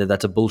 I mean,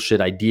 that's a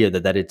bullshit idea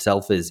that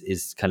itself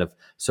is kind of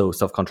so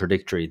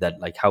self-contradictory, that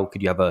like, how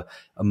could you have a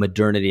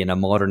modernity and a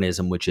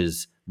modernism which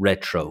is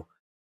retro,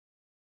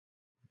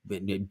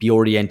 be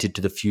oriented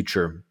to the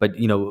future? But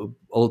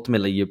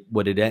ultimately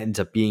what it ends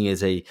up being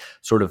is a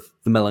sort of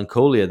the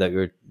melancholia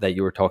that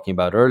you were talking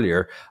about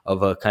earlier,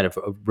 of a kind of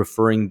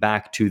referring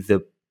back to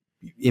the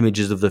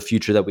images of the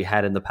future that we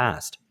had in the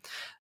past.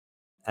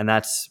 And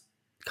that's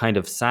kind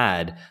of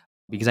sad,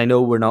 because I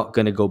know we're not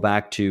going to go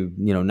back to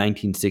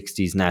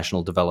 1960s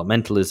national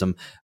developmentalism,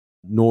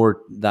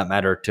 nor that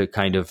matter to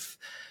kind of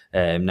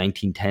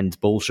 1910s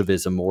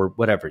Bolshevism or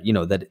whatever,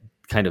 that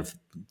kind of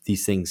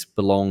these things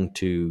belong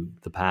to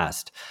the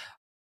past.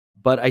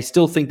 But I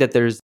still think that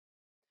there's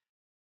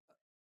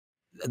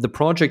the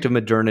project of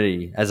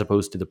modernity as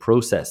opposed to the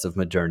process of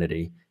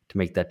modernity, to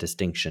make that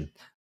distinction.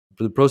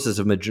 The process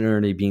of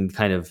modernity being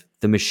kind of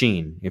the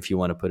machine, if you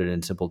want to put it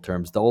in simple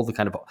terms, all the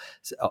kind of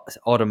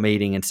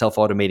automating and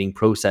self-automating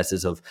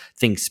processes of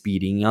things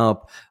speeding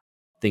up,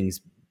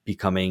 things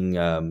becoming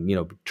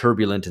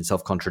turbulent and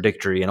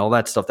self-contradictory, and all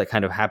that stuff that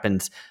kind of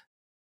happens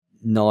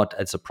not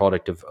as a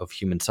product of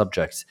human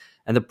subjects.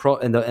 And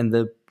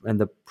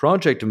the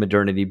project of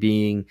modernity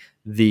being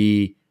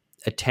the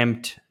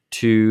attempt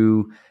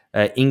to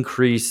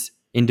increase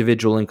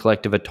individual and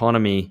collective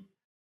autonomy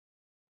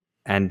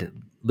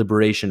and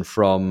liberation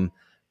from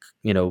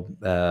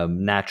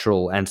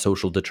natural and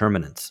social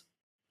determinants,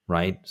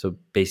 right? So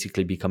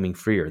basically becoming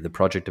freer, the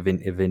project of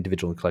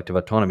individual and collective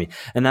autonomy.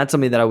 And that's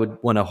something that I would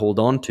want to hold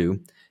on to.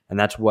 And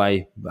that's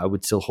why I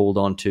would still hold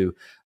on to,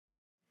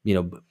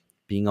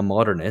 being a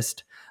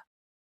modernist.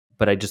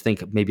 But I just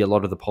think maybe a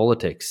lot of the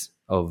politics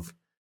of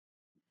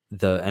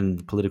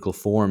and political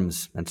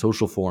forms and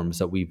social forms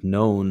that we've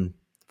known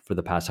for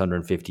the past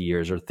 150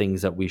 years are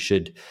things that we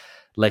should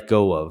let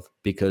go of,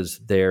 because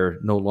they're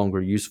no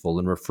longer useful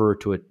and refer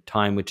to a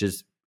time which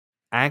is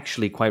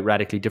actually quite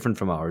radically different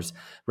from ours.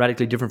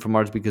 Radically different from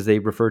ours because they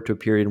refer to a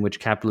period in which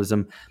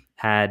capitalism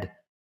had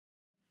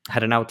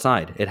an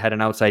outside. It had an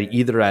outside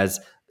either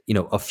as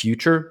a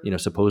future,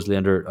 supposedly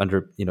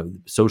under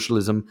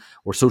socialism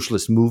or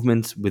socialist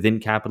movements within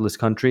capitalist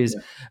countries,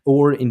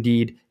 or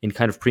indeed in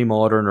kind of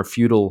pre-modern or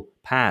feudal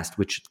past,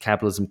 which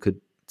capitalism could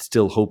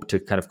still hope to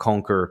kind of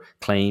conquer,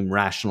 claim,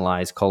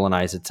 rationalize,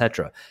 colonize,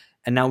 etc.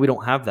 And now we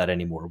don't have that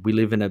anymore. We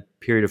live in a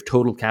period of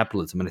total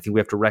capitalism, and I think we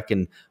have to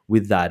reckon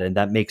with that. And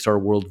that makes our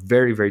world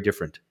very, very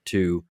different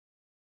to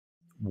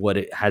what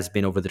it has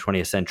been over the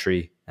 20th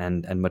century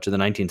and much of the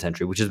 19th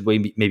century, which is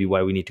maybe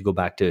why we need to go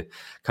back to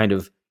kind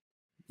of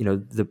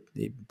the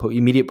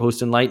immediate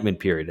post-Enlightenment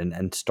period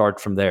and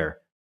start from there,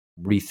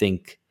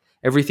 rethink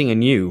everything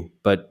anew,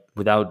 but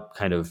without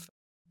kind of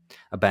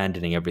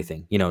abandoning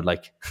everything. You have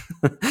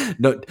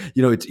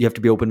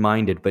to be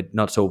open-minded, but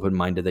not so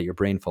open-minded that your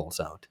brain falls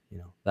out.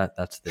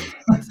 That's the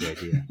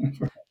idea.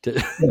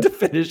 To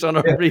finish on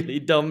a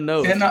really dumb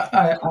note. And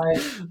I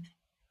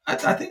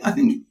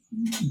think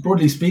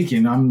broadly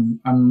speaking, I'm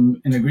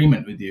in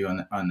agreement with you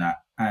on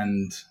that.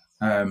 And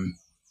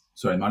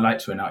sorry, my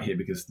lights went out here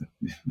because the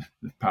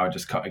power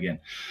just cut again.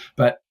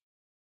 But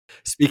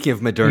speaking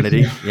of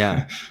modernity,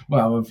 yeah,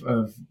 well,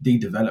 of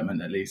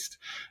de-development at least,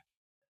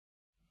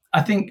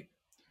 I think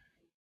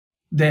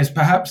there's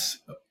perhaps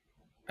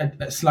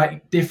a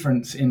slight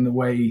difference in the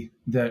way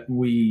that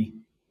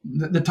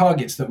the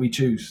targets that we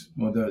choose,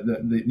 or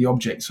the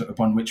objects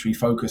upon which we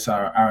focus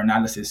our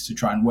analysis to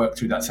try and work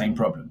through that same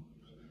problem.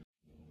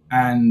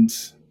 And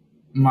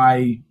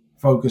my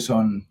focus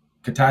on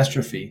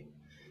catastrophe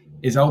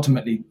is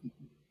ultimately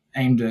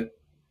aimed at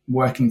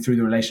working through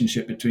the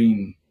relationship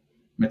between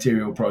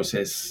material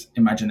process,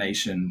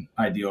 imagination,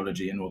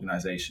 ideology, and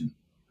organization,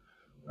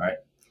 right?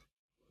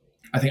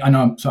 I'm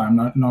not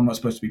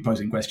supposed to be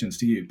posing questions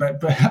to you,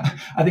 but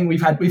I think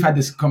we've had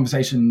this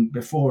conversation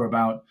before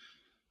about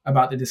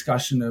the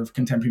discussion of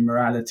contemporary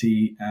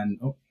morality and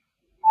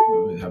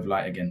we have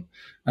light again,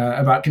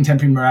 about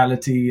contemporary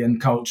morality and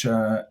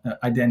culture,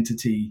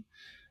 identity.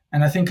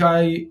 And I think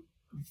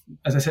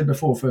as I said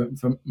before, for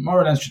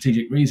moral and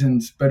strategic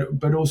reasons,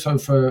 but also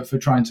for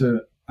trying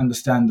to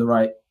understand the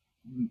right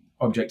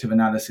object of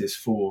analysis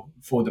for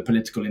the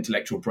political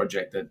intellectual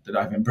project that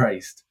I've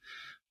embraced,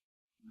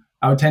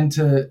 I would tend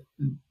to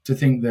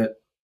think that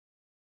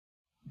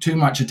too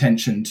much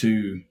attention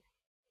to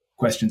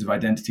questions of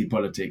identity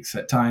politics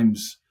at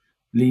times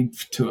lead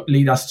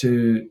us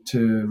to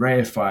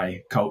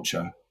reify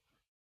culture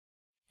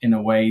in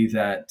a way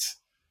that,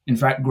 in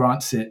fact,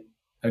 grants it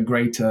a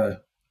greater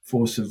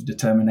force of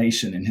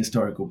determination in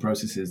historical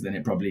processes than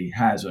it probably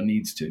has or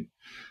needs to.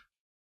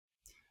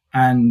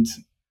 And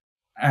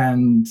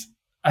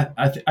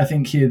I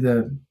think here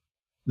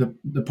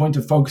the point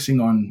of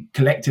focusing on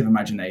collective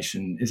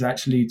imagination is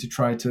actually to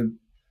try to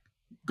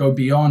go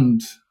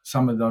beyond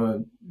some of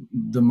the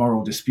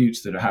moral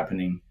disputes that are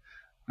happening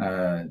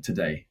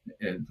today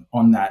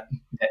on that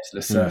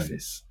depthless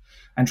surface,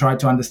 and try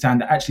to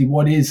understand actually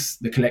what is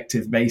the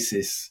collective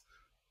basis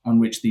on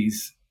which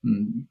these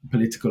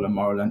political and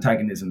moral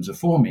antagonisms are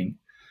forming,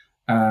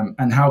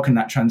 and how can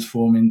that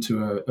transform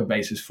into a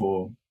basis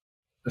for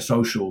a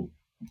social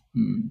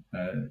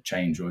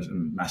change or a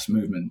mass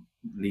movement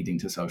leading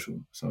to social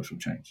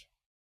change.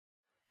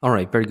 All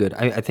right, very good.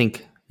 I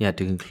think, to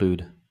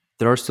conclude,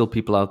 there are still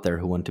people out there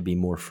who want to be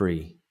more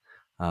free,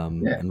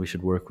 and we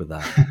should work with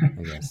that,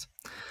 I guess.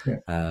 Yeah.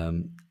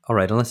 All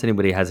right, unless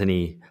anybody has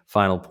any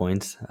final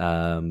points,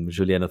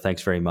 Juliano,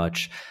 thanks very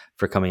much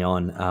for coming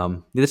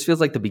on. This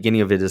feels like the beginning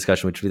of a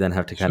discussion, which we then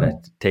have to kind of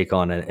take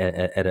on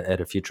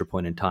at a future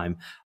point in time.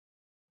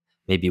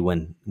 maybe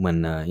when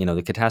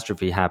the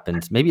catastrophe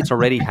happens, maybe it's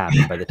already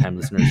happened by the time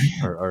listeners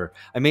are.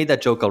 I made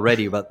that joke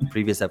already about the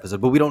previous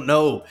episode, but we don't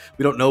know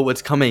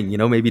what's coming.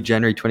 Maybe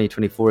January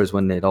 2024 is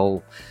when it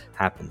all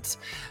happens.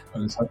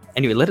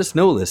 Anyway, let us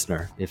know,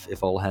 listener,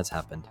 if all has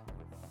happened.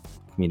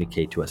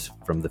 Communicate to us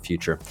from the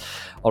future.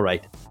 All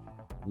right,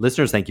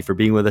 listeners, thank you for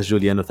being with us.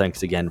 Juliano,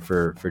 thanks again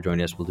for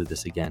joining us. We'll do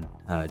this again.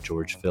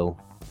 George, Phil,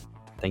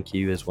 thank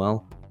you as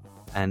well,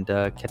 and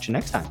catch you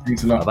next time.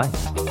 Thanks a lot.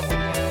 Bye-bye.